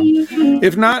channelattitude.com.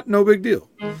 If not, no big deal.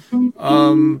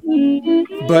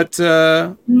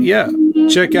 Yeah,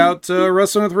 check out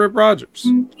Wrestling with Rip Rogers.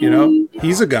 You know,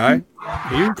 he's a guy.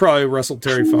 He probably wrestled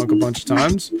Terry Funk a bunch of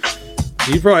times.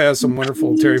 He probably has some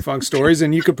wonderful Terry Funk stories,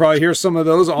 and you could probably hear some of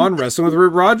those on Wrestling with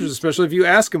Rip Rogers, especially if you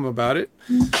ask him about it,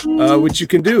 which you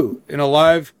can do in a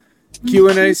live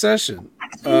Q&A session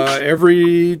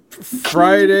every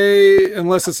Friday,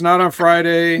 unless it's not on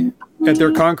Friday, at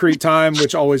their concrete time,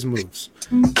 which always moves.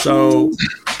 So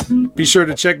be sure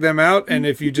to check them out, and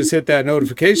if you just hit that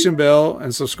notification bell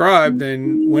and subscribe,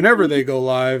 then whenever they go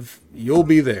live, you'll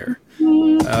be there.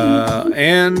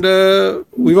 And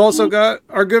we've also got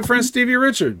our good friend Stevie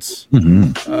Richards,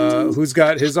 who's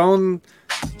got his own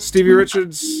Stevie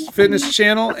Richards fitness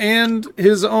channel and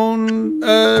his own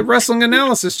wrestling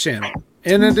analysis channel,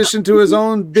 in addition to his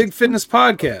own Big Fitness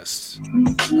podcast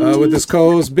with his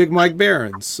co-host Big Mike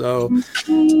Barons. So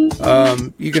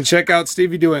you can check out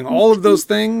Stevie doing all of those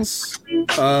things.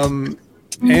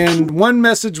 And one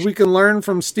message we can learn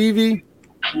from Stevie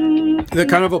that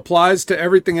kind of applies to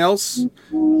everything else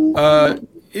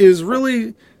is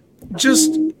really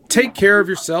just take care of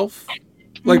yourself.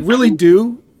 Like, really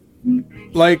do.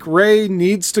 Like, Ray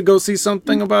needs to go see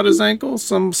something about his ankle,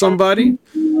 somebody.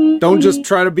 Don't just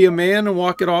try to be a man and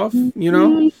walk it off, you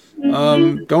know?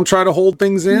 Don't try to hold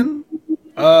things in.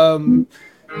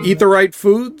 Eat the right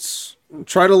foods.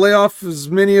 Try to lay off as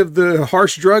many of the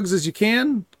harsh drugs as you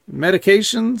can.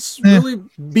 Medications. Really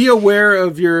be aware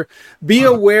of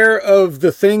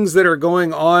the things that are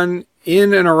going on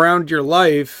in and around your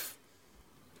life,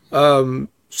 so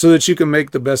that you can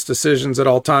make the best decisions at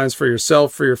all times for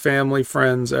yourself, for your family,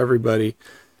 friends, everybody.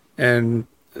 And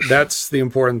that's the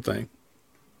important thing.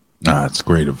 That's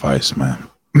great advice, man.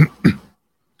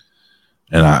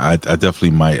 And I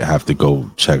definitely might have to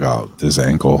go check out this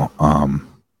ankle. Well,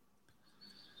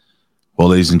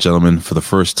 ladies and gentlemen, for the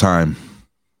first time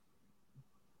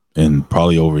in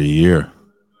probably over a year,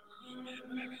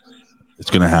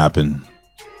 it's going to happen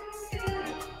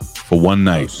for one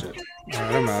night. All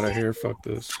right, I'm out of here. Fuck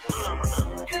this.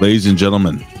 Ladies and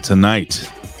gentlemen,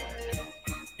 tonight,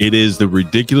 it is the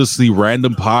Ridiculously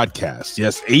Random Podcast.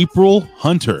 Yes, April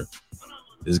Hunter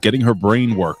is getting her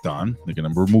brain worked on. They're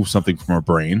going to remove something from her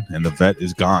brain, and the vet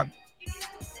is gone.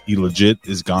 He legit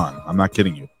is gone. I'm not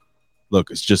kidding you.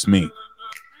 Look, it's just me.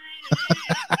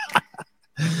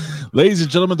 Ladies and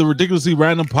gentlemen, the Ridiculously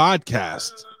Random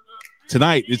Podcast.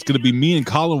 Tonight, it's going to be me and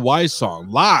Colin Weissong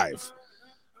live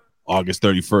August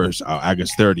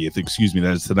 30th, excuse me.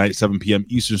 That is tonight, 7 p.m.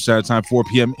 Eastern Standard Time, 4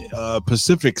 p.m.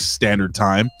 Pacific Standard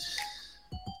Time.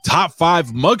 Top 5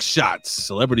 mugshots,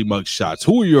 celebrity mugshots.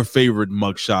 Who are your favorite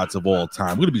mugshots of all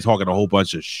time? We're going to be talking a whole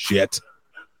bunch of shit.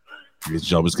 Ladies and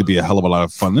gentlemen, it's going to be a hell of a lot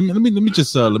of fun. Let me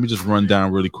just run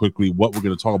down really quickly what we're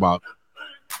going to talk about.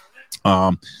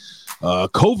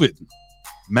 COVID,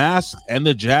 mask, and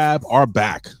the jab are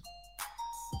back.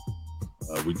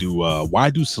 We do. Why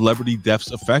do celebrity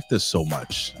deaths affect us so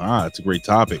much? That's a great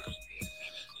topic.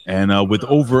 And with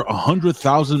over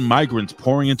 100,000 migrants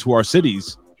pouring into our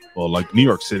cities, well, like New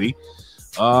York City,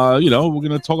 we're going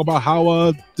to talk about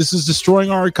how this is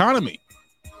destroying our economy.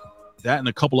 That and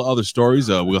a couple of other stories.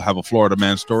 We'll have a Florida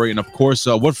man story. And, of course,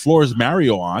 what floor is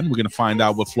Mario on? We're going to find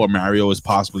out what floor Mario is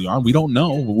possibly on. We don't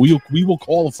know. We will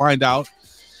call and find out.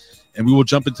 And we will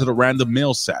jump into the random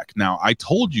mail sack. Now, I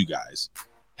told you guys,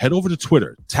 head over to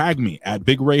Twitter. Tag me at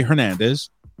Big Ray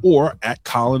Hernandez or at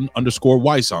Colin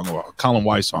 _Weissong, or Colin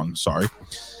Weissong, sorry.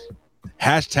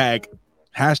 Hashtag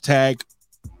hashtag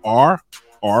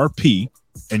RRP,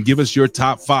 and give us your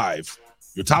top five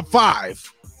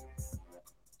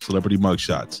celebrity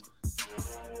mugshots.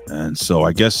 And so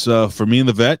I guess for me and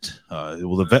the vet,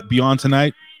 will the vet be on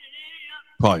tonight?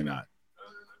 Probably not.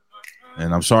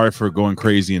 And I'm sorry for going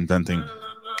crazy and venting.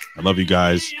 I love you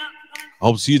guys. I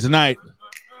hope to see you tonight.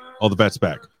 All the vet's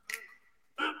back.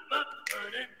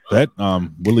 Vet, we're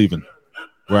leaving.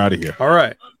 We're out of here. All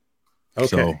right. Okay.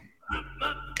 So,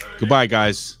 goodbye,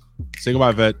 guys. Say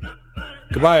goodbye, vet.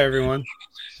 Goodbye, everyone.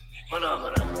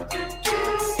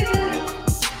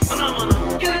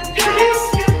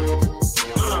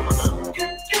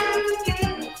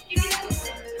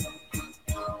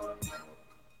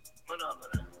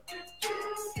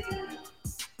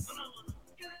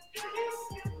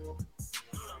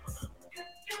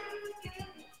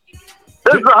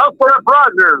 This is the Hustler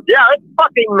Rogers. Yeah, it's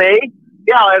fucking me.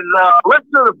 Yeah, and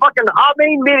listen to the fucking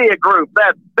Hameen Media Group.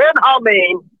 That's Ben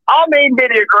Hameen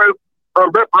Media Group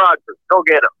from Rip Rogers. Go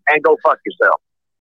get him and go fuck yourself.